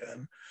evil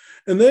again.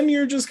 And then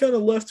you're just kind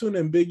of left to an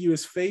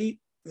ambiguous fate.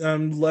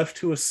 I'm left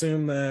to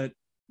assume that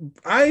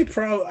I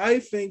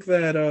think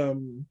that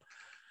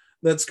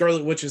that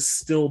Scarlet Witch is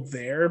still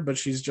there, but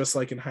she's just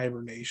like in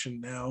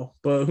hibernation now.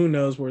 But who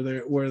knows where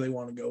they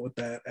want to go with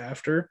that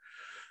after.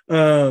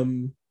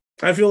 Um,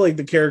 I feel like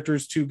the character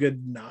is too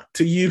good not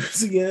to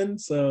use again,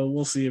 so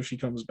we'll see if she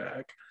comes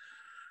back.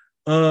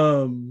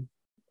 Um,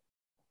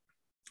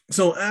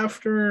 so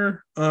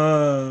after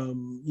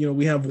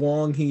we have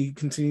Wong, he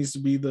continues to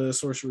be the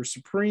Sorcerer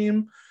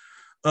Supreme.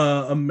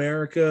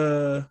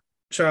 America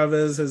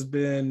Chavez has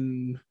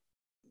been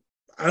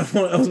I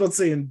was about to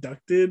say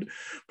inducted,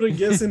 but I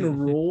guess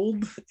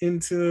enrolled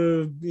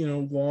into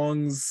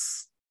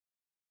Wong's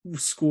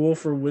school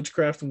for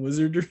witchcraft and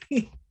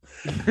wizardry.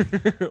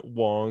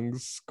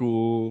 Wong's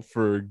School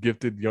for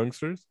Gifted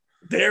Youngsters.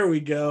 There we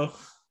go.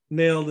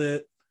 Nailed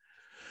it.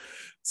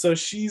 So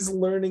she's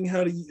learning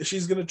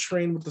she's going to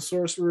train with the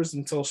sorcerers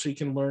until she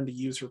can learn to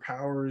use her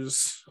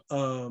powers.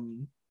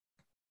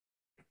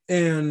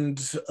 And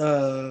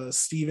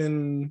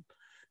Steven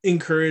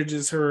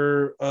encourages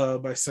her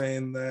by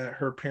saying that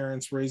her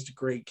parents raised a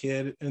great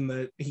kid and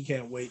that he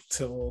can't wait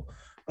till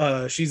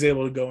she's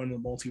able to go into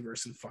the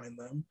multiverse and find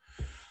them.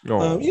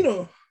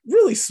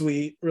 Really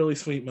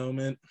sweet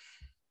moment.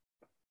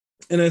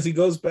 And as he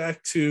goes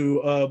back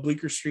to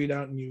Bleecker Street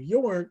out in New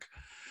York,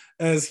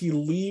 as he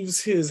leaves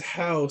his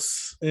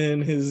house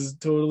in his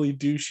totally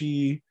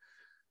douchey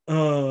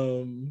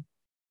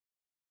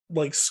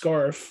like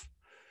scarf,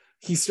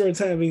 he starts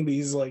having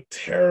these like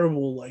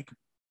terrible like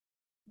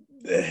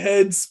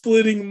head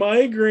splitting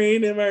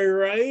migraine. Am I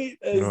right?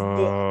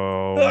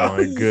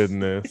 My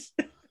goodness.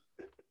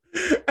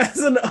 As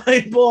an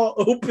eyeball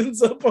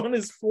opens up on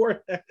his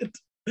forehead.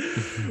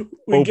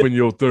 Open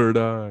your third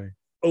eye.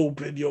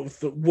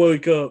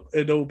 Wake up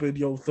and open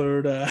your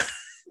third eye.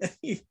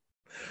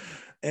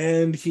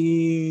 And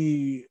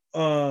he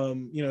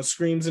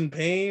screams in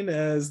pain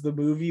as the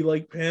movie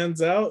like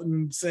pans out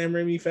in Sam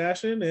Raimi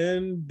fashion,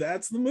 and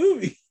that's the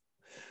movie.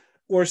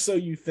 Or so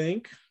you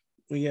think.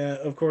 Yeah,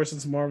 of course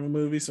it's a Marvel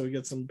movie, so we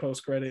get some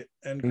post-credit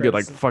and you get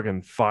like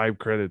fucking 5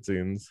 credit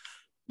scenes.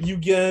 You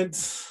get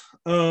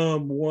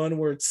one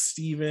where it's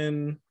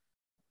Steven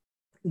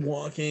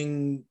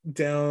walking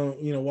down,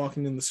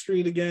 walking in the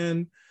street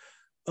again.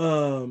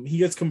 He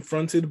gets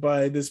confronted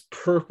by this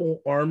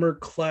purple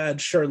armor-clad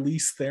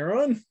Charlize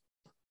Theron,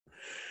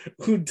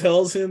 who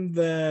tells him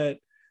that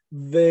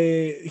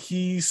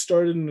he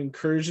started an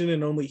incursion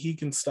and only he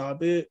can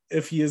stop it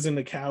if he isn't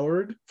a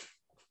coward.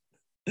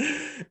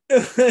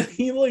 And then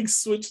he like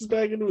switches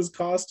back into his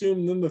costume,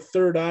 and then the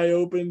third eye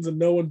opens and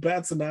no one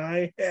bats an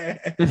eye.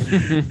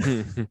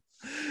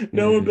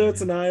 No one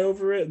bats an eye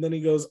over it, and then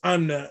he goes,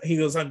 I'm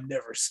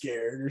never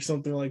scared, or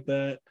something like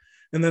that.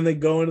 And then they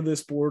go into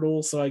this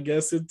portal, so I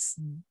guess it's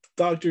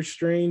Doctor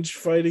Strange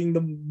fighting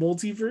the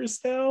multiverse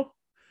now.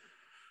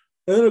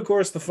 And then of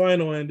course the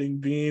final ending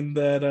being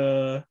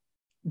that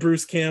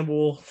Bruce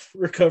Campbell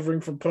recovering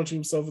from punching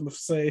himself in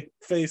the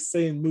face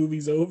saying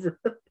movie's over.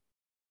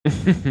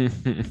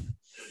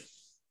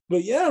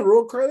 But yeah,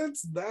 roll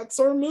credits. That's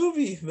our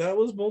movie. That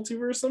was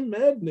Multiverse of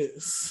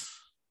Madness.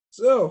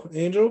 So,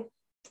 Angel,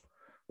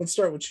 let's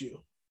start with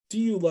you. Do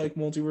you like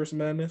Multiverse of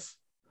Madness?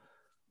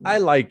 I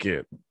like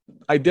it.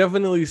 I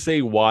definitely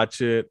say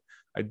watch it.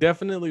 I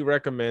definitely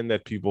recommend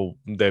that people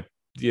that,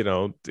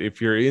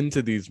 if you're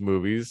into these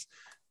movies,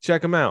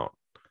 check them out.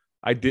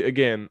 I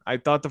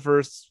thought the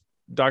first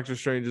Doctor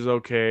Strange is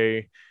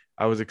okay.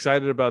 I was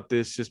excited about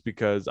this just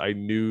because I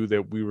knew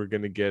that we were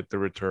going to get the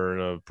return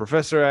of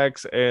Professor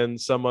X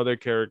and some other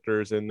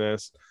characters in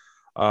this.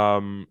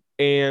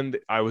 And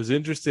I was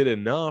interested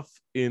enough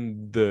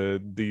in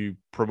the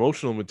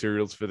promotional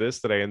materials for this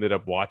that I ended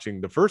up watching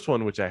the first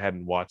one, which I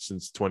hadn't watched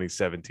since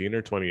 2017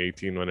 or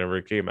 2018, whenever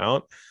it came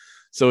out.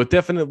 So it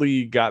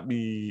definitely got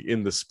me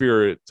in the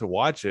spirit to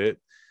watch it.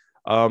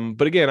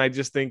 But again, I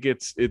just think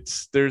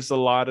there's a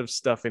lot of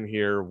stuff in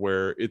here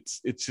where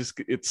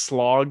it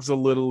slogs a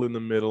little in the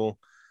middle.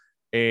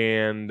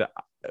 And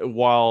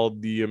while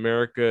the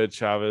America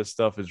Chavez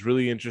stuff is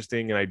really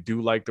interesting, and I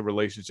do like the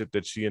relationship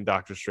that she and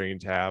Doctor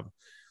Strange have,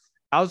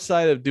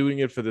 outside of doing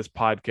it for this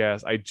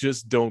podcast, I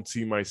just don't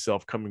see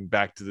myself coming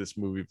back to this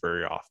movie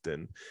very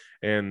often.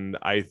 And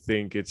I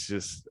think it's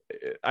just,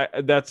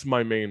 that's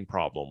my main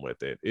problem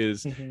with it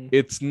is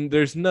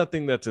there's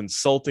nothing that's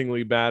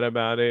insultingly bad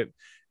about it.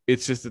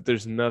 It's just that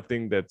there's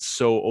nothing that's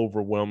so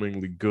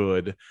overwhelmingly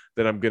good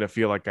that I'm going to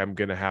feel like I'm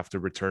going to have to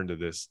return to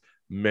this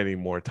many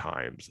more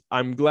times.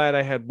 I'm glad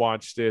I had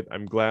watched it.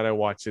 I'm glad I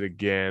watched it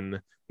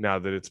again now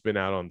that it's been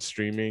out on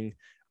streaming.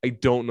 I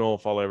don't know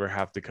if I'll ever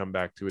have to come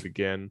back to it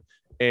again.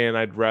 And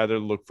I'd rather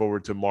look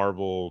forward to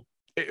Marvel.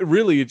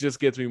 It just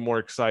gets me more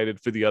excited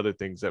for the other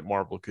things that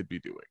Marvel could be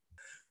doing.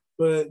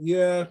 But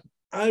yeah,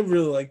 I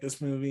really like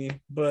this movie,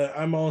 but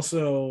I'm going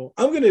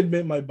to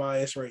admit my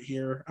bias right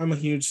here. I'm a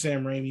huge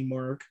Sam Raimi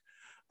mark.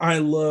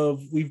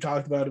 We've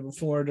talked about it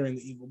before during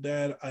The Evil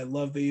Dead. I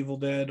love The Evil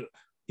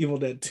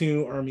Dead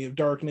 2, Army of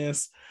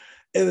Darkness.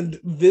 And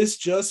this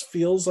just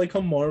feels like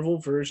a Marvel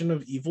version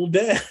of Evil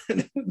Dead.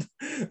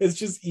 It's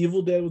just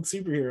Evil Dead with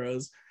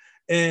superheroes.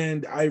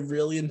 And I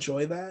really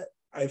enjoy that.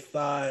 I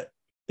thought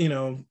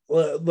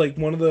like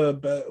one of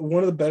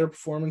the better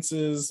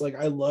performances. Like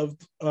I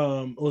loved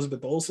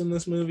Elizabeth Olsen in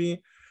this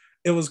movie.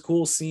 It was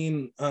cool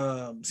seeing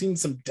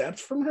some depth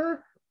from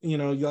her.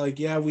 Like,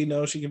 yeah, we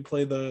know she can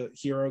play the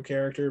hero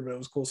character, but it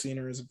was cool seeing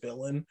her as a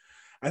villain.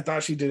 I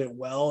thought she did it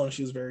well, and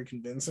she was very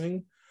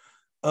convincing.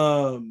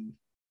 um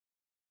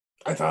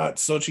I thought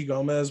Sochi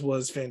Gomez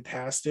was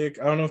fantastic.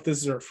 I don't know if this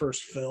is her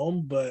first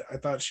film, but I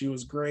thought she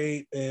was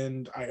great,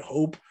 and I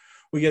hope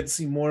we get to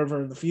see more of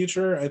her in the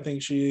future. I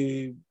think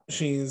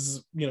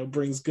she's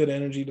brings good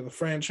energy to the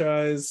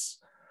franchise,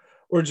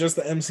 or just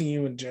the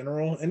MCU in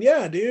general. And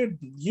yeah, dude,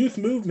 youth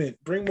movement,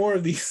 bring more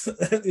of these.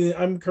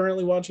 I'm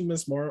currently watching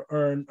Miss Marvel.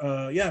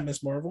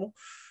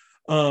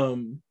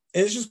 And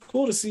it's just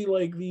cool to see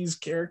like these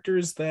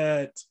characters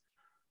that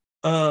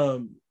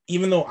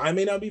even though I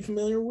may not be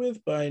familiar with,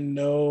 but I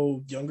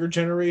know younger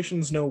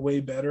generations know way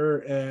better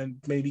and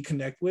maybe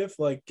connect with,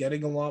 like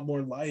getting a lot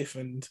more life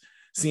and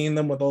seeing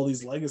them with all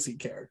these legacy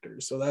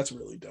characters. So that's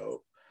really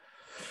dope.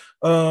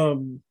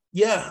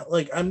 Yeah,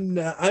 like I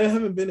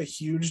haven't been a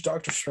huge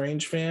Doctor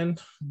Strange fan,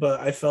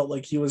 but I felt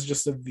like he was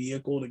just a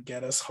vehicle to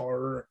get us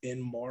horror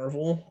in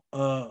Marvel,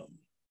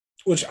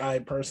 which I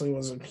personally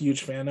was a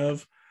huge fan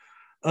of.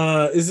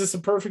 Is this a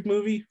perfect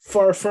movie?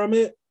 Far from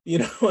it.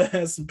 It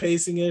has some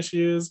pacing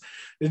issues.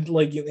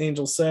 Like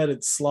Angel said,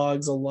 it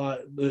slogs a lot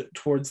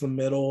towards the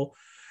middle,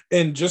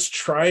 and just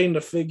trying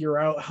to figure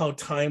out how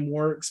time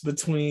works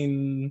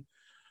between,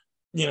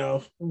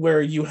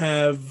 where you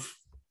have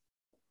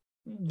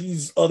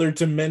these other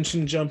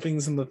dimension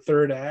jumpings in the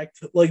third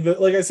act. Like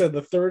I said,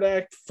 the third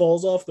act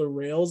falls off the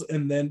rails,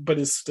 but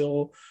is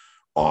still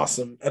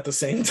awesome at the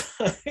same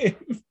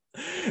time.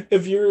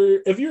 If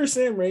you're a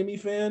Sam Raimi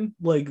fan,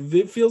 like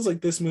it feels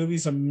like this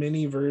movie's a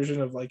mini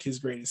version of like his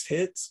greatest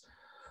hits.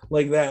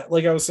 Like that,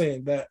 like I was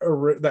saying,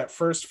 that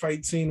first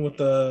fight scene with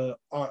the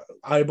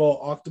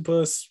eyeball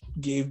octopus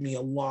gave me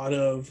a lot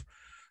of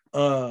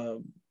uh,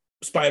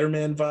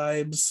 Spider-Man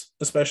vibes,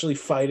 especially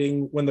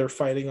fighting when they're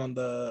fighting on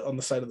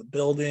the side of the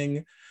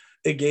building.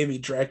 It gave me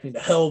Drag Me to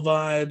Hell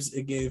vibes.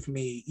 It gave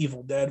me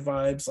Evil Dead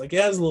vibes. Like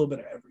it has a little bit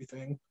of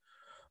everything.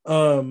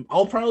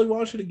 I'll probably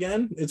watch it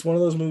again. It's one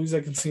of those movies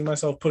I can see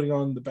myself putting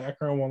on in the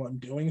background while I'm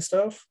doing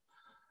stuff.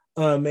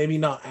 Maybe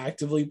not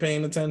actively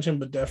paying attention,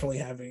 but definitely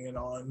having it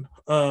on.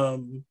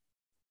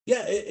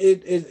 Yeah,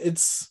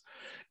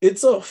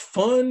 it's a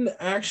fun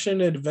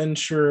action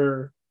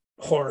adventure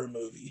horror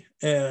movie,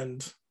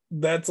 and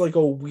that's like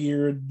a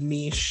weird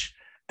niche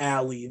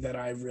alley that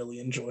I really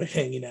enjoy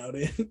hanging out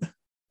in.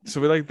 So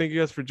we'd like to thank you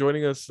guys for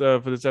joining us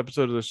for this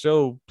episode of the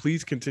show.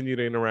 Please continue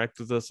to interact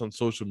with us on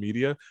social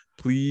media.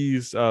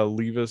 Please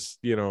leave us,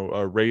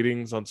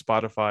 ratings on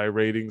Spotify,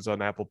 ratings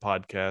on Apple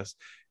Podcasts,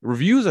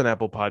 reviews on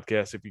Apple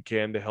Podcasts if you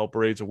can, to help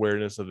raise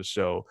awareness of the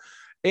show.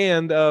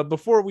 And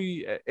before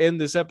we end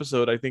this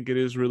episode, I think it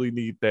is really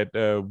neat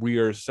that we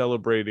are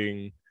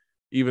celebrating,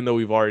 even though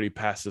we've already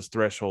passed this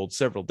threshold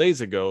several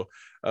days ago.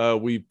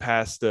 We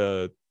passed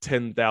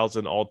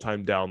 10,000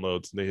 all-time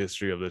downloads in the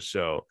history of the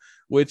show,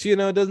 which,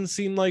 doesn't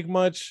seem like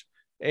much.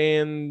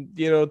 And,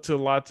 to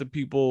lots of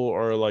people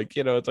are like,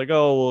 it's like,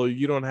 oh, well,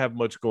 you don't have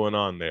much going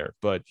on there.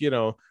 But,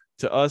 to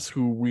us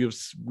who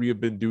we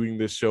have been doing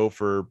this show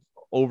for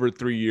over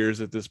 3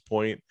 years at this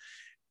point,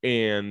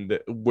 and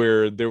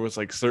where there was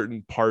like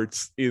certain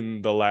parts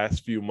in the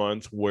last few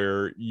months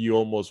where you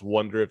almost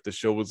wonder if the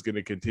show was going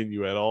to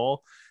continue at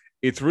all.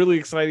 It's really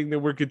exciting that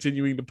we're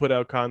continuing to put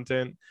out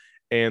content,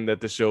 and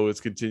that the show is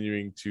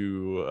continuing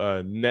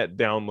to net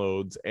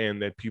downloads,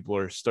 and that people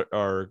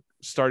are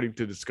starting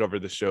to discover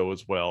the show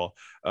as well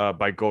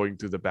by going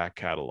through the back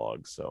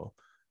catalog. So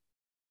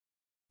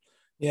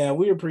yeah,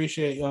 we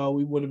appreciate y'all.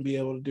 We wouldn't be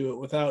able to do it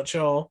without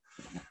y'all.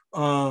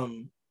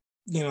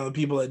 The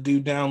people that do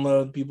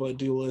download, the people that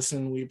do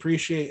listen, we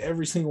appreciate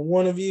every single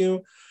one of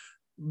you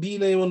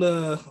being able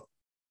to,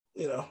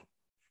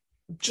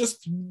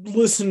 just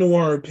listen to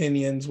our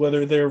opinions,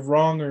 whether they're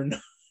wrong or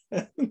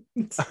not.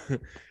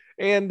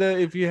 And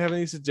if you have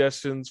any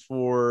suggestions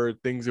for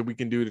things that we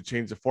can do to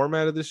change the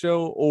format of the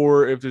show,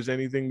 or if there's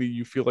anything that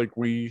you feel like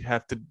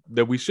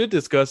that we should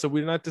discuss that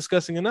we're not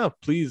discussing enough,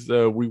 please,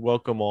 we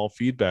welcome all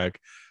feedback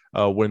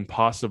when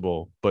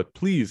possible. But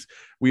please,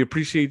 we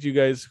appreciate you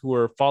guys who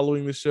are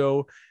following the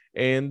show,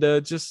 and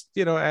just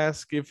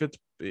ask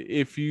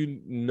if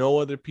you know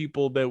other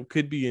people that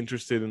could be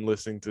interested in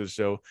listening to the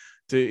show,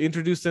 to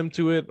introduce them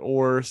to it,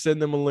 or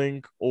send them a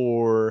link,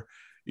 or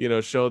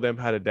show them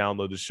how to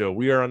download the show.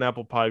 We are on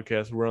Apple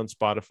Podcasts, we're on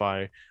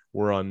Spotify,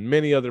 we're on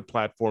many other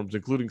platforms,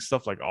 including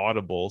stuff like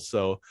Audible.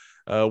 So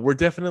we're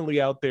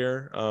definitely out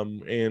there.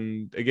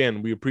 And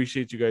again, we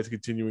appreciate you guys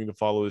continuing to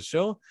follow the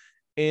show,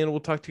 and we'll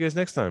talk to you guys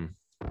next time.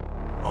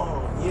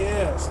 Oh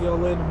yeah, see y'all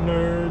later,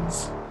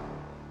 nerds.